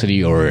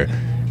curiosity, or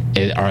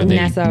are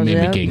they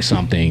mimicking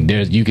something?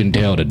 You can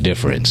tell the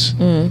difference.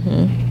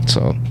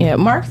 So yeah,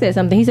 Mark said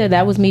something. He said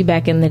that was me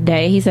back in the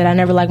day. He said I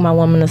never liked my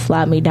woman to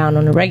slap me down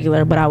on the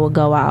regular, but I would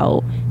go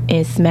out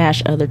and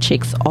smash other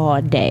chicks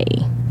all day.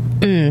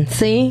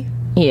 See?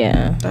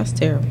 Yeah, that's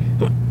terrible.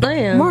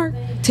 Damn. Mark,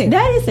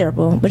 that is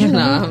terrible. But you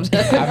know, but if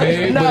that's how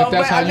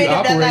you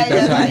operate,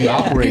 that's how you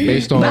operate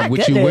based on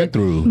what you went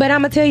through. But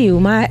I'm gonna tell you,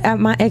 my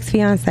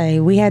ex-fiance,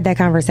 we had that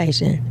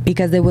conversation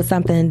because it was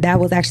something that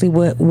was actually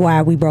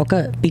why we broke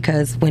up.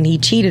 Because when he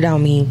cheated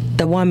on me,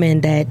 the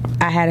woman that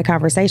I had a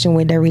conversation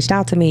with that reached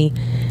out to me,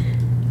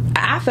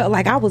 I felt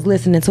like I was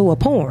listening to a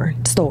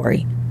porn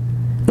story.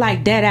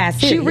 Like dead ass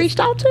serious. She reached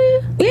out to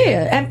you?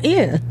 Yeah,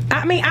 yeah.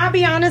 I mean, I'll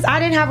be honest,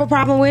 I didn't have a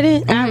problem with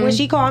it. When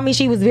she called me,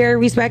 she was very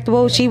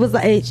respectable. She was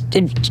like,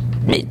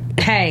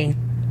 hey,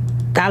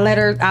 I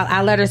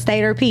let her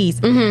state her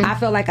piece. I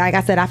felt like I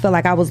said, I felt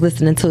like I was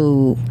listening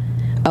to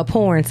a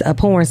porn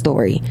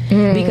story.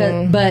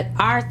 But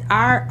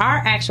our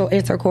actual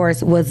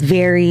intercourse was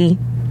very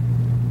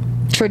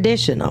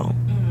traditional.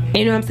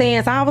 You know what I'm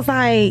saying? So I was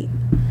like,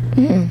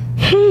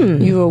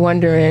 you were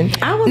wondering.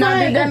 I was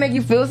like, did that make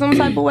you feel some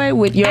type of way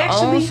with your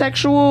own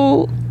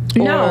sexual?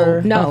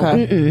 No.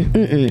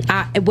 Okay.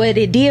 What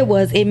it did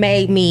was it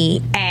made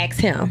me ask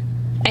him.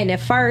 And at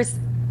first,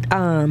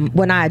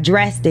 when I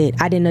addressed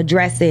it, I didn't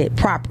address it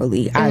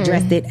properly. I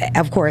addressed it,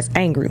 of course,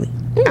 angrily.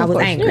 I was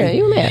angry. Yeah,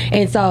 you mad.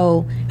 And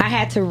so I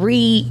had to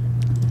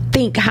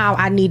rethink how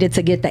I needed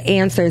to get the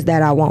answers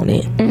that I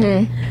wanted.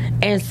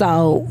 And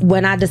so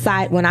when I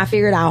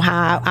figured out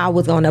how I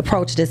was going to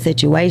approach this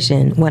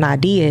situation, when I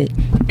did,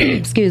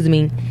 excuse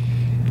me,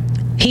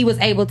 he was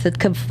able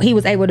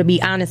to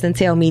be honest and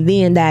tell me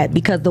then that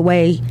because the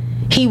way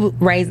he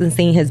raised and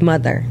seen his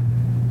mother.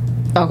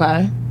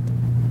 Okay.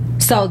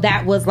 So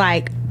that was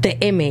like the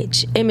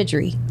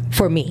imagery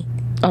for me.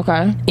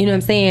 Okay. You know what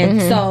I'm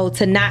saying? So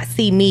to not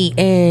see me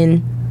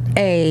in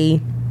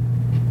a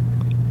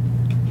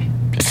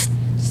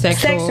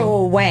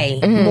sexual way,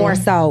 more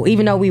so,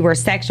 even though we were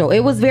sexual, it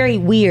was very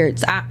weird.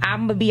 So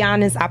I'm gonna be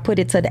honest, I put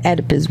it to the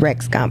Oedipus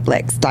Rex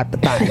complex type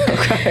of thing.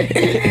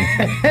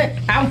 Okay.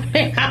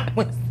 I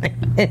was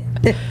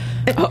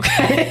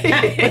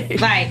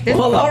like, this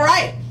well, all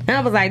right.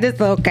 I was like, this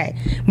is okay.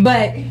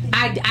 But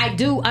I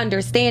do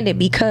understand it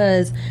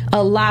because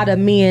a lot of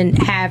men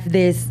have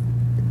this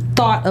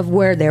thought of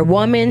where their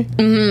woman,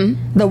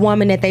 the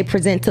woman that they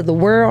present to the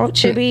world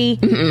should be,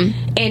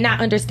 and not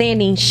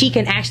understanding she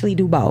can actually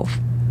do both.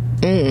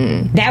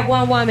 That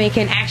one woman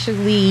can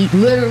actually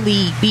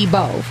literally be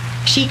both.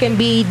 She can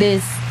be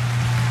this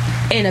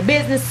in a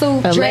business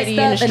suit, a dressed lady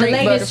up, in the street, and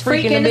a lady is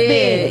freaking in the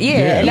bed.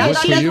 Yeah,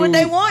 that's what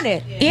they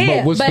wanted. Yeah,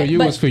 but what's for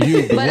you is for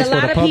you. But what's for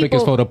the public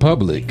is for the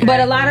public. But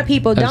a lot of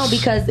people don't,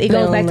 because it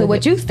goes back to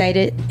what you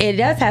stated. It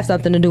does have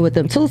something to do with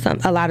them too.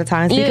 A lot of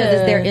times because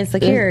it's their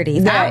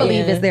insecurities. I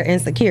believe it's their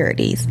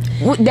insecurities.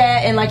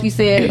 That, and like you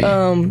said,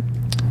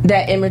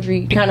 that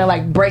imagery kind of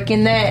like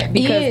breaking that,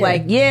 because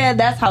like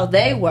that's how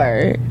they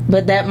were,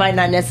 but that might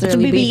not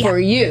necessarily be for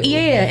you.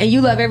 And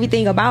you love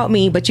everything about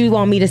me, but you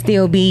want me to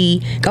still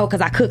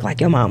because I cook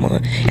like your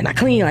mama and I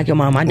clean like your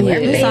mama. I do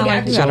everything. You sound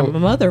like you got a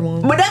mother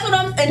one. But that's what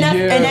I'm,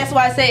 and that's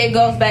why I say it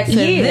goes back to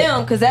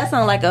them, because that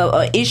sounds like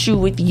a issue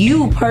with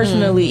you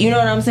personally. You know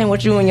what I'm saying?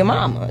 With you and your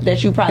mama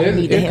that you probably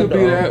need to handle. It could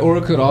be that, or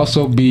it could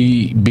also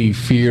be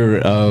fear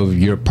of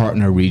your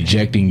partner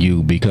rejecting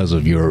you because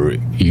of your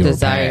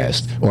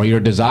past or your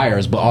desires,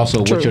 but also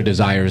what your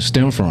desires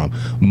stem from.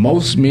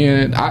 Most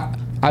men,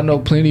 I know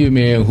plenty of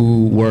men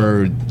who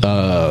were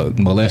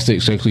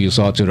molested, sexually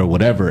assaulted, or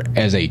whatever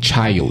as a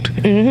child,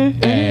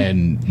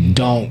 and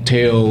don't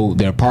tell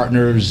their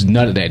partners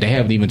none of that. They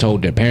haven't even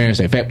told their parents.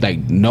 In fact, like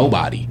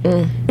nobody.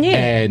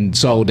 And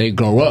so they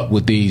grow up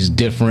with these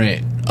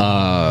different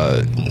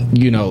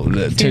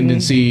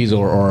tendencies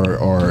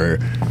or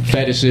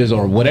fetishes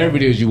or whatever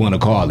it is you want to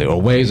call it, or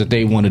ways that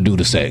they want to do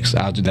the sex.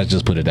 Let's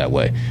just put it that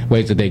way.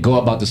 Ways that they go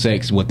about the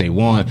sex, what they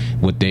want,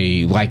 what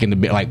they like in the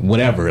bed, like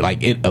whatever.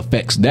 Like it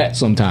affects that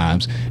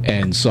sometimes.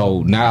 And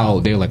so now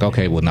they're like,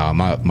 okay, well, no,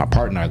 my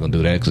partner not gonna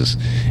do that, because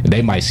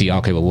they might see,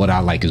 okay, well, what I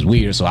like is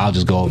weird, so I'll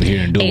just go over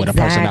here and do it with a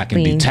person I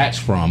can detach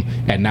from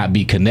and not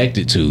be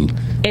connected to.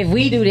 If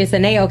we do this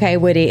and they okay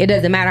with it, it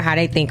doesn't matter how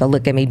they think or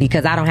look at me,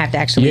 because I don't have to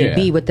actually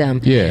be with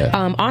them.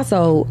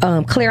 Also,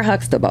 Claire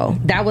Huxtable,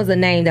 that was a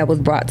name that was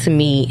brought to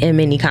me in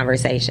many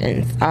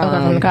conversations.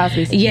 From the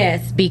Cosby's.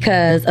 Yes,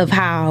 because of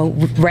how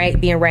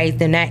being raised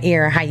in that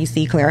era, how you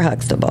see Claire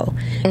Huxtable.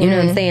 You know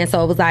what I'm saying?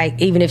 So it was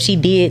like, even if she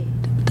did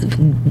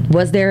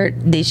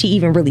she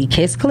even really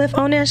kiss Cliff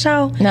on that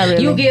show? Not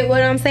really. You get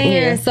what I'm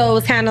saying? So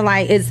it's kind of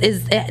like it's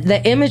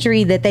the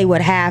imagery that they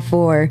would have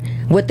for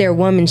what their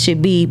woman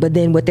should be, but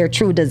then what their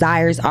true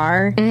desires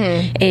are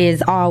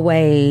is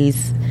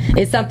always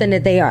It's something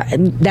that they are.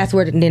 That's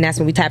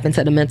when we tap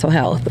into the mental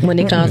health when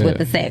it comes with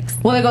the sex.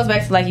 Well, it goes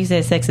back to, like you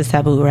said, sex is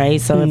taboo, right?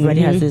 So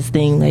everybody has this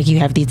thing, like you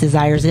have these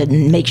desires that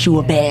makes you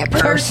a bad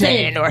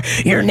person, or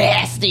you're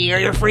nasty, or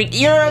you're freaky.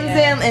 You know what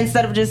I'm saying?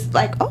 Instead of just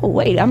like, oh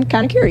wait, I'm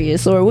kind of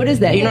curious, or what is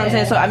that? You know what I'm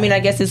saying? So I mean, I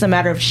guess it's a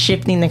matter of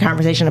shifting the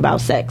conversation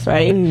about sex,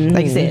 right?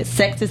 Like you said,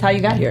 sex is how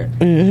you got here.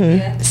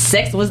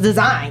 Sex was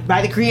designed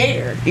by the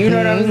creator. You know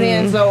what I'm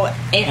saying? So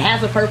it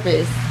has a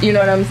purpose. You know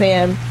what I'm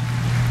saying?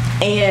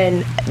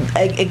 And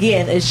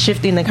again, it's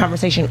shifting the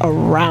conversation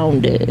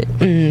around it,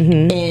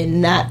 and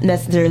not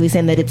necessarily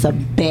saying that it's a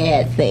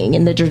bad thing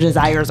and that your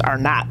desires are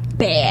not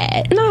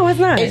bad. No, it's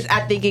not.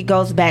 I think it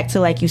goes back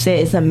to, like you said,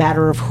 it's a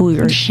matter of who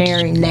you're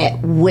sharing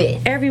that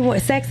with. Everyone,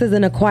 sex is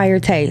an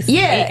acquired taste.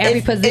 Yeah,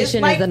 every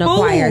position like is an food.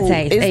 acquired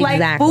taste. It's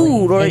like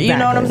food, or you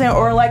know what I'm saying,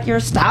 or like your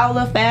style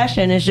of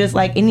fashion. It's just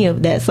like any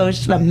of that. So it's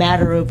just a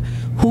matter of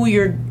who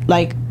you're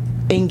like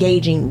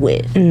engaging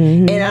with.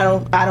 And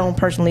I don't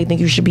personally think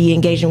you should be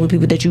engaging with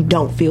people that you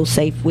don't feel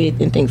safe with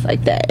and things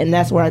like that. And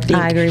that's where I think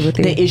I agree with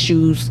you. The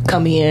issues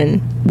come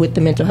in with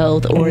the mental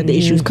health, or the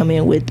issues come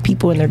in with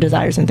people and their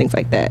desires and things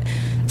like that.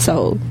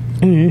 So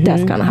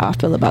that's kind of how I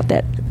feel about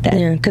that.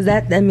 Yeah, because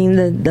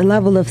the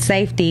level of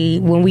safety,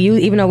 when we use,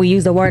 even though we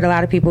use the word, a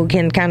lot of people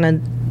can kind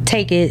of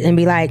take it and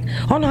be like,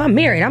 oh no, I'm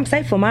married, I'm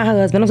safe for my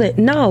husband. I'm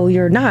saying, no,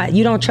 you're not.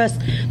 You don't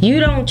trust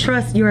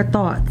your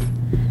thoughts.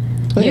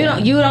 Yeah.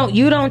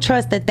 You don't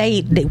trust that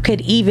they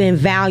could even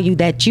value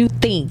that you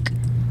think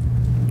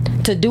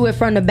to do it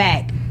from the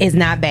back is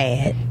not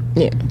bad.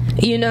 Yeah.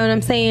 You know what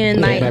I'm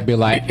saying? Like, might be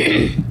like,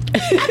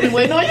 I've been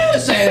waiting on you to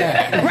say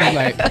that.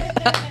 Right. Like,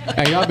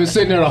 and y'all been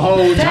sitting there the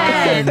whole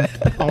time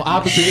on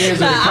opposite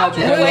ends of the couch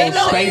with that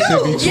little space in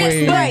between.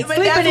 Yes, right.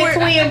 Sleeping in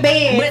twin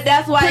beds. But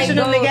that's why pushing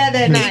them together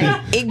at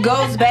night. It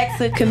goes back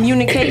to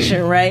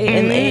communication, right?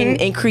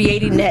 And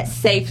creating that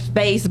safe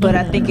space. But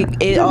I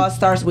think it all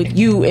starts with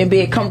you and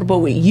being comfortable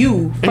with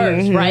you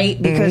first,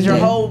 right? Because your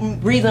whole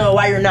reason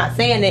why you're not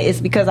saying it is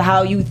because of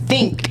how you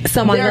think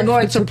they're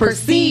going to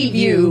perceive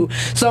you.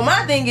 So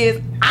my thing is,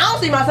 I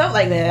don't see myself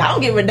like that. I don't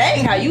give a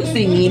dang how you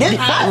see me. This is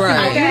how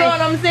I see me. You know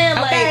what I'm saying?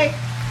 Like,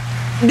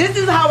 this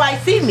is how I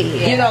see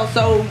me. You know,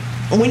 so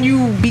when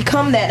you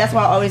become that, that's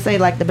why I always say,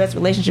 like, the best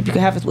relationship you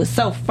can have is with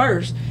self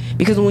first.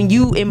 Because when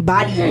you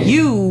embody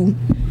you,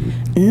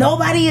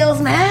 nobody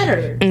else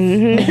matters.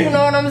 You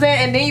know what I'm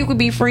saying? And then you could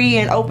be free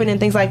and open and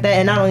things like that.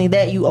 And not only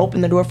that, you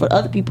open the door for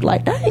other people.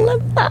 Like, dang,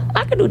 look,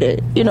 I can do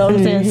that. You know what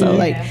I'm saying? So,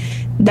 like,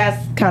 that's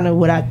kind of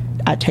what I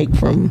take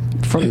from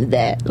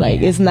that.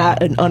 Like, it's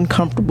not an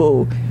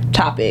uncomfortable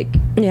topic.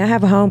 Yeah, I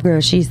have a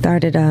homegirl. She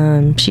started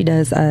she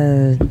does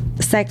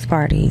sex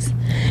parties,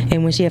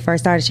 and when she had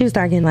first started, she was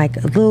starting getting like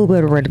a little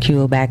bit of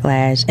ridicule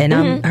backlash, and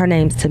her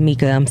name's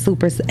Tamika. I'm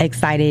super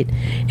excited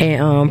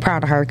and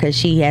proud of her because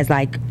she has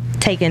like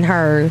taken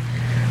her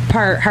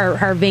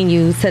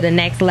venues to the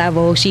next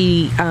level.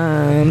 She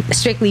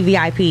strictly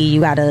VIP,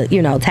 you gotta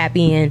tap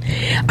in,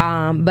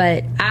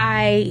 but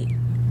I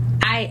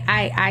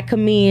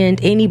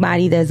commend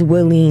anybody that's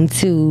willing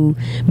to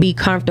be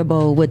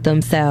comfortable with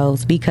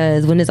themselves,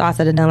 because when it's all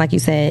said and done, like you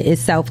said,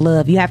 it's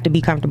self-love. You have to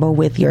be comfortable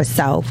with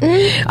yourself.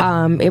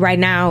 Right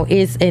now,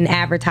 it's an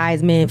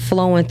advertisement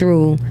flowing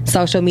through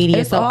social media.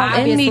 It's all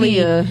in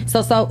media.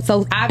 So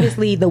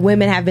obviously, the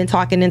women have been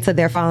talking into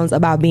their phones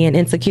about being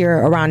insecure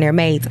around their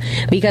mates,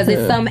 because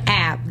it's some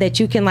app that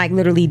you can like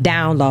literally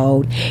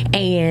download,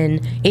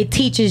 and it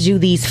teaches you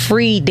these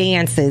free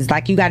dances.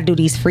 Like, you got to do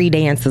these free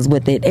dances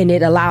with it, and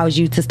it allows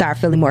you to start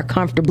feeling more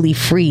comfortably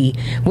free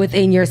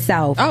within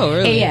yourself. Oh,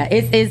 really? And yeah,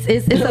 it's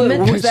a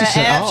mental. What's that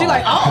app? She's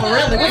like, oh,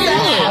 really? What's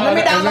that app? Let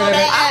me download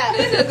that app.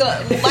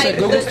 Like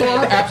Google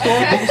Store, App Store,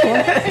 Google Store.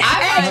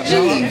 Ask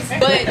Jeeves,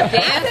 but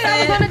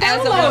dancing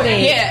as a woman.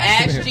 Yeah,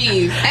 ask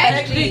Jeeves.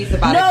 Ask Jeeves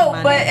about it.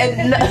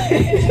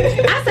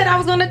 I said I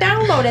was going to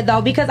download it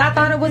though, because I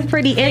thought it was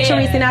pretty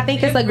interesting. I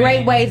think it's a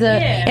great way to,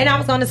 and I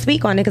was going to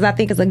speak on it because I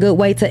think it's a good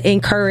way to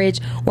encourage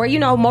or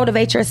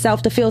motivate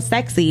yourself to feel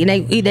sexy.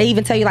 And they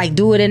even tell you like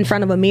do it in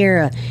front of a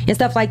mirror and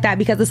stuff like that,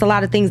 because it's a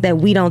lot of things that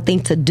we don't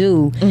think to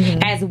do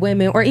as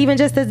women, or even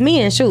just as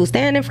men. Shoot,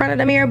 stand in front of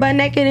the mirror butt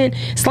naked and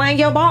slang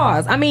your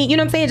balls. I mean, you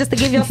know what I'm saying, just to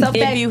give yourself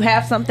if you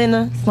have something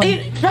to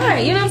slang.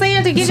 Right, you know what I'm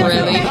saying, to give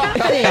yourself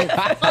that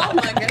confidence. Oh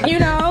my God.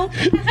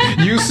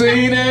 You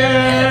seen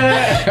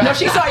it? No,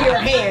 she saw your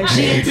hand.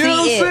 She didn't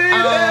see it. I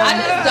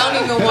just don't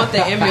even want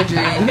the imagery.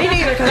 Me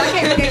neither, because I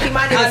can't look at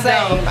Kimani the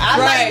same. I'm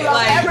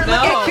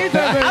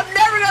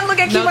never gonna look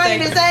at Kimani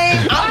the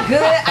same. I'm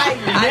good. I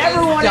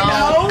never want to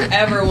know.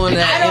 Ever want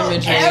that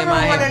imagery in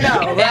my head. I don't ever want to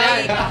know.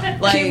 Right?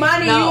 Like,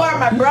 Kimani, you are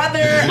my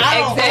brother. I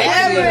don't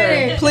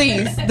ever.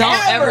 Please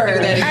don't ever do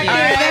that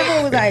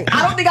again.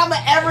 I don't think I'm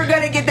ever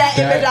gonna get that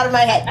image out of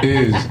my head.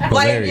 Is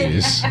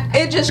hilarious.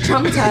 It just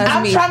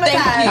traumatized me. I'm traumatized.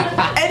 Thank you.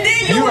 And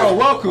then you are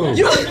welcome.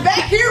 You was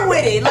back here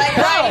with it, like,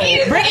 bro,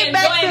 bring it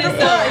back to the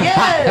front.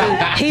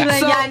 Yeah. He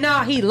like, yeah, no,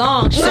 he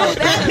long. So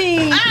that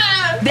means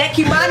that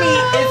Kimani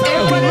is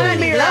in front of the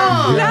mirror.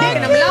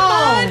 Digging him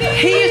long.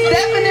 He is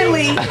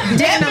definitely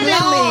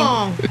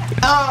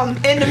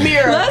in the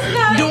mirror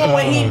doing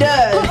what he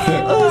does.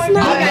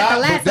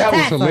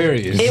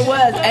 hilarious. It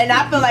was, and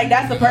I feel like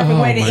that's the perfect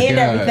way to end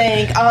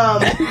everything.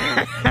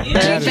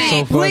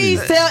 So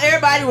please tell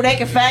everybody where they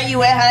can find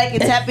you at, how they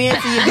can tap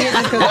into your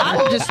business, because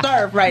I'm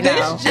disturbed right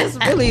now. This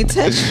just really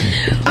touched.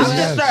 I'm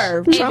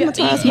disturbed.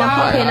 Traumatized my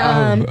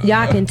heart.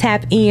 Y'all can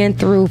tap in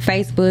through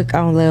Facebook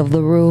on Love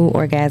LaRue,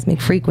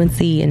 Orgasmic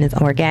Frequency, and it's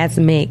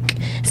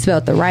orgasmic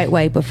spelled the right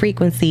way, but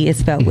frequency is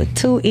spelled with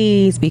 2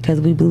 E's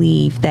because we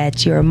believe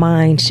that your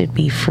mind should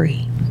be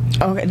free.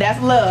 Okay,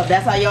 that's love.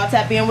 That's how y'all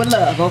tap in with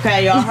love.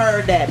 Okay, y'all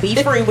heard that. Be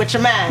free with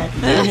your mind,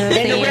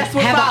 and the rest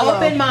will Have follow.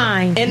 an open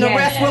mind, and the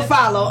rest will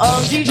follow.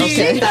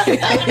 Gigi,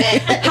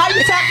 how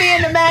you tap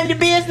in to mind your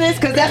business?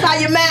 Because that's how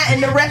you mind,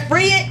 and the rest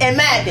free it and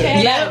mind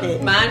it.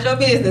 Yep. Mind your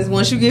business.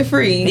 Once you get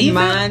free,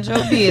 mind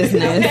your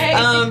business.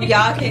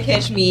 Y'all can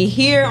catch me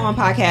here on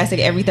Podcastic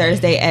every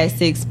Thursday at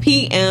 6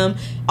 p.m.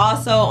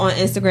 Also on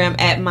Instagram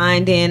at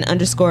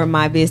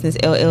mindin_my_business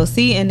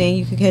LLC, and then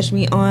you can catch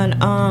me on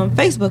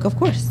Facebook, of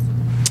course.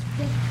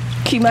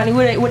 Kimani,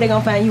 where they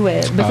gonna find you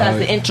at besides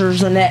the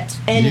intros and that,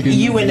 and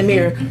you in the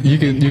mirror? You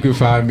can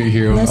find me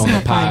here on the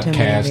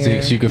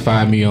Podcastics. You can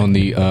find me on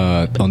the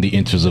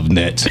intros of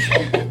net,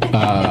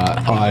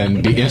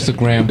 on the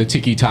Instagram, the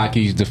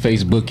TikTokies, the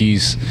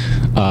Facebookies,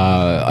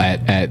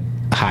 at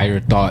Higher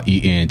Thought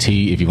ENT.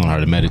 If you want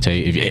her to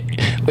meditate,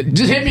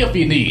 just hit me up if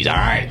you need. All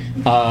right.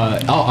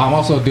 I'm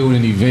also doing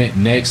an event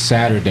next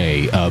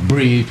Saturday.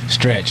 Breathe,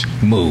 stretch,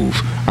 move.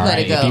 All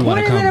right. If you want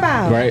to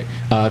come, right?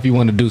 If you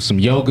want to do some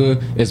yoga,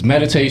 it's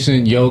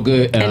meditation,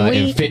 yoga,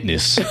 and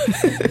fitness.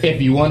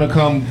 If you want to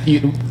come,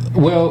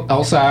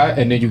 outside,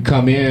 and then you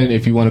come in.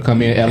 If you want to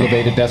come in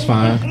elevated, that's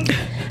fine.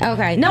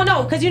 Okay.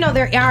 No, because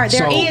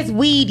there is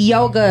weed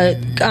yoga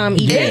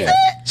events. Is it?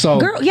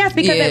 So, girl, yes,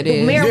 because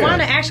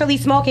marijuana actually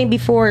smoking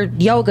before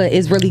yoga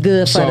is really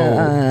good for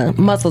the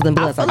muscles and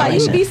blood circulation.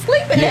 Like you be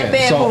sleeping that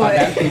bad boy. I'm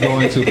actually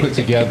going to put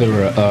together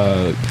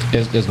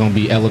it's going to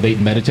be Elevate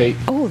and Meditate.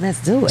 Oh,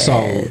 let's do it.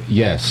 So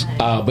yes,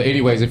 but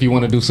anyways, if you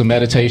want to do some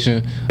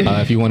meditation,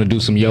 if you want to do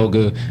some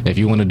yoga, if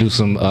you want to do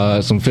some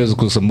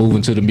physical, some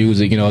moving to the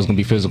music, it's going to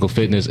be physical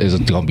fitness. It's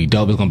going to be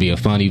dope. It's going to be a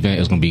fun event.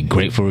 It's going to be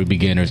great for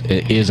beginners.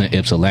 It is in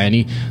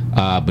Ypsilanti,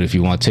 but if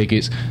you want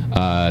tickets,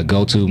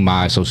 go to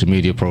my social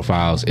media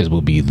profiles. It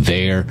will be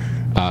there.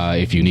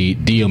 If you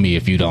need, DM me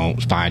if you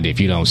don't find it, if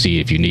you don't see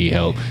it, if you need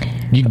help,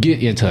 you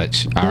get in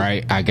touch. All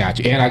right, I got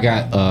you, and I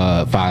got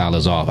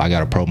 $5 off. I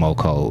got a promo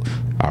code.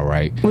 All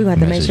right, we got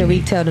to make sure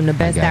we tell them the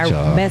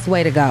best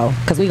way to go,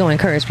 because we gonna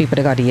encourage people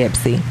to go to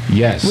Ypsi.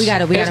 Yes, we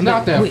gotta. It's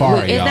not that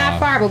far. It's not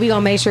far, but we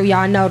gonna make sure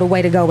y'all know the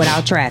way to go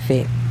without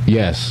traffic.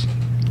 Yes,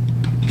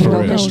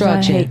 for real.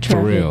 Construction. For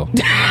real.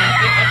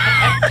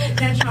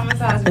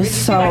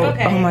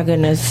 Oh my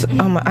goodness, I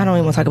don't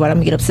even want to talk about it. I'm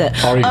gonna get upset.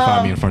 Or you can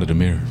find me in front of the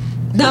mirror.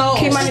 No,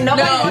 nobody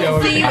wants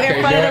to see you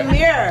in front of the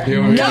mirror.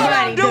 No,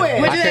 don't do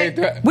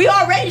it. We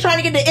already trying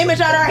to get the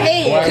image out of our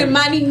head.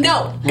 Kimani,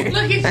 no.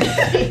 Look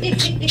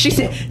at she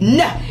said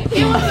no.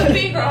 It was a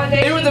bigger all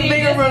day. It was a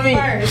bigger for me.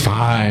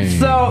 Fine.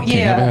 So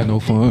yeah, never had no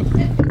fun.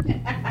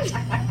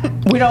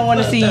 We don't want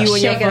to see you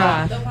in your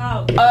phone.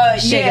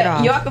 Shake it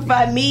off. Y'all can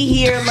find me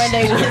here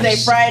Monday, Wednesday,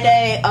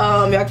 Friday.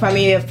 Y'all can find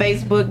me at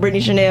Facebook,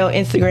 Brittany Chanel,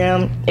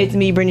 Instagram. It's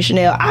me, Brittany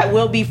Chanel. I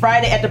will be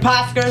Friday at the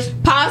Podskers.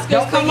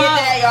 Don't forget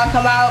that. Y'all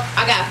come out.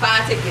 I got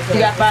 5 tickets. You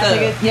got 5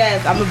 tickets?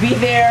 Yes, I'm gonna be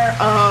there.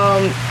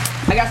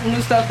 I got some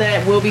new stuff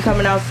that will be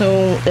coming out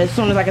soon. As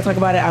soon as I can talk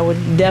about it, I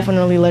would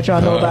definitely let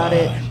y'all know about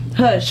it.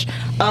 Hush.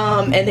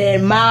 And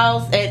then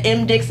Miles at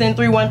M Dixon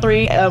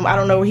 313. I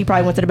don't know where he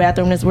probably went to the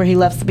bathroom. That's where he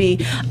loves to be.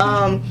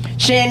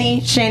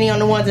 Shani on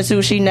the ones and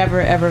twos. She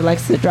never ever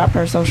likes to drop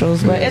her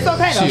socials, but it's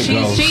okay though. She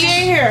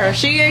ain't here.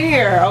 She ain't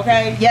here.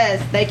 Okay.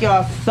 Yes. Thank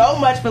y'all so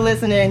much for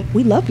listening.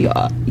 We love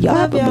y'all. Y'all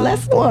have a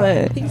blessed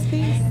one. Peace.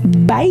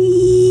 Bye.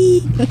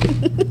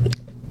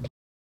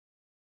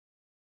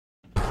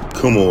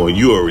 Come on,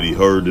 you already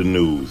heard the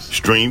news.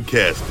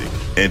 Streamcastic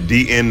and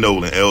DN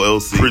Nolan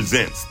LLC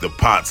presents the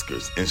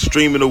Podskers and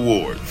Streaming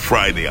Award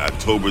Friday,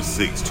 October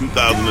 6,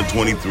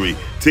 2023.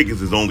 Tickets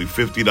is only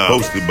 $50.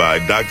 Hosted by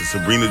Dr.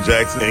 Sabrina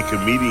Jackson and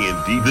comedian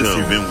D. This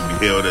event will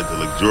be held at the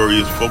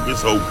luxurious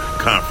Focus Hope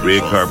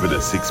Conference. Red carpet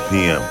at 6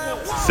 p.m.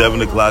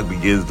 7 o'clock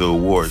begins the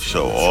award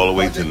show all the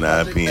way to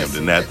 9 p.m.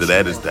 Then after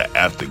that is the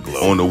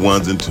afterglow. On the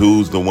ones and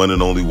twos, the one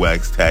and only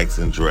Wax, Tax,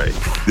 and Dre.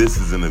 This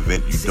is an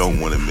event you don't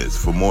want to miss.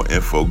 For more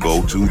info,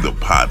 go to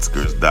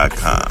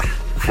thepodskers.com.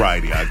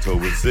 Friday,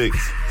 October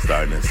 6th,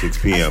 starting at 6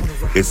 p.m.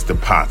 It's the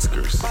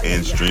Podskers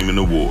and Streaming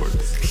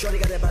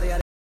Awards.